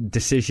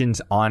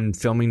decisions on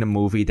filming the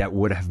movie that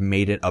would have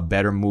made it a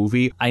better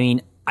movie? I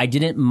mean, I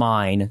didn't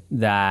mind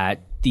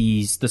that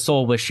the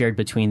soul was shared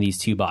between these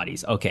two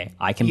bodies. Okay,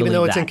 I can Even believe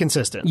though it's that.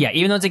 inconsistent. Yeah,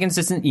 even though it's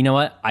inconsistent, you know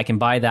what? I can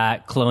buy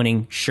that.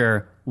 Cloning,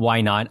 sure,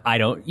 why not? I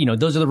don't,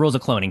 those are the rules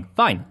of cloning.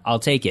 Fine, I'll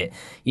take it.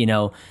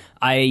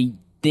 I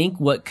think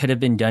what could have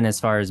been done as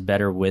far as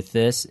better with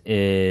this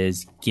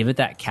is give it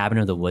that cabin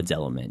of the woods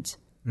element.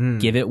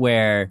 Give it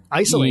where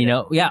Isolate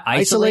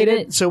isolate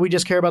it. so we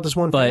just care about this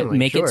one But family.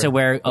 make Sure. it to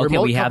where Or okay,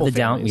 we have couple the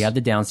families. we have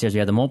the downstairs, we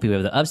have the multi, we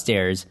have the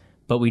upstairs,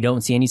 but we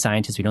don't see any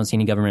scientists, we don't see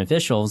any government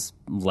officials.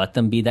 Let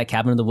them be that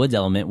cabin of the woods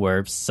element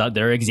where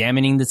they're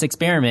examining this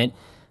experiment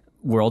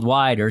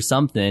worldwide or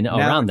something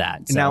around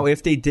that. So, Now,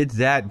 if they did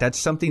that, that's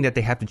something that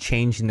they have to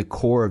change in the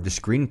core of the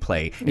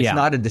screenplay. It's Yeah.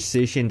 not a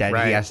decision that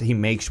Right. he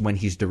makes when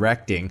he's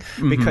directing,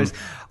 because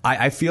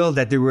I feel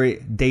that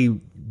they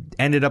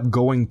ended up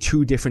going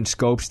two different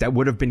scopes that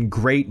would have been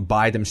great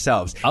by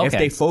themselves. If Okay.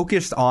 they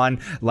focused on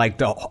like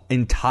the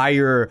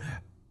entire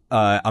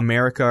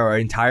America or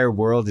entire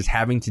world is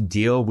having to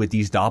deal with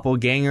these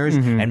doppelgangers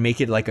and make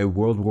it like a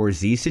World War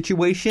Z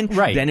situation,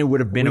 Right. then it would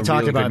have been We a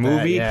talked really good about that,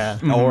 movie. yeah.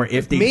 Or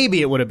if they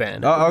Maybe it would have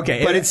been. Oh,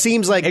 okay. But it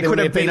seems like it could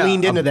have if they been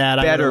leaned into that,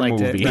 I better would have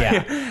liked movie. it.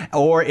 Yeah.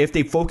 Or if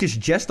they focus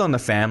just on the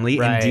family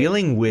Right. and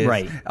dealing with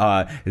Right.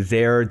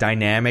 their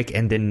dynamic,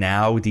 and then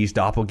now these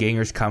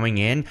doppelgangers coming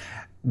in,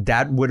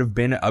 that would have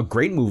been a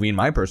great movie in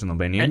my personal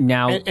opinion.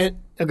 now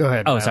And Go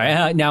ahead. Oh,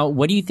 sorry. Now,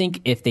 what do you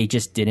think if they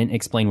just didn't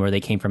explain where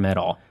they came from at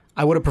all?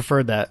 I would have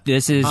preferred that.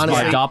 This is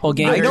Honestly, our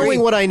doppelganger. Knowing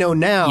what I know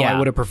now, I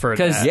would have preferred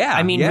that. Because, Yeah,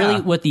 I mean, yeah.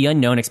 really, with the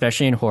unknown,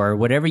 especially in horror,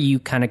 whatever you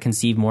kind of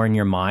conceive more in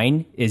your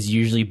mind is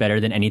usually better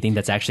than anything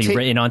that's actually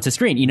written onto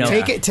screen. You know,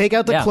 Take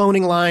out the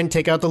cloning line,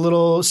 take out the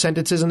little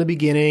sentences in the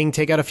beginning,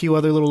 take out a few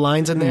other little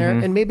lines in there,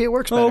 and maybe it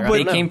works better. I They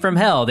don't know. came from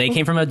hell. They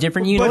came from a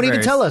different universe. Don't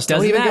even tell us. Don't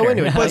Doesn't even go matter.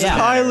 into it. But Yeah.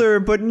 Tyler,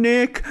 but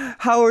Nick,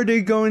 how are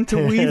they going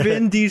to weave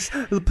in these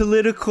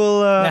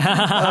political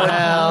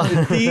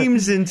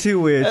themes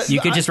into it? You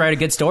could just write a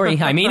good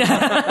story. I mean,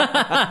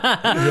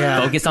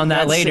 Yeah. focus on that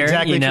That's later.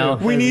 exactly You know,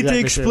 true. We need to Exactly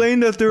explain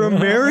that they're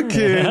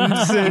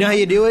Americans. You know how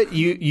you do it?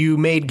 You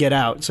made Get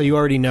Out, so you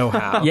already know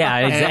how. Yeah,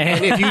 And- exactly.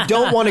 And if you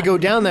don't want to go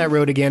down that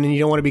road again, and you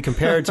don't want to be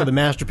compared to the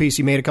masterpiece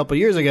you made a couple of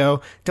years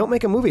ago, don't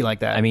make a movie like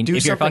that. I mean, do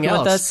if you're something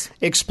fucking with else. us,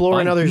 Explore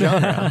fine. another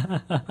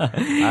genre.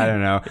 I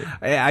don't know.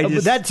 I But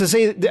just that to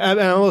say, I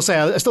will say,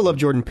 I still love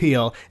Jordan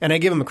Peele, and I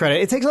give him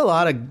credit. It takes a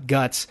lot of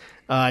guts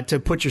to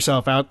put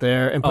yourself out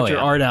there and put Oh, your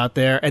yeah. art out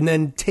there, and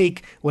then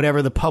take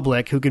whatever the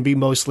public, who can be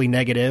mostly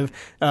negative,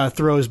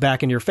 throws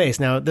back in your face.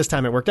 Now, this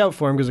time it worked out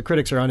for him because the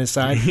critics are on his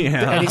side,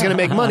 and he's going to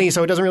make money,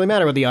 so it doesn't really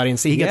matter what the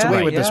audience see. He gets Yeah,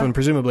 away with this yeah. one,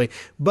 presumably.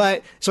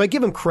 But so I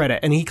give him credit,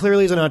 and he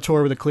clearly is an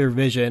auteur with a clear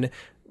vision.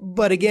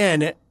 But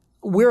again,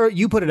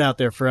 you put it out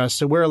there for us,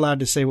 so we're allowed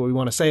to say what we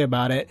want to say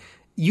about it.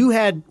 You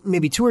had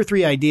maybe 2 or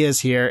 3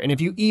 ideas here, and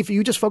if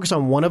you just focus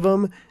on one of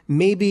them,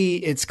 maybe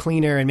it's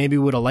cleaner and maybe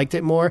we would have liked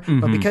it more.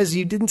 But because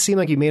you didn't seem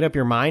like you made up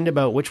your mind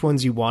about which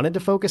ones you wanted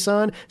to focus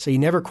on, so you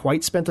never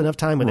quite spent enough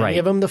time with any Right.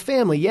 of them. The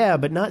family, yeah,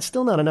 but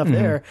still not enough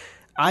there.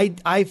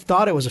 I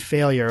thought it was a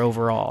failure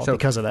overall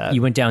because of that.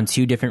 you went down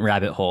 2 different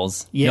rabbit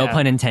holes. Yeah. No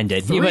pun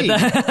intended. You 3.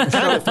 went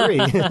Kind of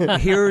 3.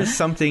 here's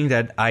something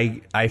that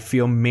I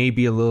feel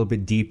maybe a little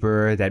bit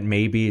deeper, that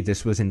maybe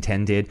this was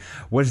intended,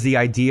 was the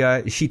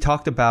idea she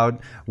talked about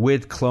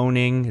with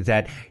cloning,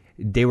 that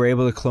they were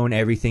able to clone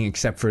everything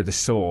except for the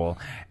soul.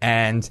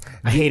 And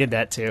I hated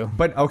that too.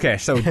 but okay,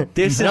 so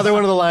this Another is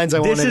one of the lines I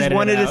wanted This is edited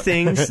one of the out.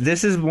 things.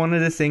 This is one of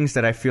the things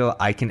that I feel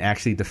I can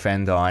actually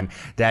defend on.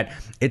 That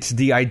it's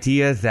the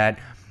idea that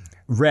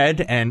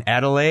Red and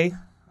Adelaide.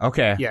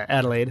 Okay. Yeah,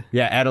 Adelaide.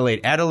 Yeah, Adelaide.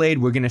 Adelaide,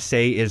 we're going to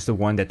say, is the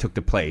one that took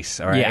the place,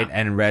 all right? Yeah.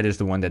 And Red is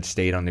the one that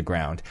stayed on the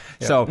ground.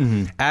 So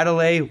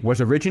Adelaide was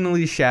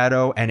originally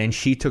Shadow, and then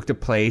she took the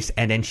place,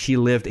 and then she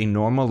lived a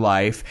normal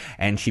life,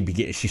 and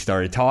she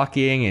started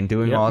talking and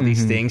doing all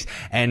these things,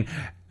 and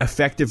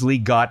effectively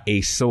got a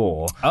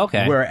soul.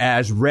 Okay.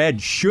 Whereas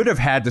Red should have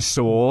had the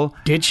soul.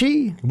 Did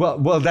she?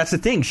 Well, that's the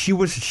thing. She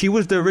was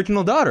the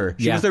original daughter.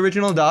 She Yeah. was the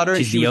original daughter.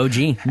 She's She the was-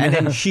 OG. And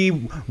then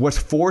she was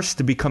forced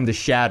to become the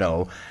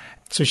Shadow.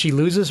 So she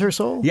loses her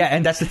soul? Yeah,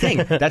 and that's the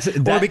thing.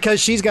 Or because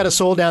she's got a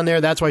soul down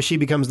there, that's why she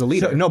becomes the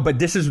leader. So, no, but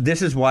this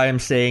is why I'm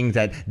saying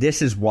that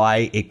this is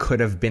why it could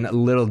have been a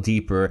little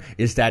deeper,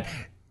 is that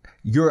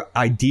your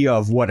idea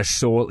of what a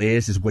soul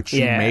is what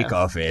you Yeah. make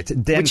of it.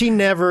 Then, Which he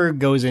never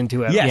goes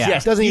into it. yes, Yeah.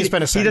 yes. Doesn't even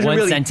spend a he second. doesn't One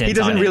really, sentence he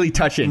doesn't on it. really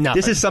touch it. Nothing.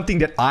 This is something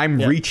that I'm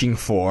reaching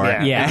for.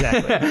 Yeah, Yeah.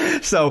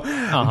 exactly. So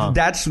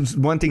that's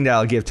one thing that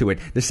I'll give to it.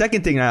 The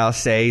second thing I'll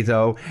say,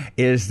 though,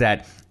 is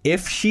that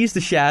if she's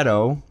the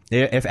Shadow,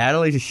 if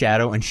Adelaide's a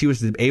Shadow and she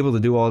was able to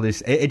do all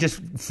this, it just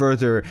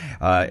further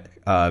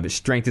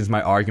strengthens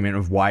my argument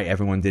of why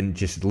everyone didn't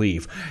just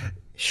leave.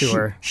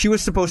 Sure. She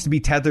was supposed to be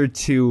tethered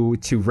to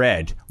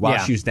Red while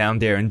Yeah. she was down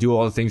there and do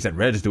all the things that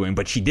Red is doing,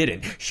 but she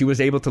didn't. She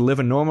was able to live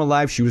a normal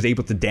life. She was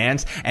able to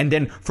dance. And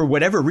then, for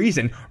whatever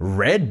reason,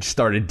 Red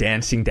started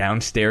dancing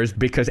downstairs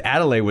because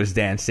Adelaide was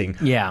dancing.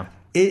 Yeah.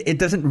 It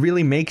doesn't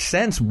really make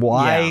sense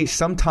why Yeah.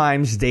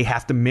 sometimes they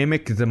have to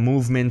mimic the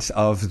movements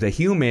of the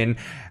human,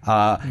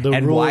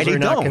 and rules why they are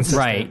not don't. consistent.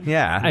 Right.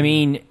 Yeah. I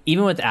mean,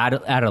 even with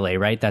Adelaide,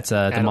 right? That's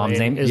the mom's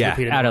name. is Yeah.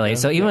 repeated Adelaide.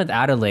 often. So even with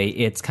Adelaide,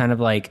 it's kind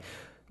of like,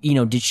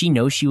 did she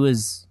know she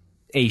was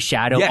a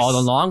shadow Yes. all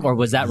along, or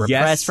was that repressed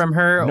Yes. from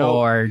her? No.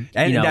 Or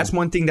and that's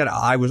one thing that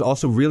I was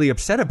also really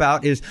upset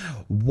about, is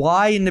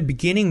why in the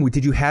beginning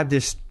did you have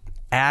this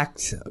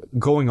act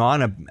going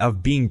on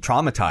of being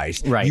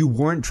traumatized? Right. You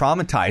weren't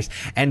traumatized.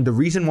 And the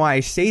reason why I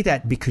say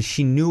that, because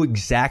she knew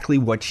exactly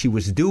what she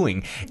was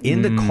doing.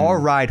 In the car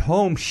ride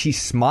home, she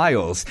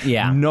smiles,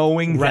 Yeah.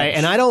 knowing Right, that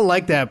and I don't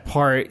like that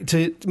part.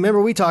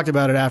 Remember, we talked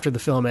about it after the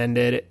film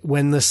ended.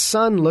 When the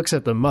son looks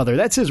at the mother,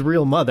 that's his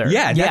real mother.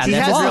 Yeah, Yeah, that's He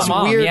his has that's this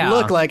mom, weird yeah.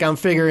 look like I'm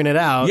figuring it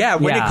out. Yeah,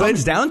 when Yeah. it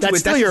comes down to that's it,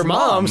 still that's your his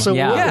mom. So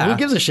Yeah. who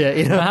gives a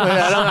shit?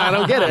 I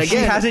don't get it. She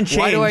Again, hasn't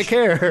Why do I changed.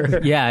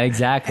 care? Yeah,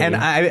 exactly. And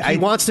I He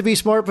wants to be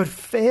smart, but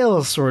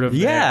fails, sort of.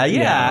 Yeah, there, you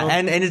yeah. know?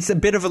 And it's a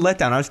bit of a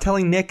letdown. I was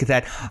telling Nick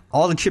that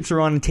all the chips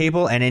were on the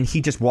table, and then he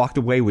just walked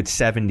away with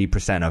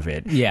 70% of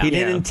it. Yeah. He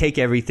didn't take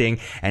everything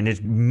and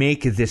just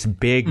make this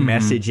big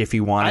message if he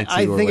wanted to.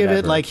 I or think of it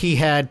whatever. like he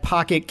had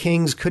pocket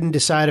kings, couldn't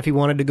decide if he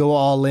wanted to go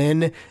all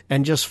in,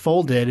 and just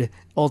folded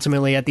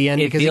ultimately at the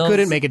end It because feels- he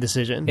couldn't make a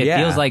decision. it Yeah.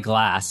 feels like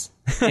Glass.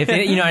 If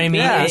it, you know what I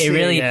mean? Yeah, it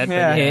really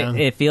yeah.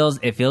 it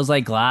feels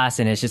like Glass,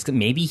 and it's just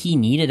maybe he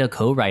needed a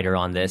co-writer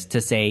on this to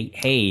say,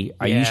 hey,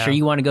 are you sure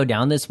you want to go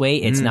down this way?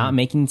 It's not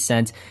making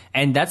sense.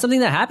 And that's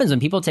something that happens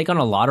when people take on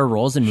a lot of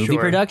roles in movie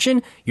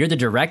production. You're the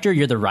director,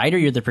 you're the writer,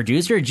 you're the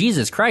producer.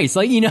 Jesus Christ.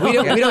 Like, you know, we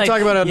don't like,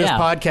 talk about it on this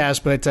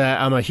podcast, but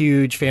I'm a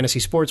huge fantasy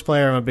sports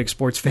player. I'm a big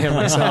sports fan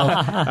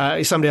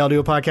myself. Someday I'll do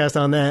a podcast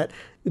on that.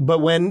 But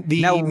when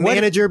the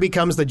manager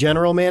becomes the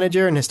general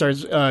manager and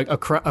starts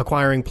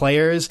acquiring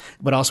players,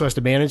 but also has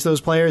to manage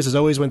those players, is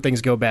always when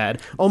things go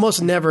bad.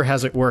 Almost never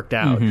has it worked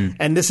out.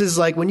 And this is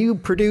like when you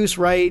produce,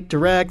 write,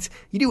 direct,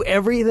 you do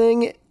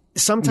everything.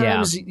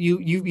 Sometimes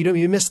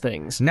you miss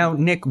things. Now,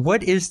 Nick,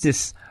 what is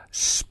this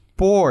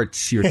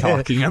sports you're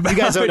talking about? You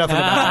guys know nothing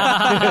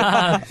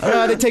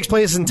about it. It takes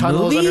place in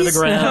tunnels under the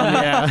ground.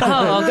 Yeah.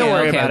 Oh, okay, Don't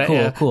worry about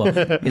it. Cool.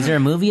 Is there a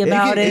movie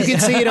about it? You can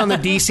see it on the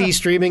DC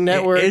streaming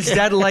network. Is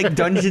that like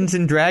Dungeons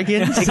and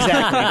Dragons?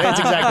 Exactly. That's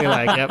exactly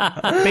like,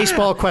 yep.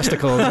 Baseball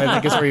questicles, I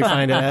think, is where you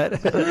find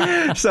it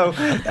at. So,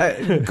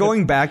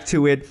 going back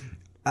to it,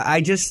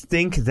 I just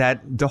think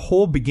that the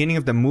whole beginning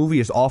of the movie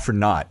is all for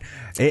naught.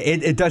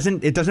 It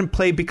doesn't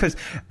play because,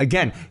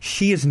 again,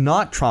 she is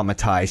not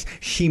traumatized.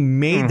 She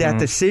made that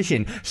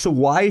decision. So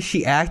why is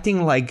she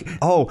acting like,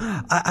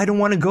 I don't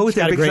want to go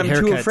there because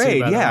I'm too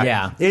afraid?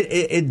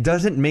 It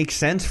doesn't make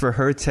sense for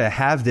her to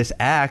have this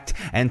act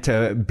and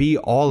to be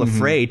all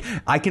afraid.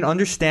 I can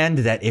understand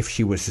that if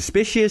she was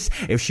suspicious,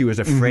 if she was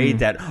afraid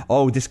that,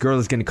 this girl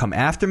is going to come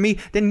after me,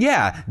 then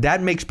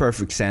that makes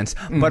perfect sense.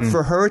 But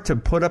for her to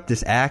put up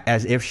this act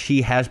as if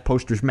she has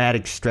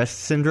post-traumatic stress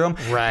syndrome,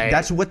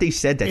 that's what they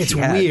said that she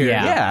had. Weird.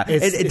 Yeah.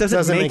 It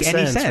doesn't make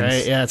any sense.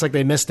 Right? Yeah, it's like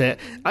they missed it.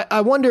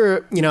 I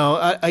wonder,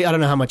 I don't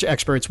know how much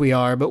experts we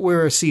are, but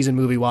we're seasoned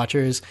movie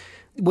watchers.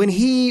 When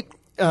he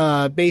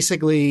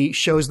basically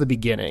shows the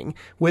beginning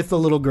with the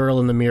little girl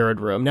in the mirrored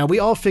room. Now, we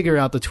all figure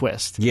out the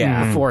twist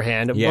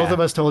beforehand. Yeah. Both of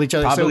us told each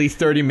other. Probably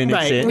 30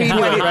 minutes in. We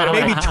knew it right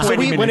away. Maybe 20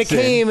 minutes when it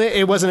came,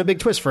 it wasn't a big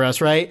twist for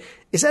us, right?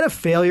 Is that a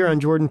failure on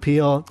Jordan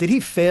Peele? Did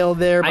he fail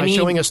there by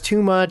showing us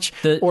too much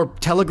or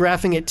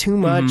telegraphing it too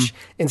much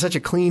in such a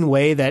clean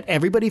way that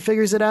everybody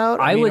figures it out?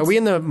 Are we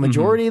in the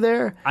majority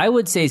there? I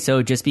would say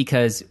so, just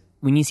because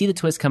when you see the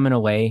twist coming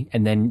away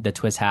and then the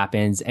twist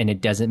happens and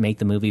it doesn't make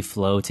the movie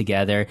flow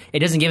together, it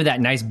doesn't give it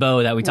that nice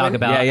bow that we talk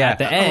about at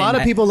the end. A lot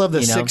of people love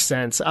The Sixth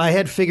Sense. I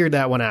had figured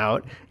that one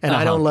out, and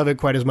I don't love it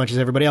quite as much as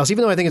everybody else,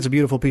 even though I think it's a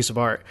beautiful piece of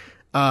art.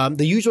 The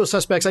Usual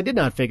Suspects I did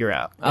not figure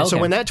out. And so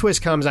when that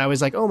twist comes, I was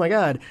like, oh my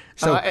God.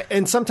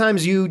 And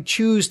sometimes you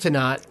choose to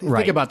not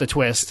think about the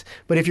twist.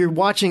 But if you're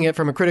watching it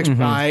from a critic's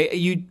eye,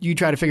 you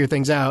try to figure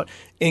things out.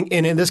 And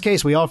in this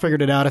case, we all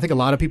figured it out. I think a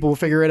lot of people will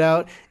figure it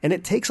out. And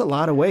it takes a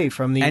lot away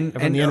from the end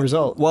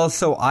result. Well,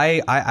 so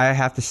I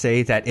have to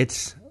say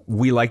that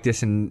we like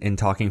this in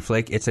Talking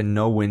Flick. It's a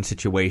no-win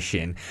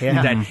situation.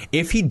 Yeah. That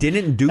if he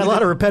didn't do a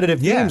lot of repetitive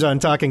themes on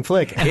Talking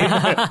Flick.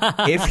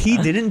 If he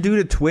didn't do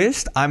the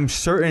twist, I'm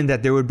certain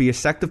that there would be a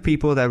sect of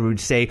people that would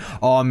say,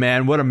 "Oh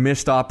man, what a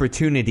missed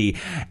opportunity."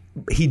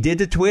 He did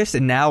the twist,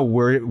 and now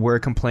we're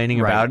complaining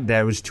about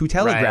that it was too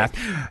telegraphed.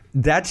 Right.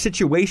 That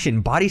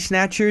situation, Body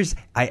Snatchers,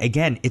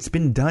 again, it's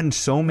been done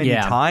so many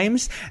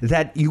times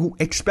that you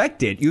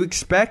expect it. You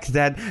expect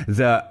that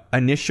the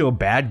initial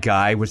bad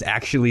guy was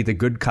actually the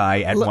good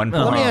guy at one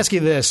point. Let me ask you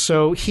this.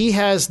 So he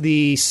has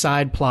the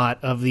side plot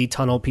of the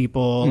tunnel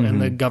people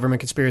and the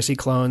government conspiracy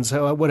clones,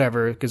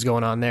 whatever is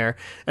going on there,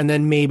 and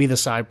then maybe the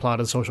side plot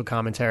of the social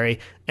commentary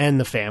and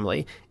the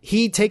family.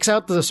 He takes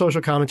out the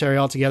social commentary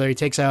altogether. He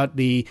takes out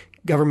the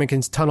government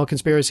tunnel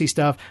conspiracy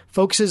stuff,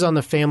 focuses on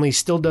the family,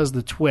 still does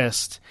the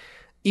twist.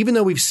 Even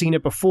though we've seen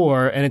it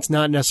before and it's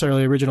not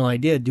necessarily an original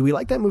idea, do we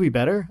like that movie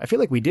better? I feel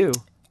like we do.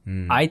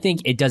 I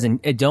think it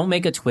don't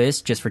make a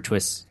twist just for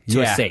twist's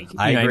sake.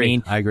 I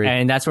agree. I agree.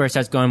 And that's where it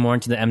starts going more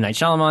into the M. Night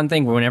Shyamalan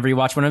thing, where whenever you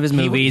watch one of his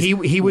movies,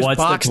 he was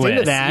boxed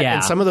into that,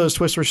 and some of those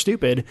twists were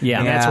stupid. Yeah.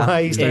 And that's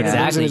why he started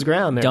losing his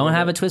ground there. Don't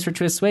have a twist for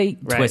twist's sake.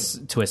 Right.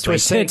 Twist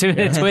sake.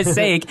 Twist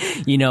sake.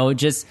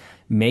 Just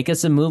make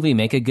us a movie,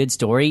 make a good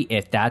story.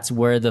 If that's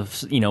where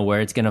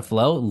where it's going to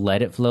flow,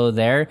 let it flow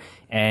there.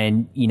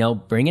 And,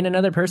 bring in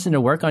another person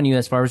to work on you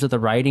as far as with the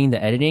writing,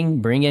 the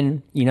editing, bring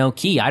in,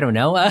 Key, I don't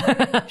know.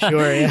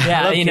 Sure.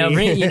 Yeah.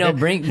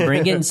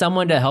 Bring in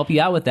someone to help you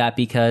out with that,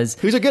 because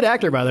who's a good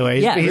actor, by the way.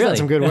 He's done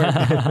some good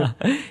work.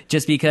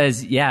 Just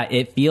because,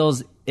 it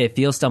feels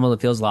stumbled,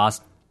 it feels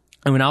lost.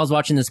 And when I was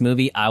watching this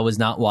movie, I was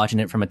not watching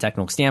it from a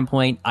technical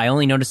standpoint. I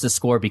only noticed the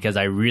score because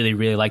I really,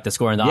 really like the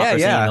score in the opera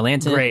scene, the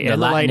lantern, great, and the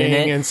lighting in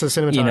it, and the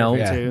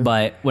cinematography too.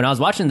 But when I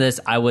was watching this,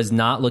 I was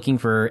not looking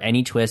for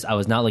any twist. I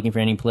was not looking for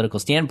any political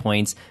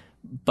standpoints.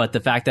 But the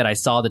fact that I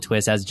saw the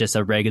twist as just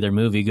a regular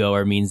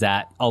moviegoer means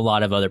that a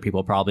lot of other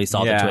people probably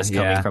saw the twist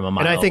coming from a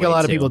mile And I think a away,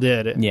 lot of too. people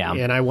did. Yeah.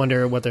 And I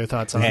wonder what their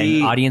thoughts are.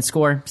 And audience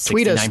score,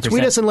 69%.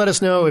 Tweet us and let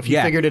us know if you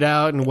Yeah. figured it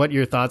out and what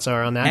your thoughts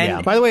are on that.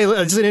 And- By the way,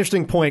 this is an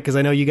interesting point because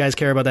I know you guys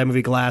care about that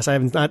movie Glass. This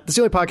is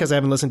the only podcast I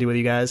haven't listened to with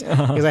you guys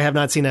because I have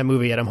not seen that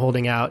movie yet. I'm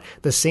holding out.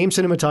 The same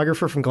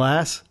cinematographer from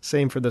Glass,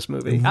 same for this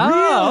movie.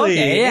 Oh, Really?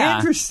 okay, yeah.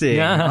 Interesting.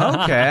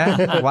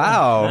 Okay.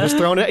 Wow. Just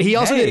throwing it. He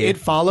also did Hey. It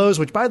Follows,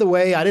 which, by the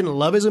way, I didn't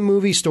love as a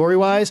movie story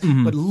wise,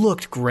 Mm-hmm. but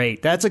looked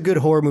great. That's a good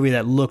horror movie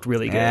that looked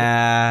really good.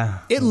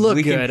 It looked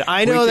we can- good.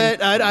 I we know can-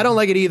 that I don't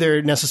like it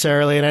either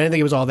necessarily, and I didn't think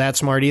it was all that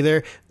smart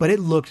either, but it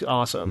looked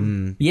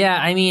awesome. Yeah,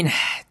 I mean,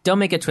 don't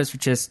make a twist for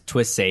just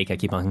twist's sake. I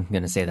keep on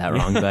going to say that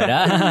wrong,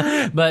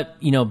 but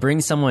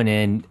bring someone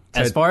in.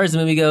 As far as the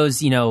movie goes,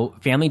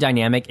 family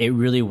dynamic, it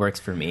really works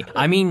for me.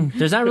 I mean,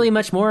 there's not really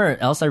much more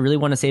else I really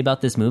want to say about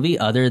this movie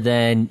other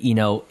than,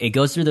 it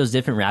goes through those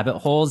different rabbit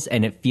holes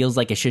and it feels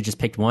like it should just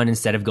pick one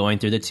instead of going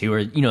through the two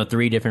or,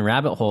 3 different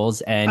rabbit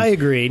holes. And I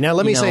agree. Now,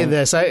 let me say know-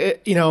 this.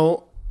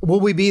 Will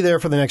we be there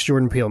for the next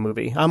Jordan Peele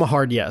movie? I'm a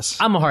hard yes.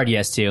 I'm a hard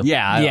yes, too.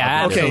 Yeah,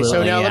 Yeah, Okay, absolutely. so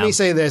now yeah. let me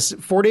say this.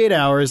 48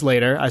 hours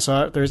later, I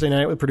saw it Thursday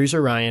night with producer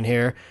Ryan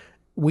here.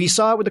 We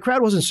saw it, but the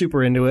crowd wasn't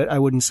super into it, I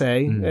wouldn't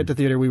say, at the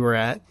theater we were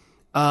at.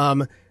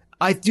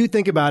 I do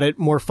think about it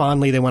more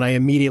fondly than when I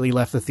immediately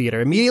left the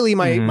theater. Immediately,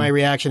 my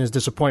reaction is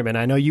disappointment.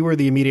 I know you were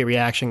the immediate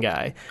reaction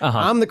guy.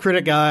 I'm the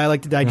critic guy. I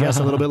like to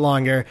digest a little bit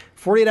longer.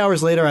 48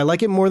 hours later, I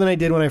like it more than I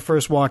did when I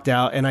first walked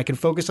out, and I can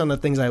focus on the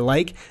things I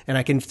like, and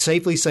I can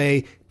safely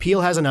say,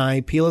 Peele has an eye,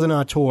 Peele is an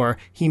auteur,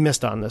 he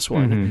missed on this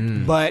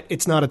one. But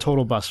it's not a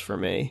total bust for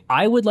me.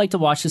 I would like to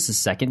watch this a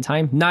second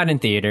time, not in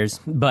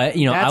theaters, but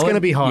That's going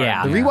to be hard.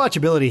 Yeah. The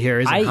rewatchability here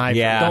isn't high.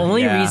 Yeah. The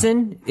only yeah.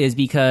 reason is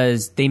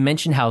because they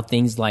mention how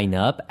things line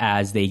up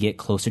as they get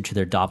closer to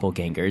their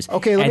doppelgangers.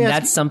 Okay, let and me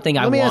ask- that's something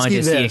I let me ask want you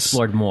to see this.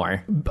 explored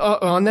more.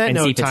 On that And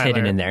note, see if it's Tyler,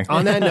 hidden in there.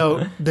 on that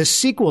note, the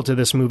sequel to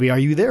this movie, are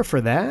you there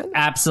for that?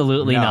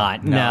 Absolutely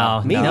not. no,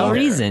 No, me no neither.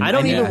 reason. I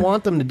don't mean, even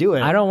want them to do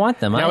it. I don't want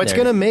them Now, it's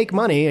either. going to make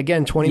money.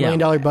 Again, $20 Yeah.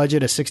 million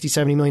budget, a $60,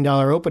 $70 million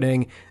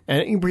opening.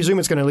 And you presume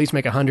it's going to at least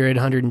make 100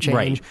 and change.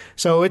 Right.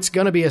 So it's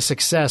going to be a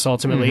success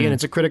ultimately, and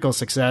it's a critical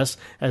success,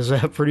 as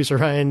producer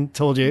Ryan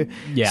told you.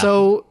 Yeah.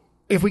 So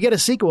if we get a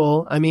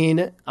sequel, I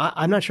mean,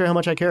 I'm not sure how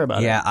much I care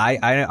about it. Yeah,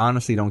 I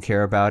honestly don't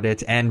care about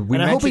it, and we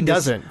And I hope mentioned he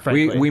this- doesn't,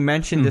 frankly. We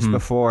mentioned this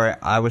before.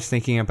 I was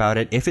thinking about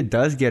it. If it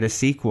does get a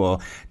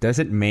sequel, does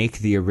it make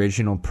the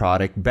original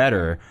product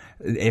better?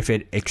 If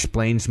it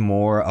explains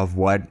more of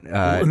what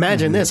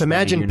Imagine this.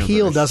 Imagine universe.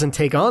 Peele doesn't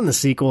take on the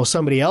sequel.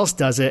 Somebody else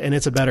does it, and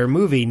it's a better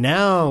movie.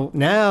 Now,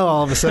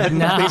 all of a sudden,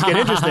 things get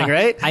interesting,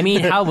 right? I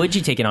mean, how would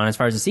you take it on as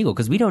far as a sequel?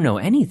 Because we don't know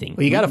anything.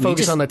 Well, you got to We focus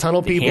just- on the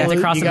tunnel people. Hands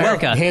across You gotta-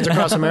 America. Hands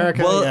across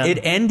America. Well, yeah. it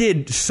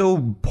ended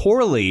so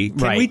poorly. Can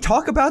Right. we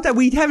talk about that?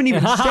 We haven't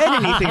even said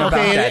anything about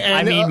Okay, that. and,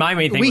 I mean, my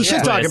main thing we was should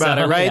the talk twist, about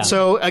it, so, right? yeah.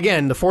 So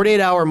again, the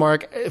 48-hour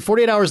mark.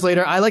 48 hours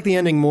later, I like the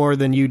ending more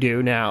than you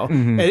do now.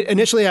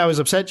 Initially, I was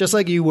upset, just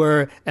like you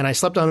were, and I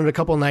slept on it a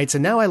couple nights,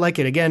 and now I like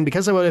it again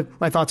because of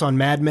my thoughts on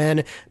Mad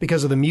Men,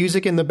 because of the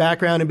music in the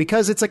background, and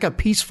because it's like a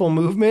peaceful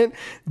movement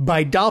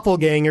by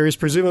doppelgangers,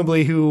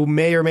 presumably who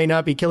may or may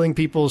not be killing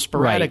people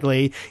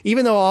sporadically.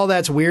 Even though all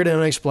that's weird and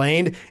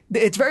unexplained,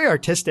 it's very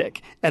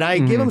artistic, and I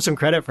give them some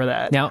credit for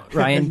that. Now,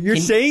 Ryan, You're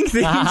saying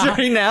things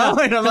right now,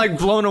 and I'm like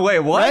blown away.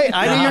 What? Right?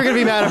 I knew you were going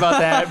to be mad about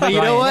that, but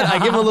you know what? I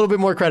give him a little bit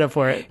more credit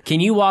for it. Can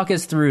you walk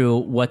us through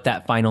what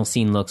that final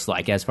scene looks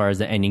like as far as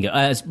the ending goes?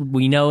 As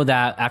we know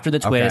that after the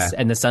twist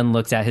Okay. and the son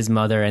looks at his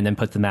mother and then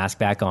puts the mask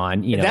back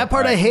on, That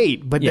part I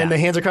hate, but then Yeah. the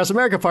Hands Across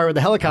America part with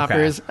the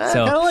helicopters, Okay. I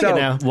So- kind of like so it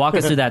now. walk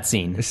us through that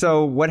scene.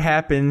 So what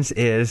happens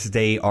is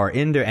they are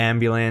in their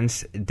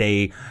ambulance.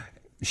 They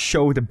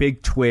show the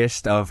big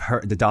twist of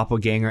the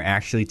doppelganger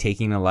actually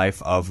taking the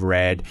life of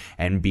Red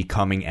and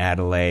becoming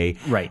Adelaide.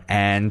 Right.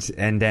 And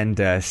then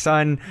the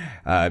son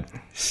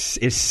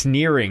is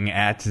sneering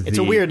at It's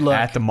a weird look.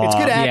 at the mom. It's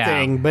good Yeah.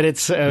 acting, but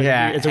it's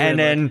Yeah, it's a weird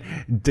and look.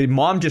 then the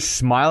mom just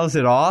smiles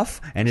it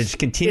off, and it just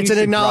continues. It's an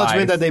to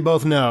acknowledgement drive. that they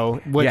both know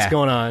what's Yeah.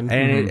 going on.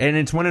 And and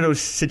it's one of those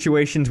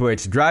situations where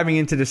it's driving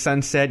into the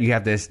sunset. You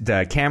have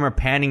the camera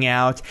panning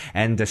out,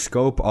 and the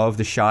scope of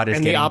the shot is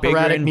And the getting bigger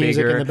operatic and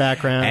music bigger in the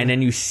background. and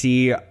then you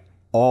see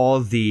all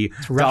the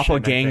Russian, I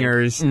think.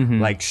 doppelgangers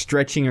like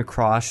stretching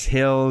across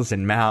hills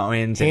and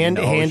mountains, hand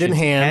and in oceans.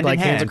 hand, like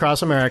Hands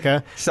Across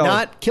America. So-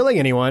 not killing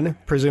anyone,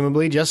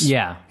 presumably, just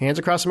Yeah. Hands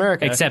Across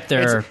America. Except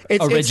their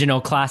It's-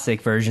 original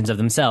classic versions of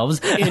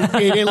themselves. in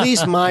at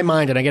least my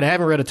mind, and again, I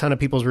haven't read a ton of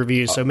people's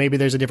reviews, so maybe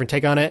there's a different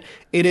take on it.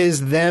 It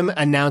is them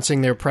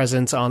announcing their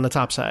presence on the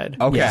top side.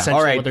 Okay, Essentially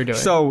all right. what they're doing.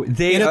 So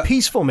they in a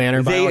peaceful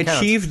manner. By they all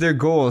accounts. achieved their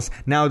goals.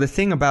 Now, the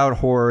thing about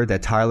horror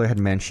that Tyler had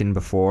mentioned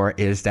before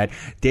is that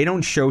they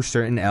don't show certain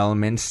certain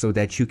elements so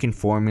that you can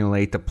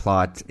formulate the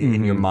plot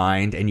in your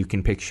mind and you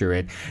can picture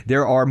it.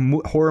 There are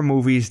horror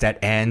movies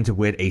that end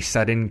with a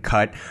sudden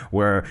cut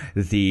where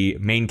the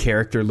main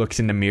character looks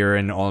in the mirror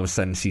and all of a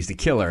sudden sees the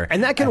killer.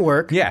 And that can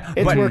work. Yeah.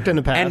 It's worked in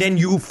the past. And then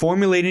you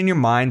formulate in your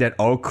mind that,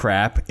 oh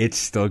crap, it's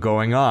still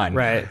going on.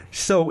 Right.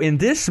 So in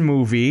this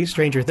movie...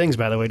 Stranger Things,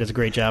 by the way, does a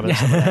great job of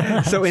some of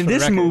that. So in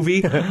this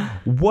movie,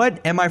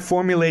 what am I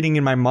formulating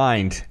in my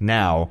mind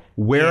now?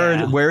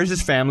 Where is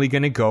this family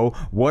going to go?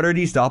 What are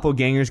these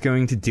doppelgangers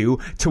going to do?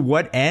 To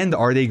what end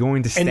are they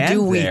going to stand there? And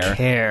do we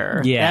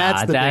care?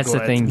 Yeah, that's the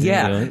thing.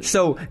 Yeah,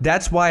 so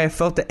that's why I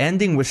felt the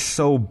ending was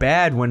so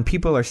bad when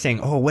people are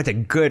saying, oh, what a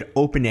good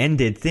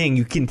open-ended thing.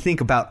 You can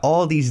think about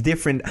all these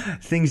different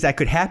things that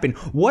could happen.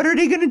 What are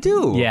they going to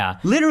do? Yeah.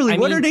 Literally,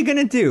 what are they going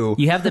to do?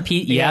 You have the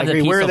I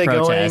agree. Where are they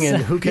protest. going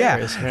and who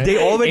cares? Yeah, right? they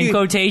already... In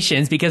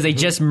quotations, because they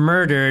just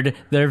murdered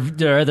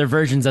their other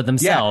versions of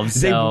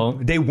themselves. Yeah,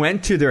 they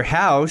went to their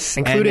house.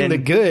 Including the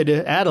good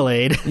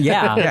Adelaide.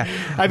 Yeah.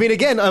 I mean,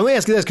 again, let me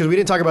ask you this, because we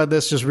didn't talk about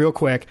this just real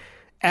quick.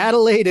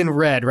 Adelaide and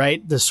Red,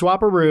 right? The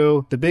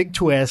swapperoo, the big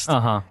twist.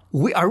 Uh-huh.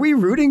 Are we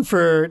rooting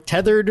for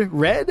tethered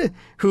Red,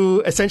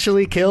 who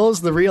essentially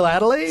kills the real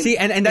Adelaide? See,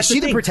 and that's is she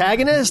the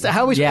protagonist?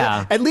 How is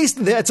at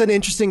least that's an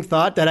interesting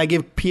thought that I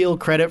give Peele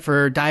credit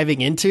for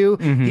diving into.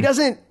 Mm-hmm. He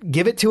doesn't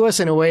give it to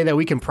us in a way that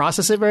we can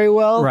process it very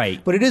well.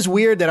 Right. But it is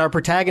weird that our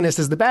protagonist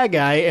is the bad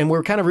guy, and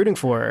we're kind of rooting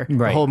for her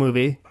the whole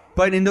movie.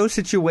 But in those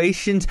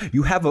situations,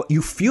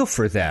 you feel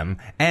for them,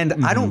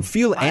 and I don't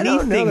feel anything. I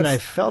don't know that I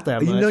felt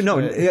that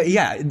much.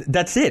 Yeah,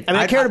 that's it. I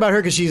mean, I cared about her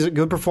because she's a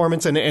good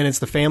performance, and it's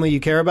the family you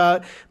care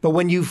about. But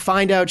when you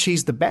find out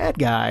she's the bad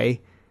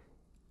guy,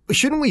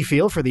 shouldn't we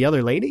feel for the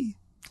other lady?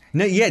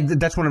 No,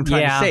 that's what I'm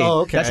trying to say. Oh,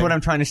 okay. That's what I'm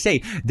trying to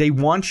say. They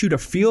want you to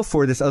feel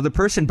for this other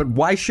person, but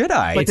why should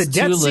I? But the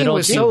death scene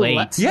was so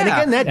late. Yeah. And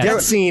again, that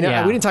death scene,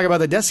 yeah. We didn't talk about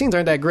the death scenes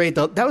aren't that great.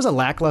 That was a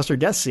lackluster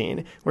death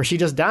scene where she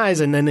just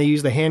dies and then they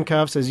use the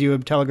handcuffs, as you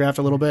have telegraphed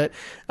a little bit.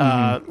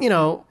 I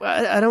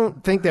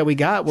don't think that we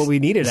got what we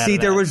needed out of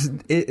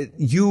that.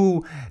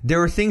 There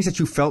were things that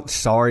you felt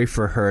sorry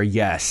for her,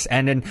 yes.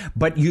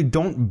 But you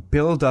don't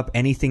build up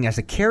anything as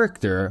a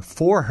character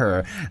for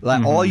her.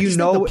 Like, all you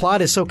know... The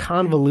plot is so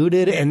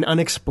convoluted and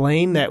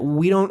unexplained that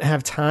we don't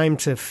have time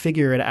to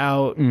figure it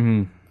out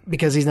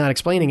because he's not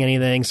explaining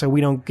anything, so we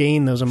don't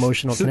gain those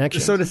emotional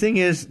connections. So the thing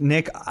is,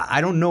 Nick,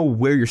 I don't know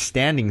where you're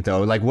standing,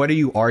 though. Like, what are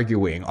you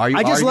arguing? Are you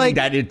arguing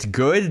that it's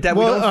good that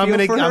we don't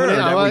feel for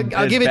her?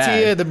 I'll give it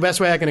to you the best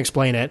way I can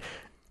explain it.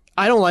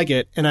 I don't like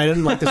it, and I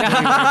didn't like this movie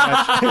very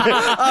much.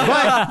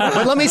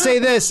 but let me say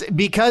this,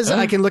 because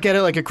I can look at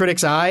it like a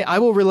critic's eye, I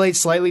will relate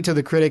slightly to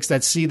the critics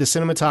that see the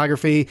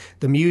cinematography,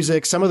 the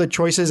music, some of the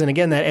choices, and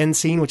again, that end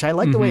scene, which I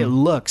like the way it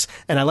looks,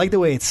 and I like the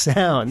way it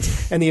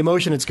sounds, and the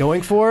emotion it's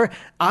going for.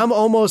 I'm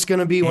almost going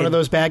to be one of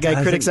those bad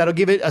guy critics that'll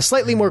give it a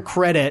slightly more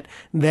credit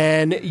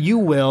than you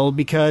will,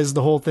 because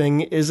the whole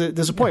thing is a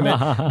disappointment.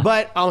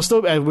 But I'll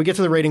still, as we get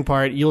to the rating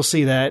part, you'll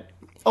see that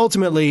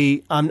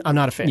ultimately, I'm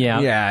not a fan.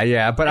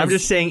 Yeah. But I'm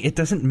just saying it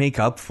doesn't make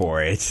up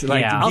for it.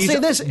 Like, I'll say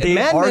this: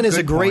 Mad Men is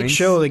a great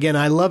show. Again,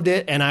 I loved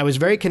it, and I was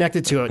very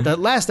connected to it. The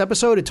last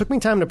episode, it took me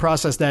time to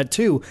process that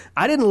too.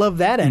 I didn't love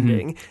that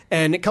ending,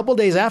 and a couple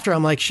days after,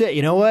 I'm like, shit,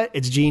 you know what?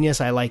 It's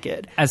genius. I like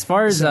it. As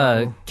far as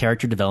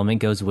character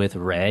development goes with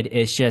Red,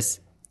 it's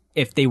just,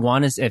 if they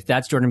want us, if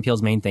that's Jordan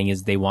Peele's main thing,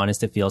 is they want us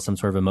to feel some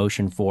sort of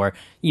emotion for,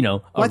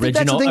 I think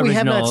that's the thing we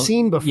have not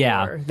seen before.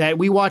 Yeah. That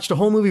we watched a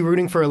whole movie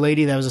rooting for a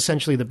lady that was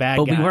essentially the bad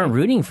guy. But we weren't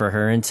rooting for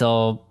her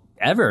until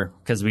ever,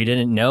 because we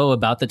didn't know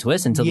about the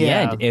twist until the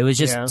end. It was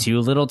just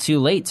too little too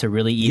late to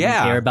really even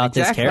care about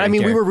this character. I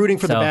mean, we were rooting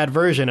for the bad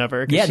version of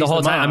her. Yeah, the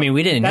whole time. I mean,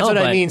 we didn't know. That's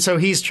what I mean. So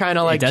he's trying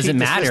to, like, it doesn't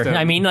matter.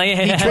 I mean, like,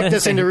 he tricked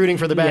us into rooting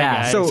for the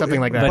bad guy,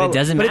 something like that. But it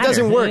doesn't matter. But it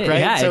doesn't work,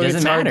 right? Yeah, so it doesn't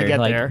it's hard matter to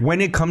get there. When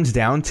it comes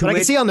down to but it, I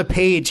can see on the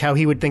page how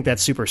he would think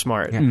that's super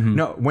smart. Yeah.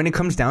 No, when it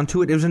comes down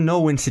to it, it was a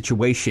no-win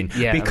situation.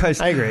 Yeah,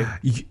 because I agree.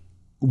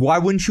 Why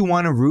wouldn't you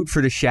want to root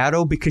for the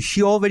Shadow? Because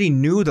she already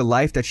knew the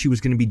life that she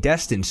was going to be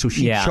destined, so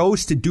she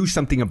chose to do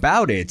something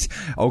about it.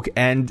 Okay,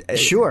 and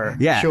sure.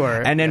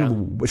 And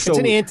then so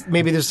it's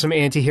maybe there's some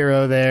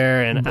anti-hero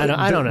there, and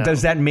I don't know.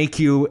 Does that make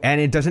you? And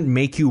it doesn't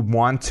make you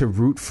want to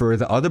root for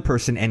the other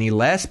person any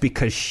less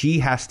because she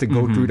has to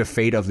go through the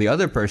fate of the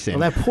other person.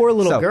 Well, that poor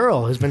little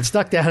girl who's been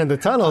stuck down in the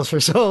tunnels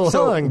for so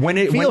long.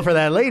 Feel for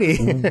that lady.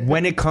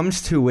 When it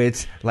comes to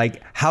it,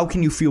 like, how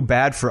can you feel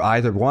bad for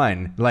either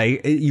one?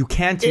 Like, you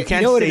can't. You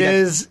can't. What it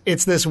is,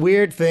 it's this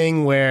weird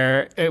thing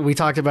where we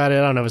talked about it,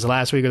 I don't know, it was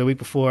last week or the week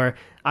before.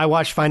 I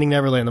watched Finding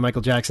Neverland, the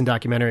Michael Jackson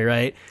documentary,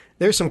 right?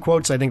 There's some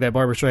quotes I think that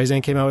Barbra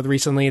Streisand came out with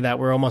recently that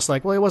were almost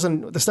like, well,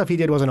 the stuff he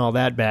did wasn't all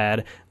that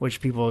bad,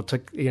 which people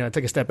took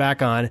a step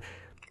back on.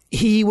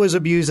 He was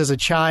abused as a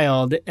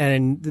child,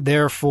 and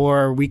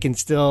therefore we can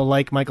still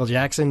like Michael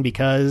Jackson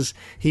because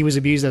he was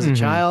abused as a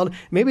child.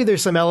 Maybe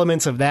there's some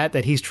elements of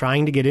that he's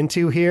trying to get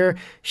into here.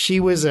 She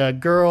was a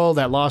girl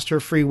that lost her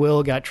free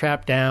will, got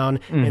trapped down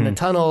in the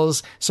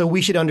tunnels, so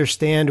we should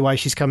understand why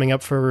she's coming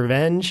up for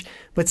revenge.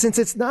 But since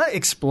it's not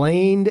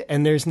explained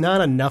and there's not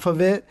enough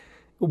of it,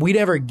 we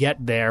never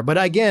get there.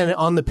 But again,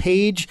 on the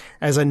page,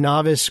 as a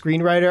novice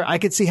screenwriter, I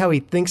could see how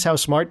he thinks how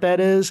smart that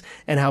is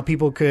and how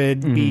people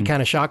could be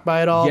kind of shocked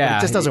by it all. But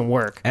it just doesn't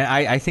work. And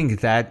I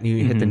think that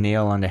you hit the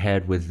nail on the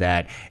head with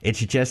that. It's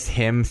just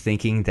him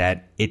thinking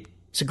that it's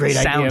a great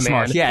sounds idea,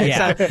 smart. man.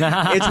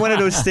 Yeah, it's one of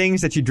those things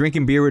that you're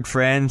drinking beer with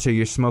friends or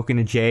you're smoking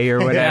a J or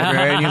whatever,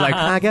 and you're like,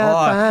 I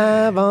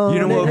got 5 on you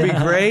know what would be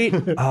it. great?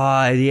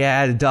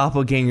 Yeah, the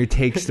doppelganger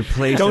takes the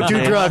place. Don't of do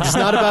this. drugs. It's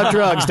not about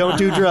drugs. Don't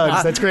do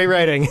drugs. That's great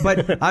writing.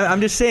 But I'm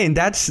just saying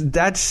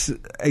that's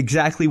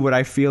exactly what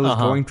I feel is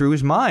going through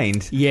his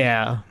mind.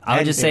 Yeah. I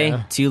would just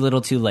say too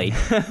little, too late.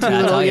 Too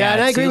little, yeah,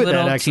 and I agree with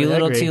that, actually. Too I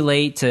little, agree. too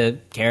late to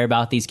care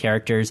about these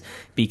characters,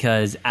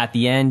 because at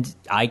the end,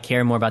 I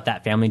care more about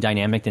that family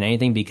dynamic than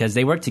anything, because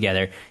they work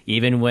together.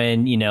 Even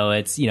when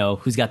it's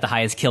who's got the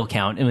highest kill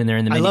count, and when they're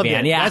in the I love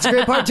minivan. it. Yeah, That's a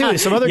great part too.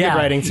 Some other good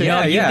writing too.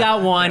 Yeah. You've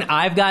got one,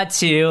 I've got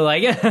two.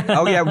 Like,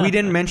 Oh yeah, we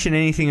didn't mention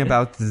anything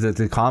about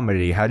the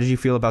comedy. How did you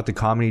feel about the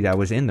comedy that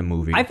was in the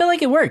movie? I feel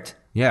like it worked.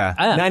 Yeah.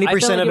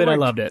 90% of it, I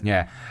loved it.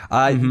 Yeah.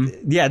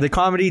 Yeah, the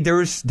comedy, there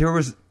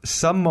was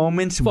some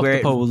moments Fuck where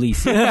the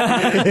police.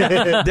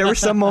 there were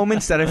some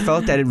moments that I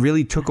felt that it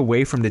really took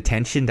away from the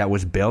tension that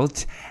was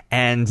built,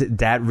 and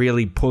that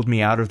really pulled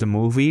me out of the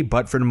movie.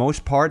 But for the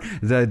most part,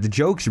 the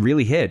jokes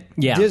really hit.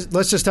 Yeah.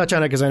 Let's just touch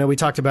on it because I know we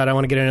talked about it. I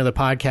want to get into the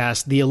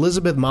podcast. The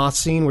Elizabeth Moss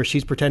scene where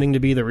she's pretending to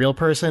be the real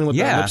person with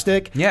the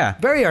lipstick. Yeah.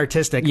 Very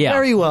artistic. Yeah.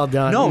 Very well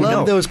done.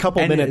 Love those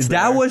couple and minutes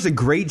that there. was a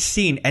great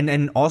scene.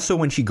 And also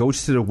when she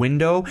goes to the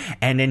window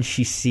and then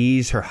she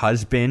sees her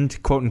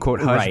husband, quote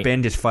unquote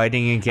husband, is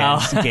fighting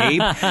against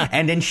Gabe,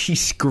 and then she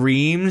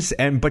screams,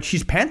 but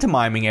she's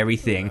pantomiming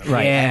everything.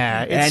 Right.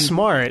 Yeah, it's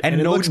smart and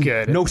it looks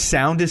good. No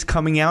sound is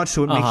coming out,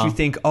 so it makes you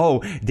think,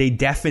 oh, they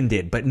deafened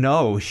it. But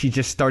no, she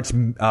just starts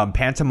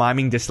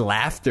pantomiming this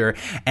laughter,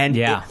 and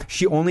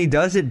she only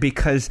does it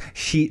because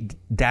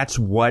that's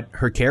what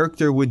her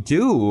character would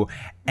do.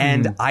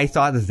 And I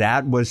thought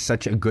that was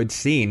such a good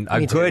scene.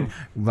 A good,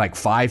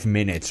 5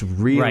 minutes.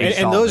 Really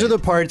And those are the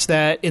parts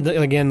that,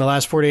 again, the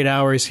last 48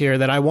 hours here,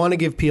 that I want to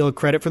give Peele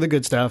credit for the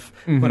good stuff,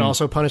 but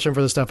also punish him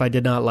for the stuff I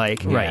did not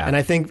like. Right. And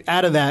I think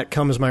out of that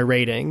comes my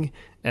rating.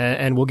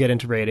 And we'll get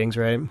into ratings,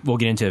 right? We'll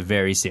get into it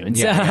very soon.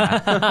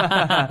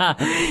 Yeah.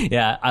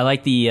 Yeah, I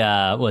like the,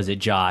 was it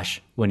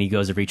Josh, when he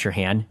goes to reach her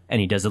hand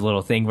and he does a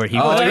little thing where he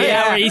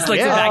where he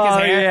slicks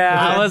back his hair.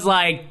 Yeah. I was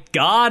like,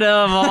 got him.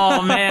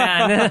 Oh,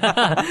 man.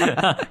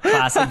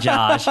 Classic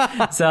Josh.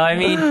 So, I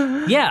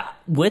mean, yeah,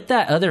 with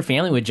that other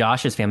family, with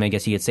Josh's family, I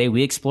guess you could say,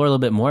 we explore a little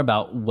bit more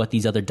about what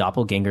these other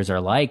doppelgangers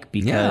are like,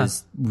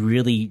 because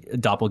really,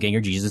 doppelganger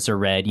Jesus or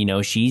Red,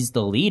 she's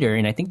the leader.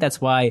 And I think that's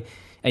why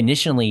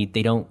initially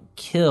they don't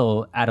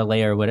kill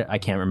Adelaide, or what, I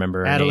can't remember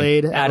her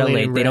Adelaide. name.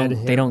 Adelaide.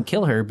 Red, They don't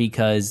kill her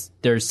because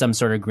there's some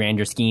sort of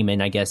grander scheme,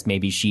 and I guess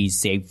maybe she's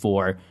saved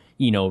for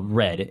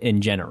Red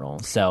in general.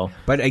 So,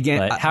 but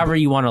again, however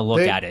you want to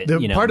look at it,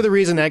 part of the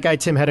reason that guy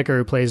Tim Heidecker,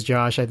 who plays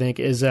Josh, I think,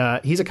 is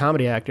he's a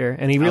comedy actor,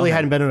 and he really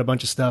hadn't been in a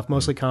bunch of stuff,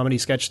 mostly comedy,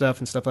 sketch stuff,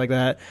 and stuff like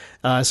that.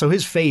 So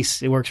his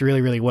face, it works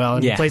really, really well,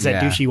 and he plays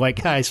that douchey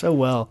white guy so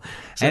well.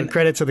 So and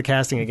credit to the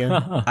casting again.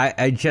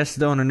 I just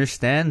don't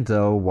understand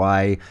though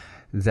why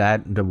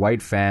that the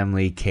White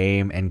family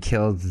came and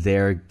killed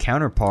their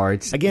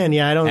counterparts again.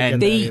 Yeah, I don't. And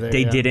get that either,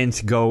 they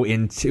didn't go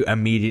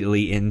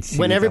immediately into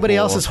when everybody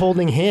else is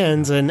holding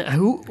hands, and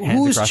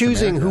who's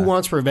choosing who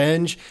wants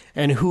revenge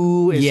and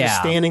who is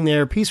just standing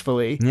there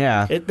peacefully.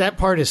 Yeah, that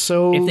part is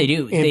so if they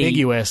do,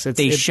 ambiguous.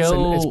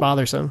 It's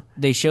bothersome.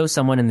 They show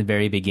someone in the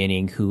very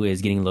beginning who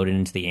is getting loaded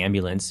into the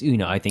ambulance.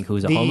 I think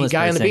who's a homeless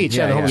guy person. on the beach.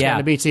 The homeless guy on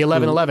the beach. The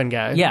 1111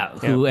 guy. Yeah,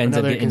 who ends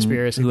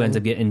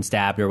up getting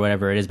stabbed or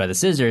whatever it is by the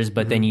scissors.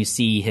 But then you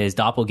see his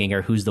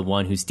doppelganger, who's the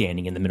one who's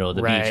standing in the middle of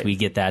the beach. We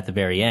get that at the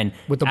very end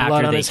with the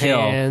blood on his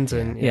hands.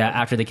 And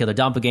after they kill the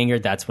doppelganger,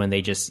 that's when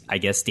they just, I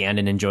guess, stand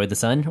and enjoy the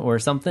sun or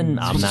something.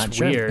 I'm not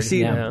sure. Weird.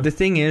 See, the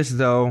thing is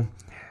though,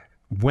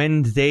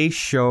 when they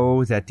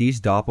show that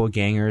these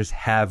doppelgangers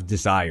have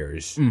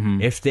desires,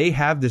 if they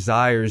have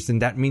desires, then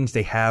that means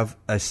they have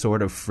a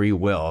sort of free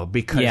will,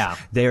 because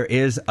there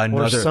is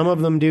another. Or some of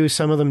them do,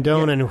 some of them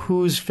don't, and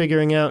who's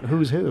figuring out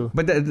who's who?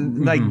 But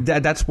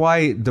that's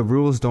why the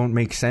rules don't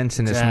make sense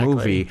in this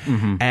movie.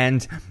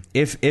 And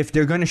if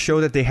they're going to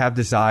show that they have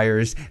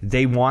desires,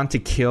 they want to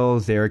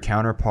kill their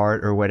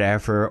counterpart or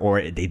whatever,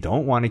 or they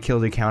don't want to kill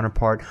their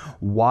counterpart,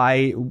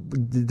 why?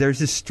 There's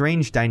this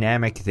strange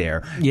dynamic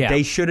there. Yeah.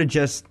 They should have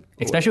just,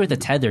 especially with the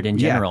tethered in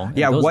general.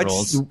 Yeah,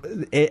 roles.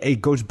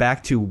 It goes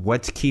back to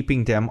what's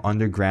keeping them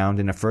underground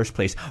in the first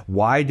place.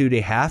 Why do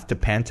they have to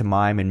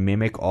pantomime and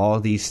mimic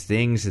all these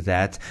things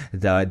that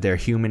their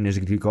human is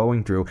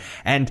going through?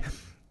 And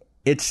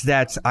it's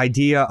that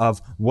idea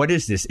of, what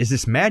is this? Is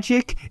this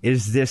magic?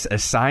 Is this a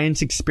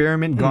science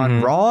experiment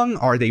gone wrong?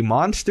 Are they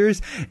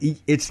monsters?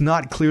 It's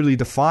not clearly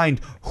defined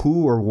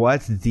who or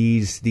what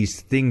these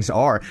things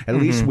are. At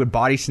least with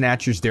body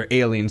snatchers, they're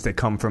aliens that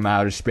come from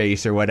outer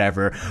space or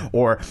whatever.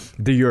 Or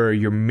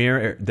your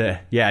mirror,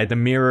 the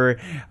mirror,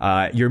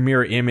 your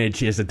mirror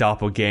image is a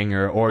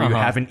doppelganger, or you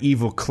have an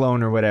evil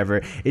clone or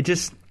whatever.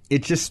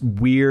 it's just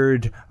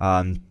weird,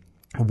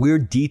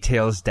 weird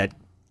details that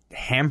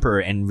hamper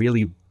and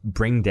really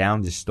bring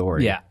down the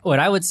story. Yeah. What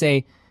I would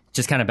say,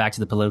 just kind of back to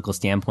the political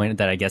standpoint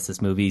that I guess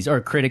this movie's, or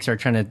critics are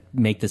trying to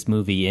make this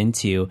movie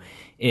into,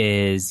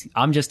 is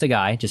I'm just a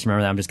guy. Just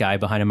remember that I'm just a guy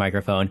behind a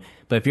microphone.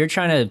 But if you're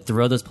trying to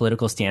throw those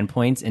political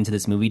standpoints into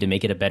this movie to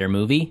make it a better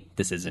movie,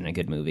 this isn't a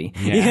good movie.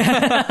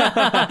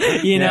 Yeah.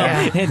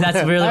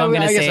 That's really what I'm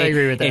going to say. I guess I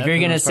agree with that. If you're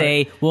going to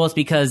say, well, it's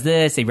because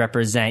they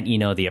represent,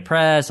 the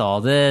oppressed,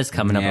 all this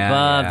coming up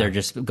above. They're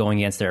just going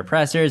against their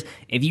oppressors.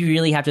 If you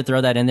really have to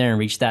throw that in there and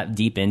reach that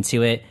deep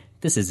into it,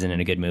 this isn't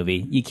a good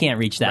movie. You can't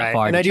reach that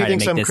far to try to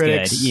make this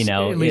good.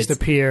 At least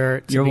appear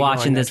to you're be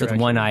watching this with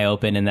direction. one eye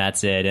open and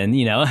that's it, and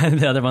the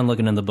other one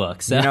looking in the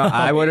book. So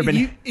I would have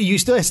been. You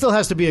still, it still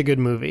has to be a good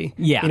movie.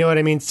 Yeah. You know what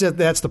I mean? So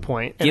that's the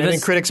point. And I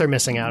think critics are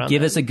missing out on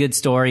Give that. us a good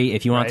story.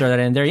 If you want to throw that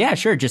in there, yeah,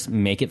 sure, just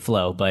make it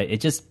flow. But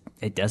it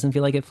doesn't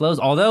feel like it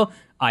flows. Although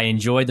I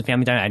enjoyed the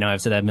family dynamic. I know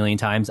I've said that a million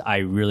times. I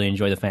really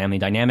enjoy the family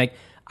dynamic.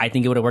 I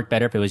think it would have worked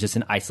better if it was just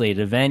an isolated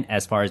event,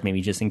 as far as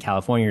maybe just in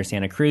California or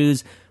Santa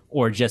Cruz,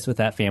 or just with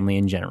that family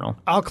in general.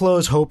 I'll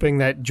close hoping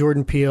that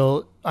Jordan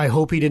Peele, I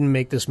hope he didn't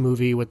make this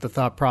movie with the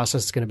thought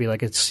process it's going to be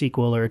like a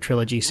sequel or a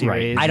trilogy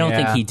series. I don't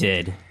think he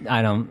did.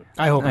 I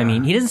hope I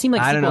mean, not. he doesn't seem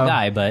like a sequel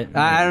guy, but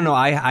I don't know.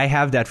 I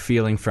have that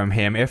feeling from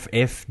him.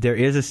 If there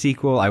is a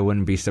sequel, I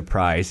wouldn't be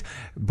surprised.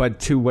 But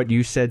to what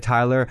you said,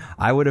 Tyler,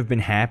 I would have been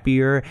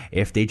happier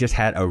if they just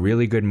had a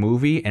really good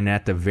movie, and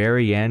at the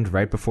very end,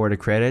 right before the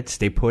credits,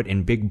 they put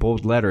in big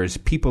bold letters,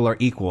 "People are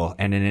equal,"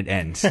 and then it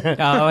ends. That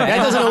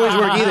doesn't always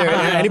work either.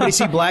 Anybody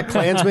see Black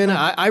Klansman?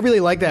 I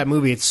really like that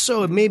movie. It's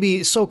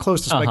maybe so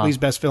close to Spike Lee's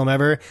best film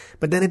ever,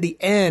 but then at the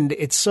end,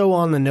 it's so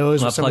on the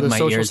nose with some of the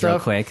social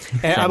stuff. Real quick.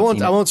 And I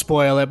won't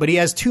spoil it, but he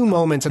has two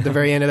moments at the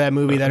very end of that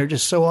movie that are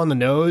just so on the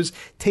nose,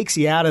 takes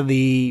you out of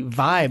the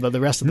vibe of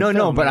the rest of the film.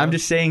 No, but I'm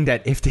just saying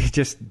that if they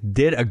just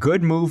did a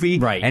good movie,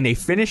 and they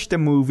finished the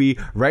movie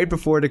right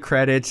before the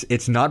credits,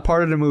 it's not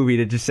part of the movie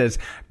that just says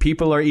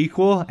people are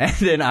equal, and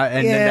then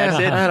that's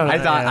it.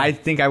 I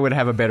think I would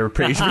have a better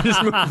praise for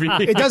this movie.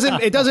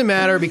 It doesn't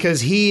matter,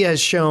 because he has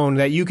shown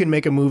that you can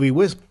make a movie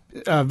with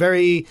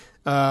very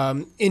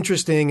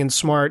interesting and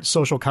smart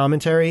social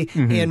commentary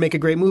and make a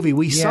great movie.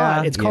 We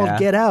saw it. It's called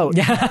Get Out.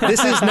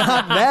 This is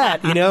not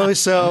that,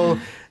 so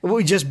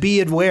we just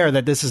be aware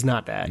that this is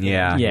not that.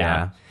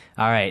 Yeah.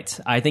 All right.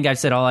 I think I've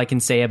said all I can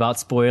say about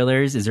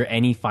spoilers. Is there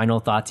any final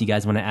thoughts you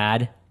guys want to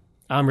add?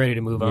 I'm ready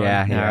to move on.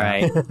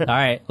 Yeah. All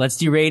right. Let's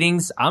do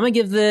ratings. I'm going to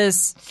give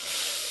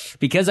this,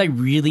 because I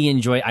really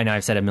enjoy, I know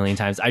I've said it a million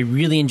times, I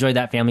really enjoy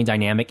that family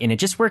dynamic, and it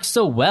just works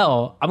so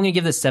well. I'm going to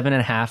give this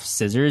 7.5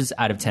 scissors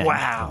out of 10.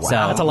 Wow. So,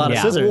 That's a lot of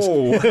scissors.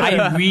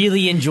 I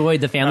really enjoyed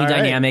the family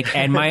dynamic,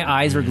 and my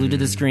eyes were glued to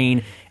the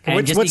screen. And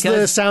what's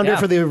the sounder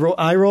for the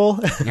eye roll?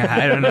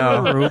 I don't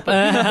know.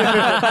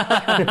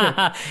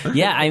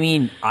 I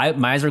mean,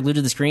 my eyes were glued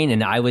to the screen,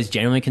 and I was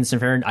genuinely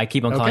concerned. I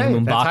keep on calling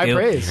him M'Baku. That's high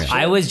praise.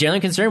 I was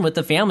genuinely concerned with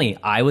the family.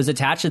 I was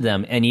attached to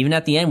them. And even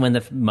at the end, when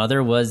the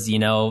mother was,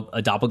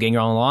 a doppelganger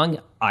all along,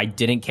 I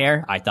didn't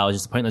care. I thought it was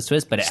just a pointless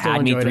twist, but it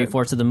had me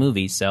 3/4 of the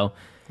movie. So,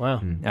 wow.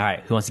 All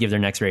right. Who wants to give their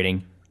next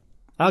rating?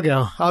 I'll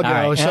go.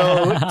 right.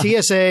 So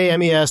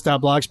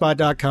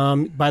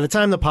tsames.blogspot.com. By the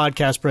time the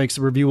podcast breaks,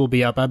 the review will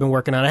be up. I've been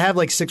working on it. I have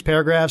like 6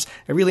 paragraphs.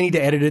 I really need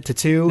to edit it to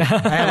 2. I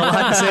have a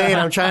lot to say,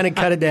 and I'm trying to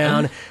cut it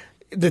down.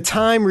 The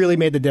time really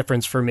made the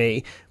difference for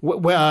me.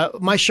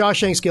 My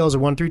Shawshank scale is a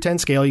 1 through 10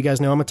 scale. You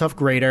guys know I'm a tough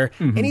grader.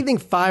 Anything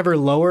 5 or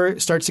lower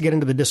starts to get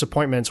into the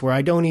disappointments, where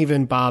I don't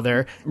even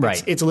bother.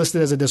 Right. It's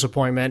listed as a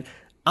disappointment.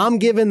 I'm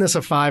giving this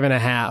a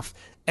 5.5,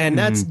 and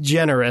that's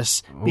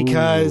generous,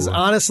 because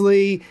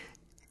honestly,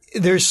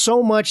 there's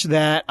so much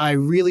that I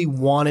really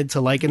wanted to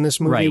like in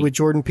this movie with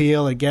Jordan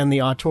Peele. Again,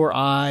 the auteur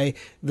eye,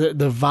 the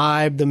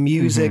vibe, the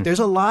music. There's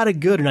a lot of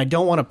good, and I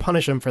don't want to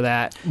punish him for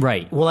that.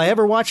 Right. Will I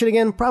ever watch it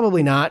again?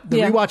 Probably not. The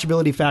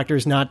rewatchability factor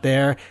is not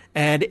there,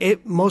 and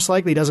it most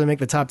likely doesn't make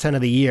the top 10 of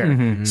the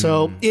year.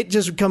 So it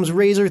just comes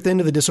razor thin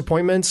to the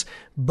disappointments.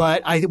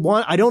 But I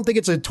don't think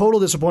it's a total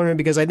disappointment,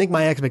 because I think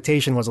my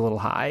expectation was a little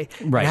high.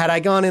 Right. Had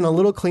I gone in a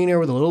little cleaner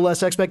with a little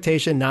less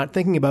expectation, not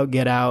thinking about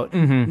Get Out,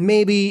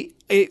 maybe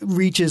it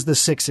reaches the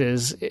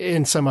 6s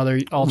in some other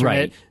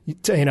alternate,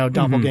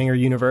 doppelganger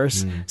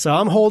universe. So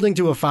I'm holding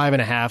to a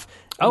 5.5.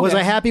 Okay. Was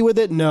I happy with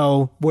it?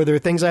 No. Were there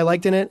things I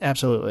liked in it?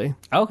 Absolutely.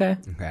 Okay.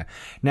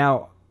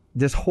 Now,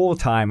 this whole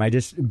time,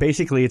 it's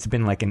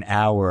been like an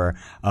hour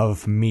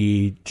of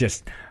me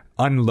just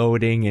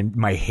unloading and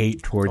my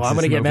hate towards I'm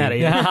going to get mad at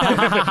you.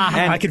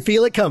 And I can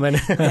feel it coming.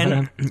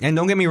 and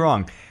don't get me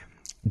wrong.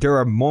 There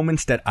are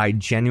moments that I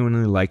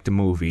genuinely like the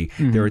movie.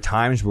 There were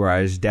times where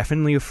I was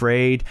definitely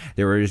afraid.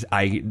 There was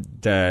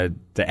the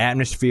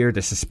atmosphere,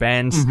 the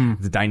suspense,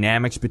 the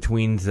dynamics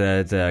between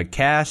the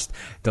cast,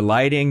 the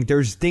lighting.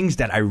 There's things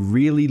that I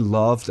really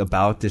loved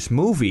about this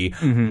movie,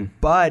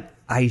 but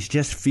I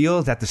just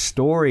feel that the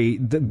story,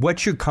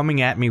 what you're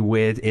coming at me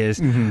with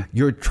is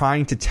you're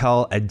trying to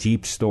tell a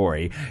deep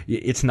story.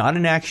 It's not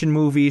an action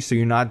movie, so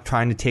you're not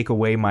trying to take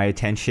away my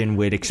attention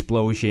with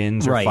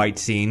explosions or fight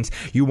scenes.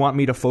 You want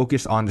me to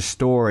focus on the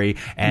story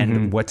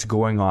and what's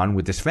going on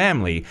with this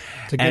family.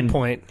 It's a good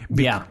point.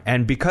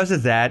 And because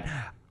of that,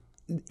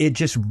 it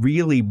just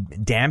really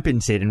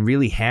dampens it and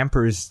really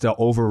hampers the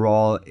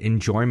overall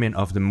enjoyment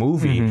of the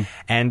movie.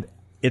 And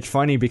it's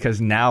funny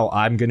because now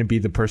I'm going to be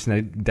the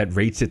person that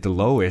rates it the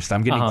lowest.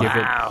 I'm going to give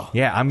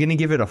it, I'm going to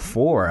give it a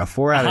 4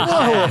 out of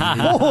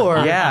 10. Oh,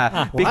 4.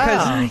 Yeah,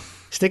 because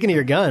sticking to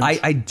your guns.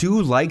 I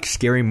do like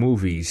scary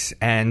movies,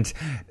 and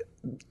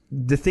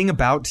the thing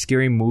about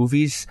scary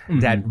movies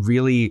that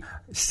really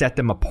set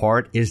them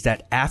apart is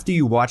that after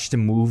you watch the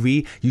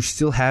movie, you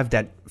still have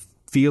that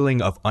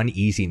feeling of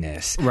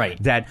uneasiness.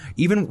 Right. That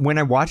even when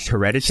I watched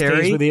Hereditary...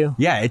 Stays with you?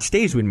 Yeah, it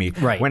stays with me.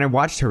 Right. When I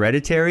watched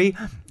Hereditary,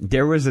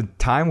 there was a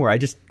time where I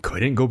just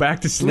couldn't go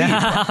back to sleep.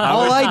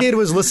 All I did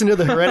was listen to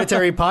the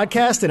Hereditary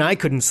podcast, and I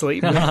couldn't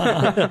sleep.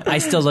 I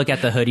still look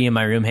at the hoodie in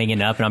my room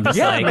hanging up, and I'm just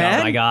like, man.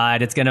 oh my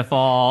God, it's going to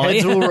fall.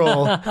 Heads will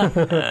roll.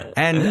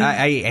 And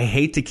I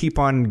hate to keep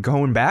on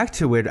going back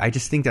to it. I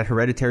just think that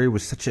Hereditary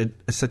was such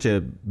a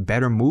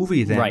better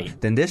movie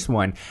than this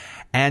one.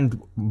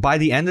 And by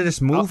the end of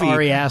this movie...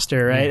 Ari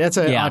Aster, right? That's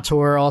an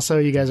auteur also,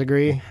 you guys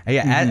agree?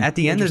 Yeah, at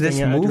the end of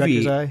this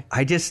movie, eye.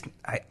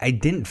 I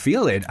didn't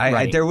feel it.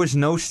 There was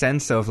no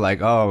sense of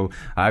like, oh,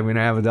 I'm going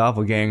to have a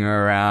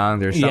doppelganger around.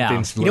 There's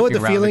something You know what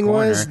the around feeling the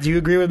corner. was? Do you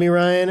agree with me,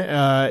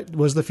 Ryan?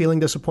 Was the feeling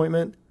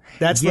disappointment?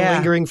 That's the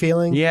lingering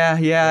feeling? Yeah.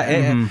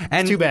 And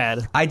It's too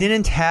bad. I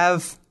didn't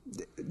have...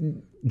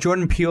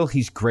 Jordan Peele,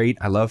 he's great.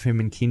 I love him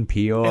in Key and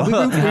Peele. And we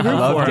root I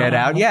love for Get him.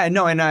 Out. Yeah,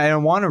 no, and I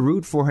want to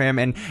root for him,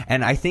 and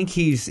I think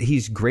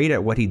he's great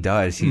at what he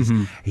does.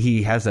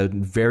 He has a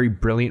very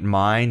brilliant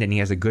mind, and he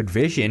has a good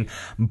vision.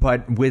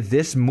 But with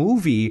this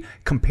movie,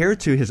 compared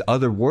to his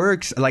other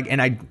works,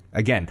 and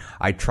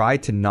I try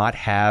to not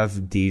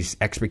have these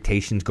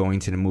expectations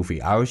going to the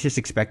movie. I was just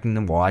expecting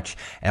to watch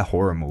a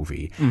horror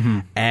movie,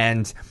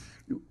 and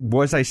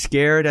was I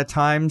scared at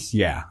times?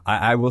 Yeah,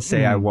 I will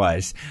say I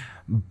was,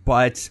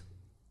 but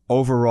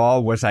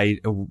overall,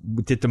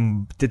 did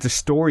the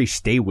story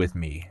stay with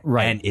me?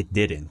 Right. And it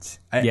didn't.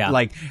 I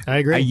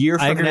agree. A year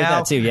from I agree with now,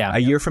 that too, yeah. a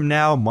year from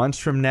now, months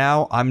from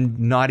now,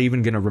 I'm not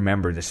even going to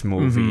remember this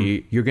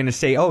movie. You're going to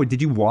say, oh,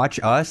 did you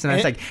watch Us? And I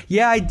was like,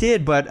 yeah, I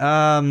did, but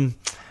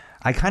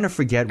I kind of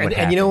forget what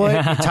happened. And you know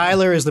what?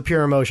 Tyler is the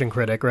pure emotion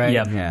critic, right?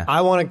 Yep. Yeah. I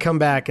want to come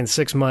back in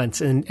 6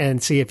 months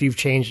and see if you've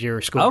changed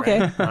your score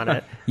on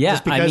it. Yeah,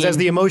 Just because I mean- as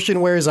the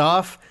emotion wears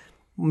off,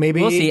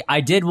 maybe... We'll see.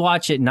 I did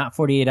watch it not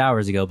 48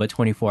 hours ago, but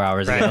 24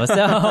 hours ago.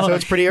 So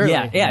it's pretty early.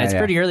 Yeah, it's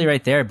pretty early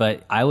right there.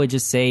 But I would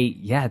just say,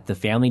 the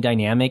family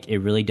dynamic, it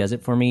really does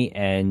it for me.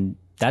 And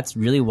that's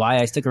really why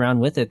I stuck around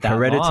with it that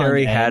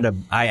Hereditary long. had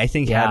And I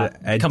think had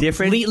a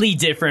completely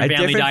different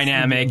family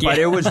dynamic. but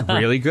it was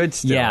really good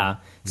still. Yeah.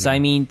 So, I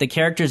mean, the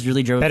characters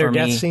really drove Better for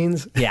death me.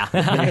 scenes?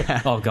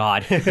 Yeah. Oh,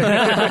 God.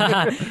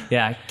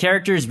 Yeah.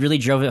 Characters really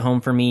drove it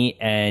home for me,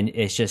 and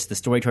it's just the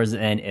story towards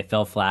the end, it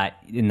fell flat,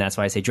 and that's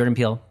why I say, Jordan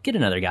Peele, get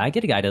another guy.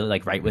 Get a guy to,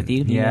 write with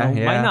you. You know?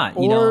 Why not?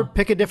 Or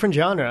pick a different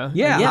genre.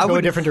 Yeah, Go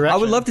a different direction.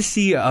 I would love to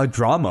see a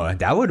drama.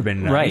 That would have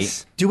been nice.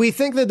 Right. Do we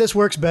think that this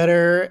works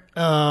better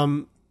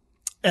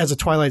as a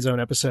Twilight Zone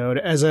episode,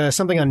 as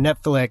something on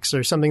Netflix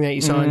or something that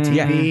you saw on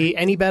TV?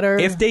 Any better?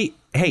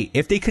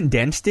 If they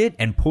condensed it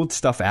and pulled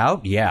stuff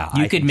out, You I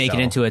could think make so.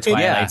 it into a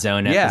Twilight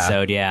Zone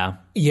episode, yeah.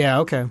 Yeah,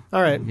 okay.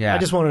 All right. Yeah. I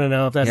just wanted to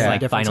know if that's Yeah. the Like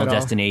difference Final at all.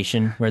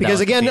 Destination. Where Because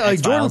that again, was the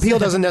Jordan X-Files. Peele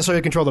doesn't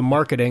necessarily control the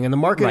marketing, and the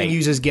marketing Right.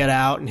 uses Get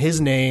Out and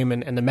his name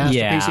and the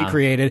masterpiece he Yeah.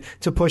 created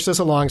to push this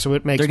along so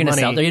it makes They're going to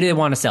money. sell. They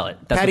want to sell it.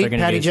 That's what they're going to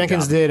do. Patty It's their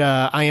Jenkins job. did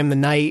I Am the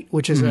Night,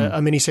 which is a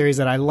miniseries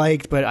that I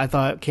liked, but I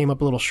thought came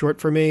up a little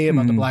short for me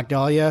about the Black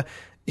Dahlia.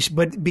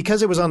 But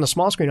because it was on the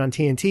small screen on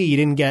TNT, you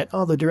didn't get,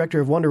 the director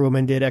of Wonder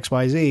Woman did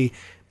XYZ.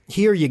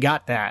 Here you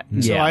got that.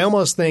 So Yeah. I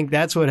almost think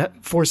that's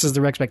what forces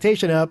their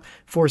expectation up,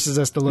 forces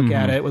us to look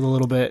at it with a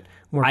little bit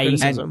more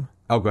criticism.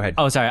 Oh, go ahead.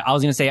 Oh, sorry. I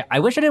was going to say, I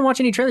wish I didn't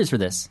watch any trailers for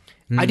this.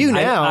 I do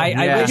now.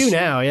 I wish, do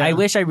now, yeah. I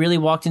wish I really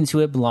walked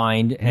into it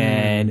blind,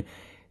 and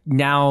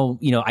now,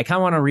 I kind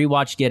of want to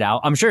rewatch Get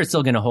Out. I'm sure it's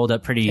still going to hold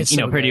up pretty, It's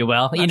so pretty good.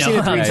 well. I've seen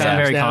it 3 I'm times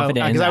very now,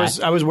 confident in because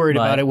that. I was worried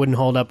But about it wouldn't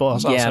hold up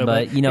also. Yeah,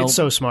 but, it's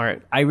so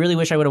smart. I really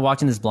wish I would have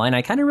walked in this blind.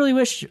 I kind of really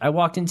wish I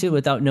walked into it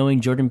without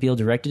knowing Jordan Peele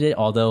directed it,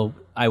 although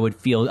I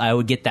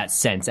would get that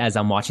sense as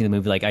I'm watching the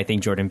movie, like I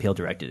think Jordan Peele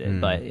directed it.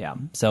 But yeah.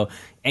 So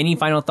any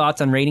final thoughts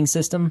on rating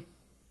system?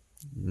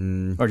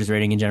 Or just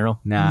rating in general?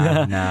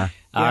 Nah.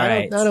 All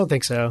right. I don't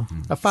think so.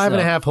 A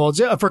 5.5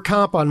 holds. For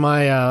comp on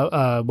my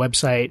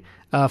website,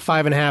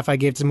 5.5 I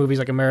gave to movies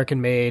like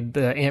American Made,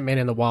 the Ant-Man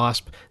and the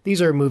Wasp.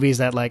 These are movies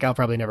that I'll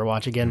probably never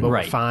watch again, but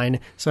Right. were fine.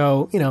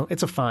 So,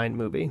 it's a fine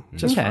movie.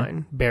 Just Okay.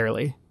 fine.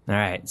 Barely. All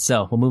right,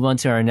 so we'll move on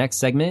to our next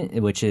segment,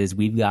 which is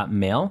We've Got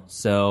Mail.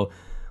 So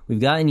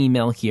we've got an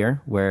email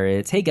here where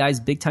it's, hey guys,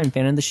 big time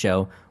fan of the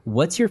show.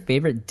 What's your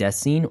favorite death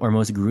scene or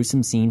most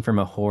gruesome scene from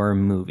a horror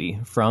movie?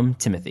 From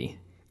Timothy.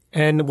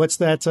 And what's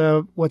that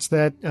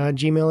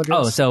Gmail address?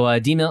 Oh, so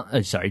Gmail.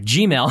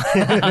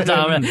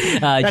 Gmail.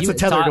 That's a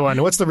tethered one.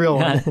 What's the real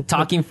one?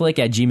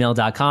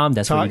 Talkingflick@gmail.com.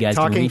 That's where you guys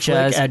can reach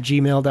us.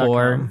 Talkingflick@gmail.com.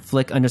 Or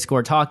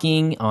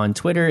flick_talking on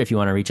Twitter if you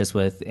want to reach us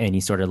with any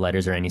sort of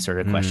letters or any sort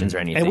of questions or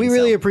anything. And we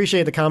really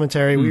appreciate the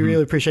commentary. We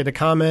really appreciate the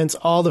comments.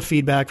 All the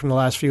feedback from the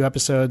last few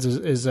episodes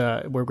is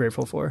we're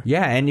grateful for.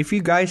 Yeah, and if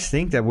you guys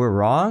think that we're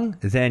wrong,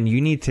 then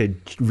you need to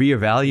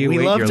reevaluate We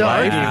love your to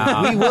life.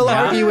 argue. We will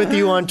argue with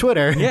you on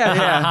Twitter.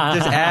 Yeah.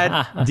 Just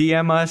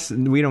DM us.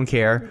 We don't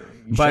care.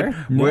 But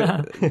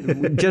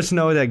just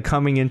know that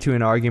coming into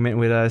an argument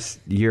with us,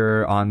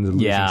 you're on the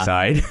losing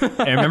side. And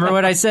remember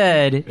what I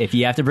said. If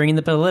you have to bring in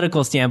the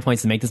political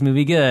standpoints to make this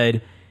movie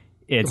good,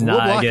 it's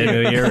not a good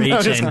movie.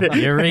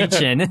 You're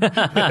reaching.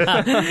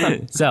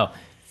 So,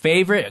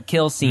 favorite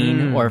kill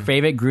scene or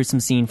favorite gruesome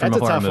scene from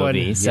That's a a horror tough one.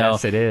 movie? So,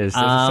 Yes, it is.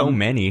 There's so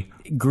many.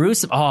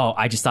 Gruesome. Oh,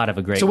 I just thought of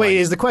a great So one. wait,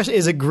 is the question,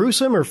 is it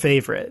gruesome or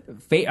favorite?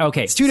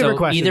 Okay, It's two different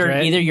questions, Either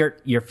right?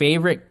 your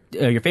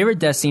favorite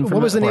death scene from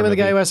What was a the name horror of the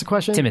guy movie. who asked the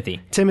question?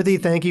 Timothy. Timothy,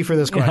 thank you for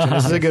this question.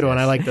 This is a good one.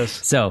 I like this.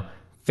 So,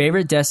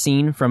 favorite death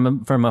scene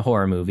from a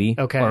horror movie.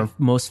 Okay.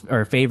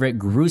 Or favorite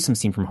gruesome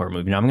scene from a horror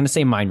movie. Now, I'm going to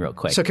say mine real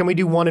quick. So can we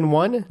do one and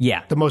one?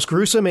 Yeah. The most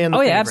gruesome and the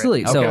Oh, yeah, favorite.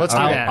 absolutely. Okay, So, let's do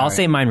that. I'll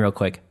say mine real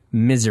quick.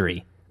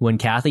 Misery. When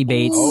Kathy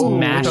Bates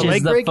smashes The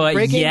leg the foot.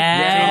 breaking?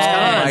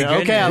 Yes. James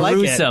Caan. Okay, I like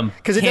Gruesome. it.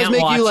 Because it does Can't make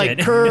you watch like it.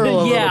 curl a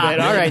little Yeah. bit.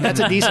 All right, that's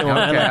a decent one.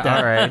 I Okay, like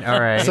that.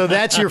 all right. So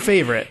that's your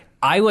favorite.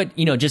 I would,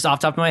 just off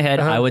the top of my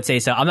head, Uh-huh. I would say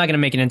so. I'm not going to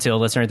make it into a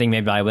list or anything.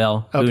 Maybe I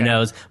will. Okay. Who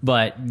knows?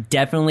 But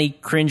definitely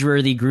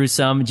cringeworthy,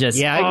 gruesome. Just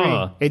Yeah,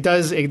 I agree. It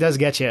does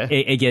get you.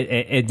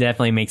 It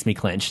definitely makes me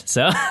clinch.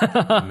 So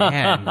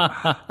Man.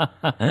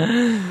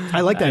 I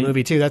like that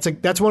movie too.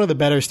 That's one of the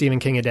better Stephen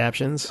King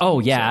adaptions.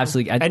 oh yeah,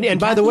 absolutely. And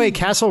by the way,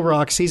 Castle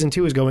Rock season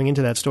 2 is going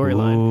into that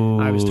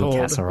storyline. I was told,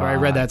 Castle or I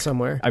read Rock. that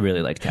somewhere. I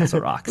really liked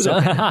Castle Rock. So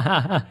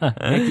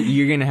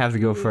You're going to have to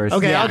go first.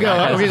 Okay, I'll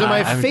go. Okay, so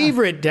my I'm-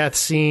 favorite death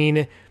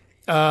scene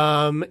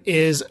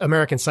is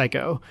American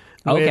Psycho.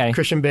 With Okay.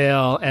 Christian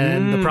Bale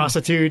and the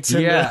prostitutes.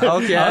 And Yeah,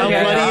 okay, how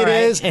okay, bloody all it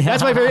right. is.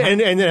 That's my favorite.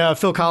 And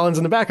Phil Collins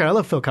in the background. I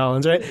love Phil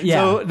Collins, right?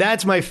 Yeah. So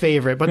that's my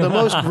favorite. But the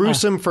most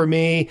gruesome for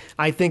me,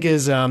 I think,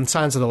 is Silence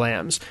of the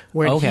Lambs,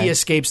 where Okay. he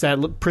escapes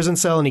that prison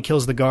cell and he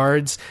kills the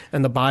guards,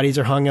 and the bodies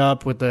are hung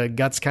up with the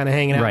guts kind of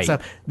hanging out Right.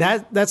 and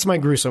stuff. That's my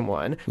gruesome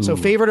one. So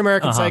favorite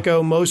American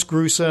Psycho, most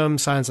gruesome,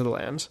 Silence of the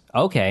Lambs.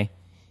 okay.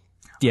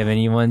 Do you have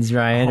any ones,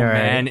 Ryan? Oh, or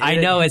man. I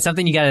know it's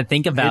something you got to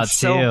think about It's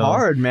too. so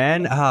hard,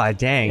 man. Ah,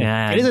 dang.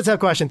 Yeah. It is a tough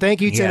question.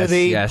 Thank you,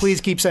 Timothy. yes. Please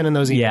keep sending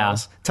those emails. Yeah.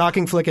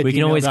 Talkingflick@gmail.com. We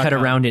can always cut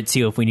around it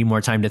too if we need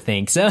more time to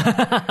think. So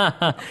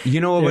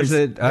You know what was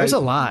it? There's a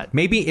lot.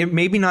 Maybe it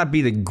maybe not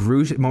be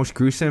the most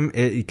gruesome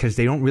because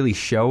they don't really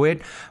show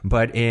it,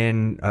 but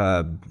in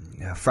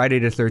Friday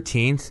the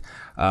 13th,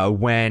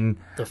 when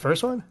The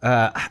first one?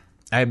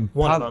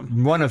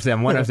 one of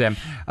them.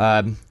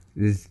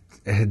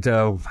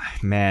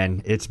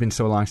 Man, it's been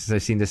so long since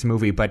I've seen this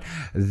movie, but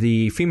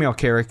the female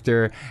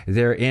character,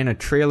 they're in a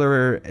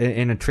trailer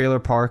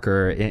park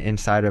or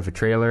inside of a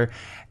trailer,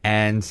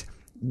 and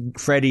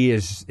Freddy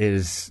has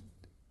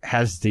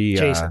the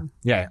Jason.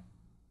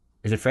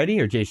 Is it Freddy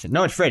or Jason?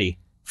 No, it's Freddy.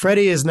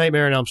 Freddy is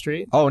Nightmare on Elm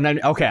Street. Oh,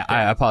 okay.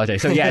 I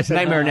apologize. So yeah, it's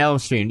Nightmare on Elm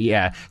Street.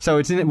 Yeah. So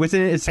it's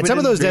within. And some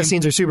of those death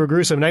scenes are super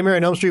gruesome. Nightmare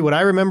on Elm Street, what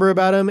I remember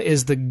about him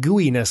is the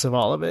gooiness of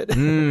all of it.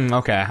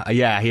 Okay.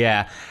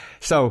 Yeah.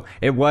 So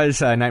it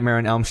was Nightmare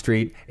on Elm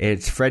Street.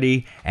 It's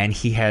Freddy, and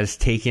he has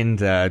taken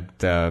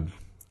the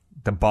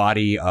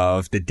body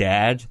of the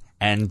dad,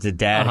 and the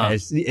dad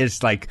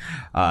is like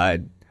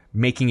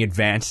making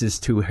advances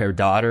to her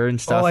daughter and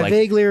stuff. Oh, I like,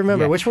 vaguely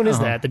remember. yeah. Which one is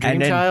that? The Dream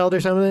And then- Child or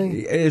something?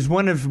 Is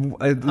one of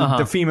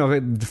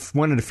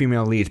the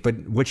female leads,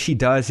 but what she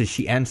does is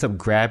she ends up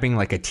grabbing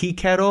like a tea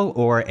kettle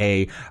or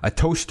a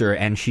toaster,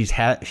 and she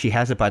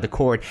has it by the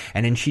cord,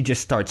 and then she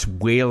just starts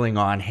wailing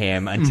on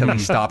him until he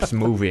stops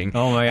moving.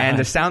 Oh my God. And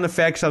the sound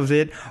effects of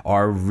it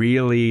are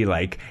really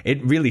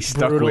it really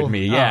stuck Brutal. with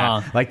me. Yeah,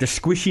 Uh-huh. like the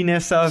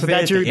squishiness of So it.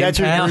 that's your the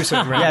impact.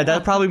 gruesome, right? Yeah,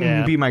 that'd probably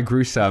Yeah. be my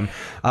gruesome.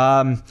 we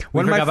One of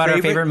forgot my about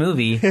our favorite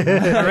movie,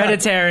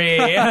 Hereditary.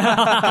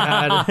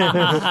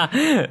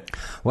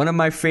 One of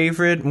my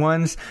favorite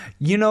ones,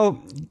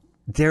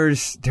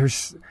 there's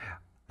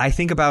I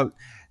think about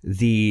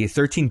the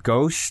 13th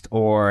Ghost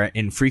or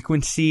In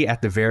Frequency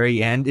at the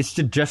very end. It's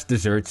the Just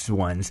Desserts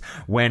ones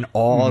when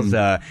all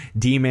the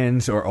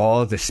demons or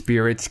all the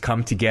spirits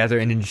come together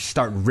and then just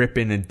start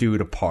ripping a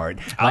dude apart.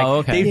 Like, Oh,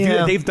 okay.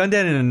 They've done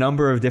that in a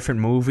number of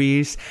different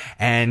movies,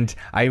 and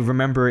I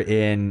remember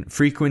in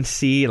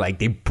Frequency, like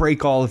they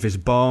break all of his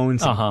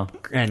bones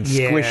and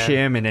squish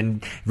Yeah. him and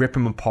then rip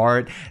him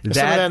apart. Some of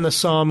that in the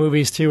Saw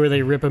movies too, where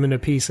they rip them into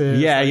pieces.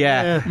 Yeah, Like,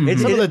 yeah. Some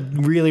of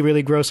the really,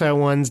 really gross out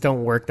ones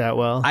don't work that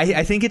well.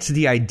 I think it's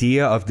the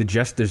idea of the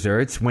Just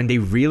Desserts when they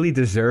really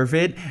deserve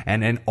it,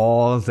 and then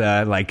all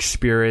the like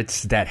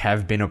spirits that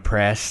have been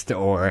oppressed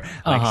or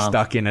like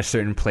stuck in a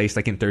certain place,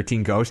 like in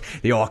 13 Ghosts,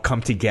 they all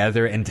come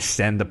together and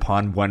descend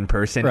upon one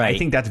person. Right. I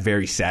think that's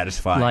very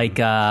satisfying. Like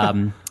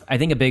I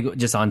think a big,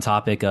 just on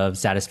topic of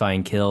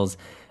satisfying kills,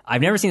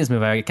 I've never seen this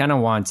movie. I kind of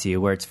want to.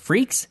 Where it's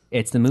Freaks.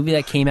 It's the movie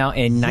that came out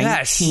in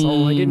 19.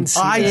 Oh, I didn't see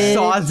I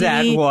saw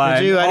that one.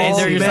 Did you? I didn't And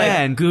they're see just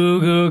that. like Goo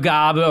Goo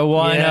Gaga,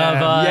 one of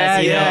us. Yeah,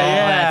 you know, all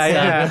that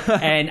yeah.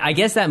 stuff. And I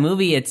guess that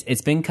movie,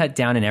 it's been cut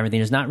down and everything.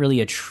 There's not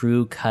really a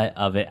true cut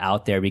of it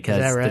out there because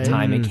Is that right? the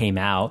time it came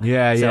out.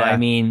 Yeah, so yeah. I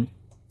mean,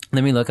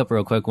 let me look up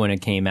real quick when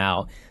it came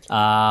out.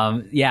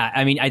 Yeah,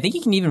 I mean, I think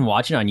you can even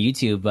watch it on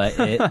YouTube, but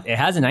it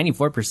has a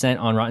 94%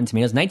 on Rotten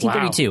Tomatoes.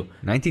 1932.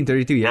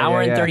 1932, yeah. Hour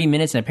yeah, and yeah. 30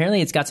 minutes, and apparently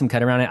it's got some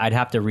cut around it. I'd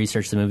have to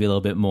research the movie a little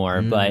bit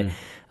more, but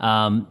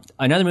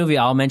another movie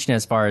I'll mention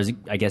as far as,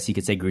 I guess you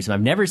could say, gruesome.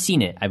 I've never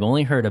seen it. I've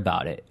only heard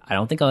about it. I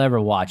don't think I'll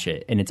ever watch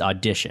it, and it's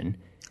Audition.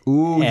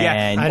 Ooh, And-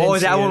 yeah. I didn't Oh,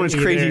 see that it one was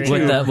either. crazy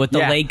too. With the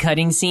Yeah. leg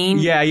cutting scene.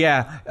 Yeah,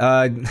 yeah.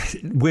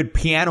 With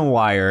piano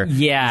wire.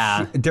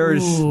 Yeah.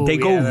 They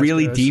go that's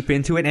really gross. deep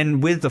into it,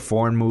 and with the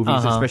foreign movies,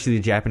 Uh-huh. especially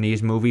the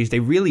Japanese movies, they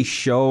really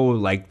show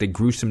like the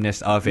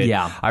gruesomeness of it.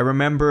 Yeah. I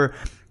remember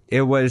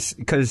it was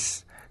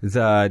because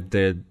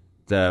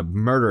the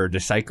murderer, the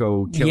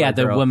psycho killer, Yeah,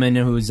 the girl, woman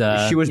who's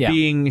she was yeah.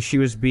 being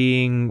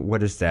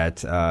what is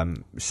that,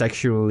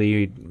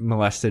 sexually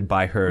molested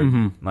by her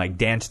Mm-hmm. like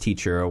dance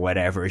teacher or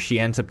whatever. She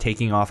ends up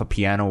taking off a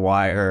piano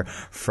wire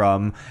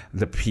from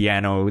the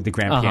grand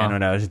piano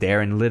that was there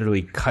and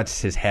literally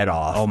cuts his head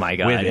off. Oh my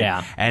God, with it.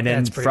 yeah. And then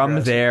That's pretty from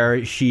gross.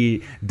 there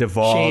she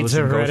devolves Shades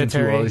of and goes into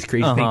Hereditary. all these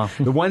crazy things.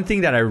 The one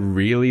thing that I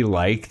really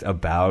liked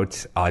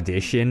about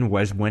Audition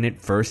was when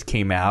it first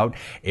came out,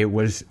 it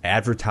was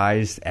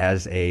advertised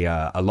as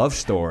a love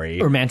story,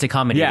 romantic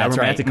comedy. yeah, that's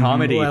romantic right.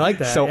 comedy. Ooh, I like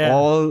that, So yeah.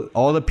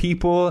 all the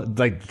people,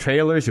 like the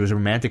trailers, it was a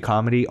romantic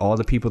comedy. All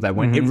the people that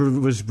went, it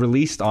was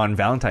released on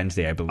Valentine's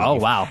Day, I believe. Oh,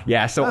 wow.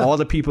 Yeah, so all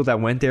the people that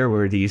went there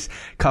were these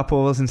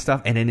couples and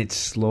stuff, and then it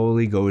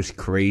slowly goes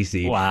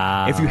crazy.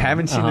 Wow. If you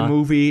haven't seen the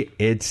movie,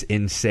 it's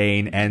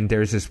insane. And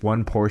there's this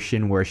one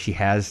portion where she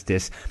has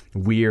this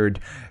weird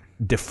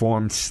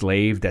deformed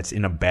slave that's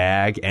in a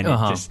bag and it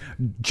just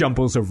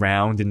jumbles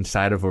around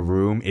inside of a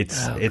room.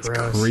 It's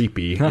gross.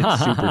 creepy.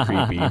 It's super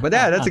creepy. But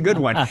yeah, that's a good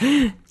one.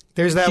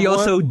 There's that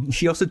one.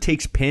 She also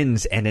takes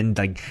pins and then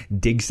like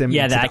digs them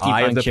Yeah, into that the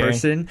eye of the acupuncture.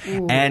 person,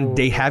 and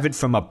they have it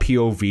from a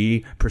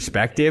POV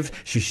perspective.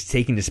 She's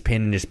taking this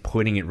pin and just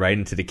putting it right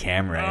into the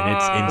camera, and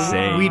it's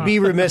insane. We'd be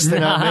remiss to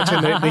not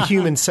mention the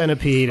human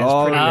centipede. Is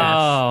Oh, pretty, yes.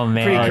 Oh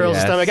man. pretty curls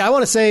yes. the stomach. I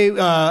want to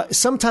say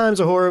sometimes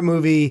a horror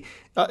movie,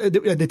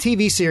 the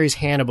TV series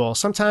Hannibal,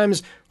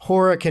 sometimes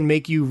horror can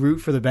make you root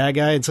for the bad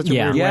guy in such a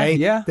Yeah. weird Yeah, way.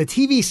 yeah. The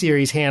TV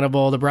series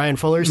Hannibal, the Brian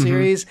Fuller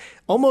series,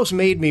 almost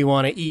made me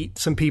want to eat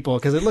some people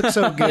because it looks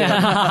so good.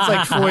 It's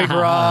like foie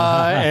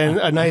gras and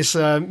a nice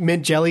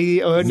mint jelly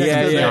next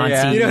Yeah, to yeah, it.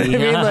 yeah. You know what I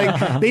mean?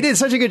 Like they did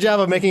such a good job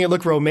of making it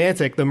look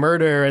romantic, the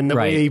murder and the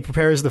Right. way he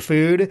prepares the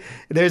food.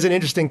 There's an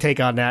interesting take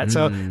on that.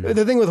 So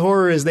the thing with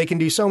horror is they can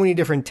do so many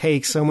different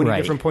takes, so many Right.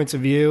 different points of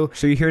view.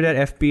 So you hear that,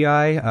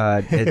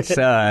 FBI? It's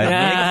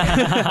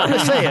I'm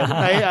just saying,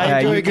 I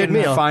enjoy you a good can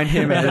meal. find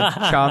him at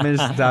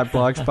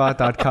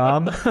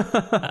chamas.blogspot.com.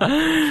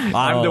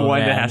 I'm the Oh, one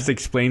that man. has to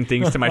explain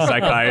things to my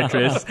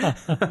psychiatrist.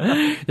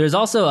 There's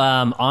also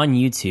on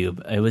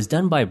YouTube, it was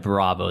done by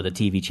Bravo, the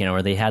TV channel,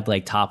 where they had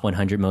like top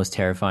 100 most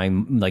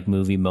terrifying like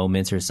movie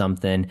moments or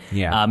something.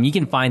 Yeah. You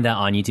can find that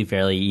on YouTube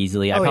fairly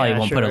easily. I Oh, probably yeah,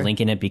 won't put a sure.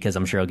 link in it because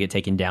I'm sure it'll get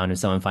taken down if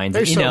someone finds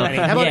There's it. so many.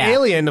 How about Yeah.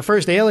 Alien? The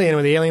first Alien,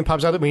 when the alien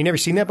pops out, when you never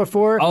seen that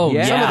before. Oh, some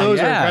yeah, of those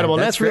are yeah, incredible.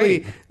 And that's that's really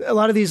great. a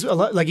lot of these,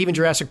 like even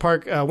Jurassic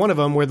Park, one of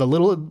them where the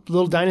little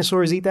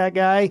dinosaurs eat that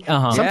guy.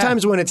 Uh-huh.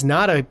 Sometimes when it's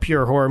not a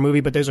pure horror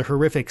movie, but there's a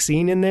horrific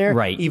scene in there,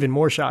 Right. even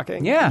more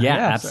shocking. Yeah, Yeah,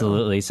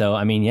 absolutely. So,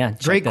 I mean, yeah.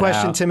 check Great that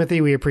question, out.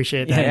 Timothy. We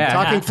appreciate that. Yeah.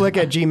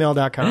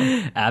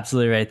 Talkingflick@gmail.com.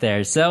 Absolutely right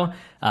there. So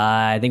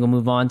I think we'll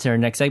move on to our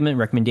next segment,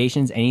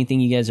 recommendations. Anything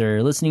you guys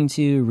are listening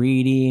to,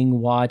 reading,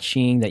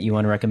 watching that you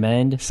want to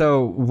recommend?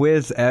 So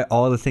with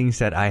all the things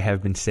that I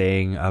have been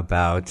saying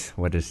about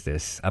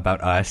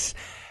about us,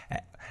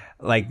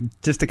 like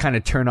just to kind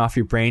of turn off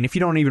your brain, if you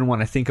don't even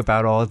want to think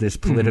about all this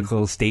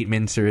political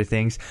statements or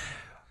things,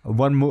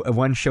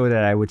 one show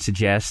that I would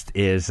suggest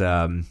is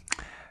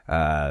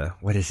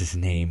what is his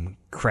name?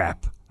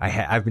 Crap.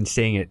 I've been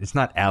saying it. It's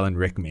not Alan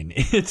Rickman.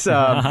 It's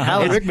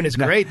Alan Rickman is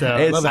great, though.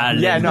 I love it.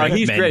 yeah, no,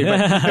 he's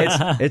Rickman. great.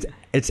 But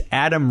it's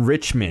Adam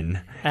Richman.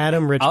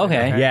 Adam Richman.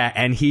 Okay. Yeah,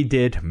 and he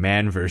did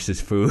Man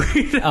vs. Food.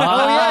 Oh, yeah.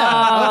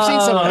 I've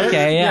seen some of it.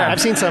 Okay, yeah. I've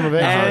seen some of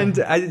it. And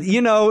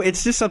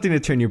it's just something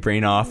to turn your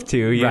brain off to.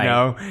 You Right.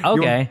 know.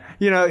 Okay.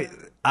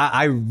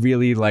 I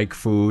really like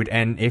food,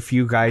 and if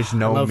you guys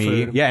know love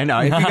me, food. yeah,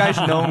 no, if you guys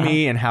know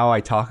me and how I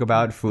talk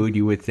about food,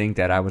 you would think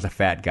that I was a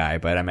fat guy,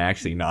 but I'm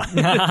actually not.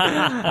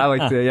 I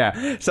like to,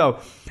 yeah. So,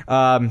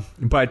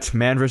 but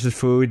Man vs.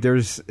 Food,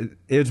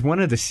 it's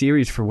one of the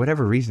series for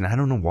whatever reason. I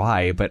don't know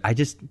why, but I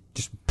just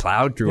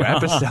plowed through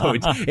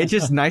episodes. It's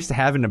just nice to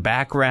have in the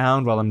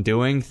background while I'm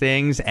doing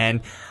things,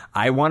 and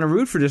I want to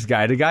root for this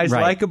guy. The guy's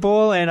Right.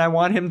 likable, and I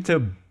want him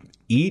to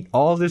eat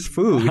all this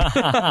food.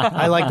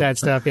 I like that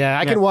stuff. Yeah,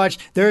 I can watch.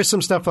 There's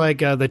some stuff like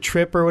The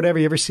Trip or whatever.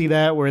 You ever see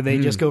that where they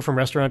just go from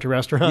restaurant to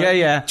restaurant?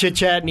 Yeah. Chit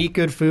chat and eat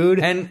good food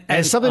And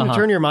something to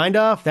turn your mind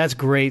off. That's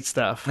great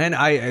stuff.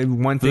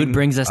 And one thing Food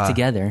brings us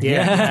together.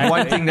 Yeah.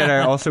 one thing that I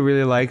also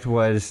really liked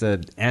was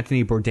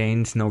Anthony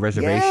Bourdain's No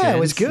Reservations. Yeah, it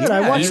was good.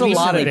 I watched a he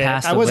lot of recently it.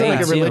 passed I wasn't away,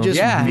 like a too. religious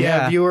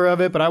Yeah. viewer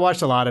of it, but I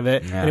watched a lot of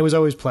it, and it was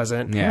always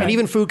pleasant. Yeah. And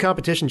even food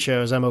competition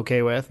shows, I'm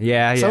okay with.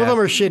 Yeah, Some of yeah. them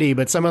are shitty,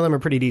 but some of them are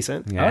pretty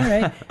decent.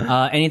 Yeah. All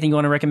right. Anything you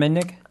want to recommend,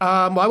 Nick?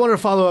 Well, I wanted to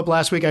follow up.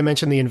 Last week I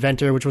mentioned The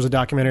Inventor, which was a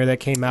documentary that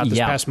came out this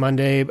Yeah. past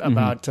Monday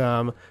about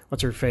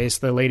what's her face,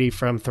 the lady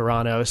from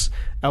Theranos,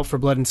 Out for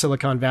Blood in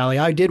Silicon Valley.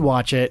 I did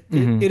watch it.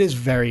 It is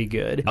very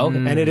good,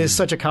 and it is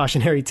such a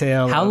cautionary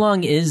tale. How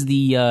long is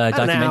the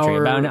documentary?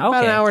 About an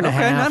hour and a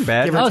half. not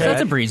bad. give or Oh, so take.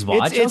 that's a breeze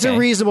watch. It's a Okay.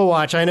 reasonable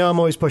watch. I know I'm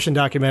always pushing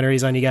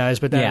documentaries on you guys,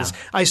 but that Yeah. is.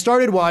 I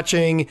started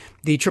watching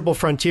the Triple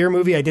Frontier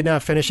movie. I did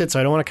not finish it, so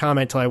I don't want to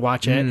comment till I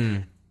watch it.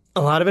 A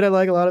lot of it I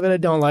like, a lot of it I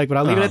don't like, but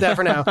I'll leave it at that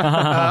for now.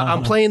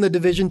 I'm playing The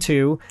Division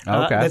 2.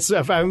 Okay.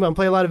 I'm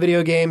playing a lot of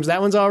video games. That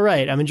one's all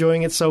right. I'm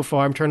enjoying it so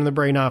far. I'm turning the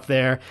brain off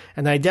there.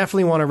 And I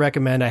definitely want to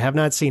recommend, I have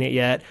not seen it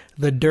yet,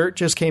 The Dirt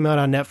just came out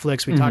on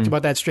Netflix. We talked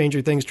about that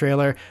Stranger Things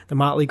trailer. The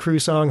Motley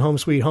Crue song, Home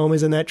Sweet Home,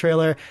 is in that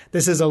trailer.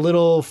 This is a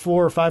little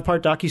 4 or 5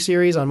 part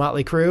docuseries on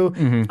Motley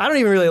Crue. I don't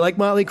even really like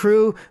Motley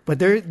Crue, but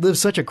they live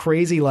such a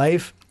crazy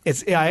life.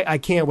 I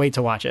can't wait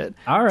to watch it.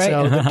 All right.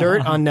 So The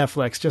Dirt on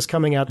Netflix, just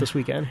coming out this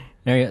weekend.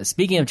 There you go.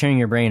 Speaking of turning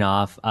your brain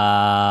off,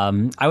 I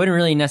wouldn't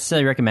really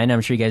necessarily recommend it.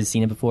 I'm sure you guys have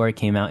seen it before. It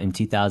came out in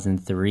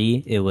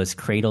 2003. It was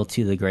Cradle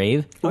to the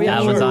Grave.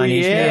 That was on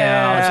HBO.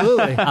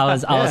 Absolutely. I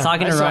was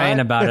talking to I saw Ryan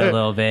it. about it a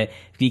little bit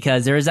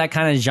because there was that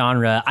kind of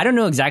genre. I don't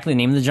know exactly the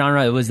name of the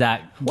genre. It was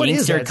that What is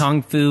gangster it?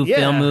 kung fu Yeah.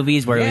 film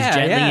movies where it was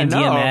Jet Li and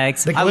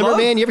DMX. The Glimmer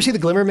Man. You ever see The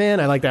Glimmer Man?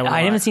 I like that one.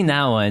 I haven't seen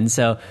that one.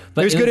 So,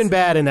 but There's it good was- and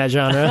bad in that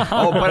genre.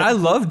 Oh, but I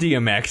love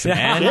DMX,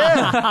 man.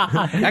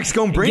 X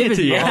gonna bring Give it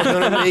to it- you. It's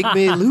gonna make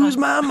me lose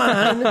my mind.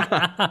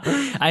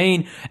 I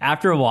mean,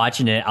 after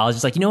watching it, I was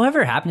just like,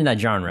 whatever happened to that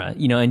genre?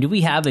 And do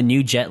we have a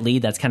new Jet Li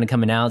that's kind of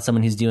coming out,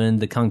 someone who's doing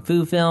the kung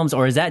fu films,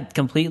 or is that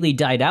completely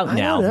died out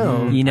now?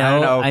 don't know. I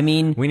don't know. I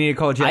mean, we need to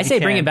call Jackie I say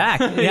bring Chan. it back.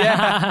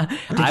 Yeah.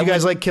 Did you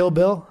guys like Kill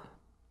Bill?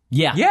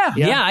 Yeah. Yeah.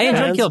 I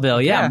enjoyed Yeah. Kill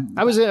Bill. Yeah.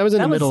 I was in the That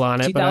was middle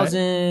on it.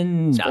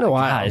 2000. It's been a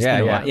while.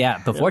 Yeah.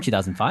 Before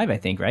 2005, I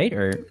think, right?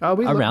 Or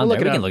we'll around look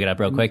there. it We up. can look it up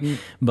real quick.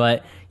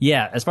 But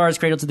yeah, as far as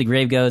Cradle to the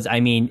Grave goes, I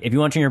mean, if you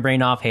want to turn your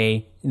brain off,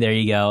 hey, there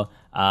you go.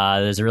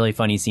 There's a really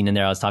funny scene in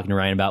there I was talking to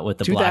Ryan about with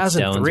the black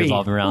stones 2003.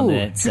 revolving around Ooh,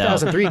 it. So,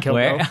 2003 Kill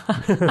Bill.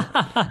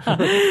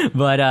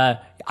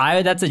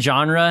 But that's a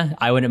genre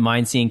I wouldn't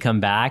mind seeing come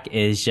back.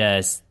 Is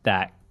just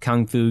that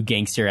kung fu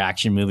gangster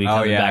action movie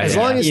coming yeah, back. As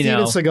long as You Steven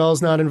know,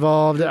 Seagal's not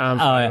involved, I'm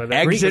fine with it.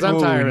 Exit 'Cause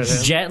I'm tired of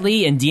wounds. it. Jet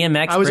Li and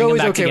DMX I was bring them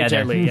always back okay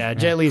together. with Jet Li. Yeah,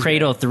 Jet Li's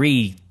Cradle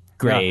 3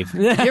 Grave.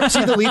 You ever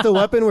see the Lethal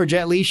Weapon where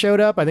Jet Li showed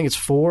up? I think it's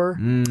 4.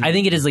 I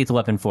think it is Lethal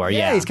Weapon 4.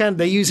 Yeah, He's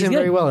they use him good.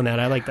 very well in that.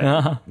 I like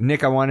that.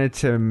 Nick, I wanted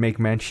to make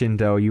mention,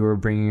 though, you were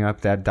bringing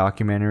up that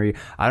documentary.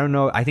 I don't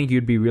know. I think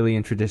you'd be really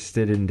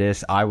interested in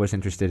this. I was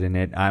interested in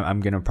it.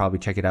 I'm going to probably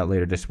check it out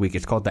later this week.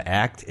 It's called The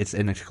Act. It's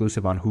an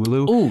exclusive on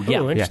Hulu. Ooh,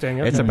 yeah. Ooh, interesting.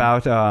 It's Okay.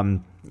 about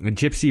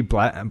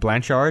Gypsy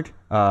Blanchard.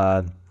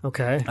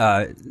 Okay.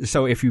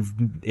 So if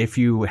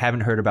you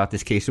haven't heard about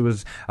this case, it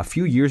was a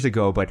few years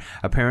ago, but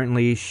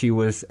apparently she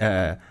was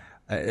a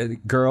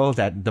girl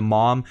that the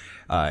mom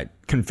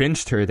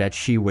convinced her that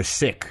she was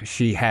sick.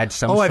 She had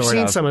some. I've sort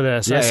seen of, some of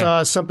this. Yeah, I yeah.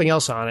 saw something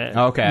else on it.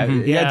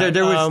 Okay. Yeah.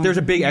 There's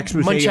a big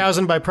expose.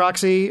 Munchausen by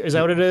proxy, is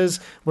that what it is?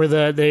 Where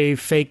they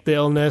fake the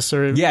illness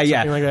or Yeah,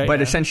 something like that? But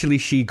Yeah. essentially,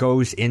 she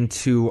goes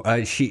into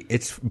it's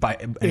It's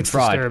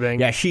fraud.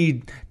 disturbing. Yeah,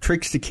 she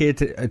tricks the kid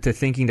to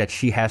thinking that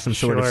she has some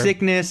sort of Sure.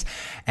 sickness.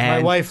 My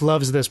And wife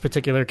loves this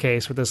particular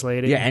case with this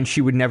lady. yeah, and she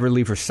would never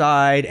leave her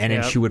side, and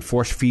then Yep. she would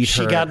force feed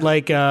her. She got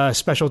like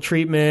special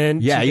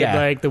treatment. Yeah, she yeah. Did,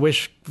 like the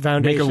Wish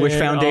Foundation. Make a Wish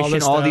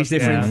Foundation, all these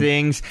different Yeah.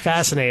 things.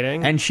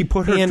 Fascinating. And she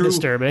put her And through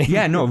disturbing.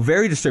 Yeah, no,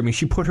 very disturbing.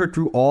 She put her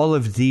through all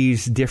of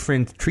these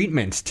different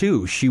treatments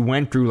too. She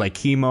went through like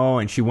chemo,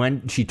 and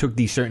she took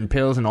these certain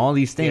pills and all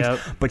these things, Yep.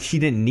 but she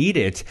didn't need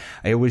it.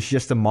 It was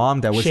just a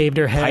mom that was Shaved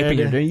her head.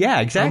 piping her. Yeah,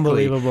 exactly.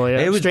 Unbelievable. Yeah.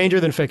 It was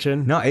Stranger than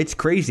fiction. No, it's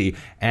crazy,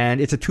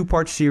 and it's a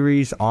 2-part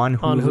series on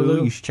Hulu. On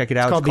Hulu. You should check it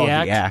out. It's called The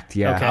Act.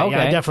 Yeah. Okay. Yeah, I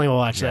Okay. definitely will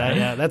watch that.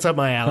 Yeah, that's up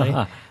my alley.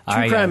 All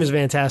True right, crime guys. is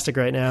fantastic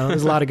right now.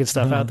 There's a lot of good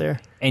stuff out there.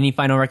 Any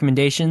final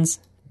recommendations?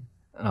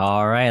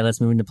 All right,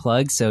 let's move into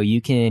plugs. So you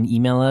can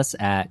email us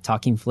at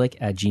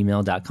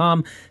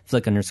talkingflick@gmail.com,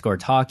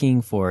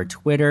 flick_talking for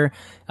Twitter.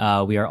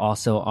 We are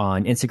also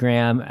on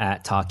Instagram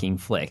at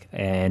talkingflick.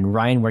 And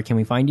Ryan, where can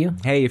we find you?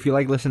 Hey, if you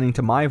like listening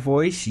to my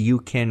voice, you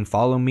can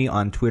follow me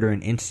on Twitter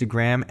and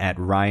Instagram at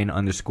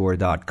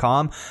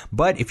Ryan_.com.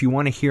 But if you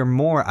want to hear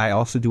more, I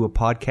also do a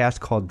podcast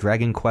called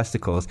Dragon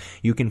Questicles.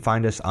 You can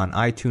find us on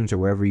iTunes or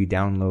wherever you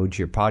download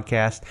your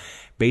podcast.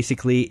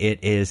 Basically,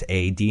 it is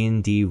a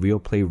D&D real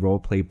play role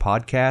play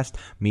podcast.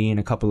 Me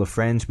and a couple of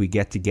friends, we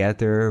get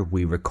together,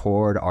 we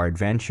record our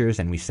adventures,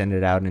 and we send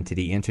it out into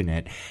the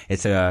internet.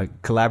 It's a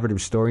collaborative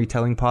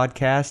storytelling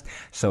podcast,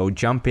 so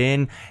jump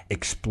in,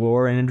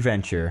 explore, and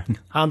adventure.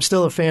 I'm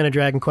still a fan of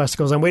Dragon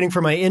Questicles. I'm waiting for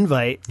my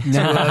invite to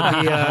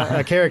be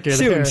a character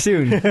there.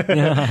 Soon.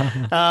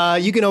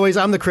 You can always,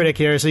 I'm the critic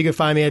here, so you can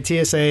find me at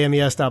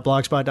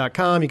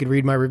tsames.blogspot.com. You can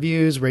read my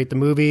reviews, rate the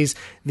movies.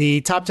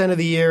 The top 10 of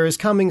the year is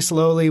coming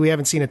slowly. We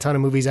haven't seen a ton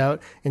of movies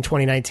out in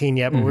 2019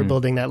 yet, but we're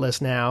building that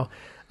list now.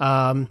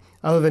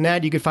 Other than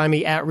that, you can find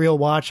me at Real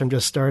Watch. I'm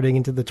just starting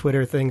into the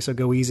Twitter thing, so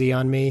go easy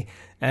on me.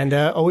 And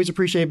always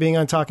appreciate being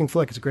on Talking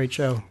Flick. It's a great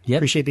show. Yep.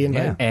 Appreciate the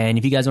invite. Yeah. And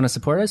if you guys want to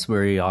support us,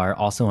 we are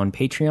also on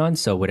Patreon.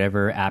 So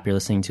whatever app you're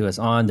listening to us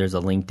on, there's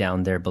a link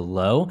down there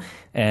below.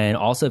 And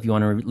also, if you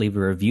want to leave a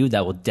review,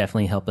 that will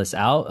definitely help us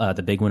out.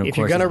 The big one, of If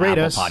course, you're is going to rate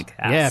Apple us,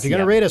 Podcasts. if you're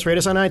going to rate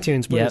us on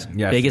iTunes, please. Yep.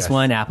 Yes, Biggest yes.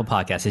 one, Apple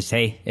Podcasts.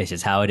 It's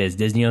just how it is.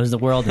 Disney owns the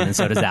world, and then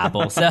so does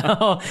Apple.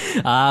 So,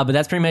 but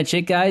that's pretty much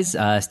it, guys.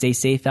 Stay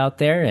safe out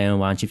there, and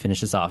why don't you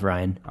finish us off,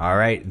 Ryan? All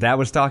right, that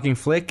was Talking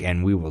Flick,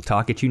 and we will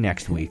talk at you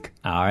next week.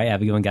 All right,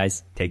 have a good one,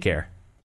 guys. Take care.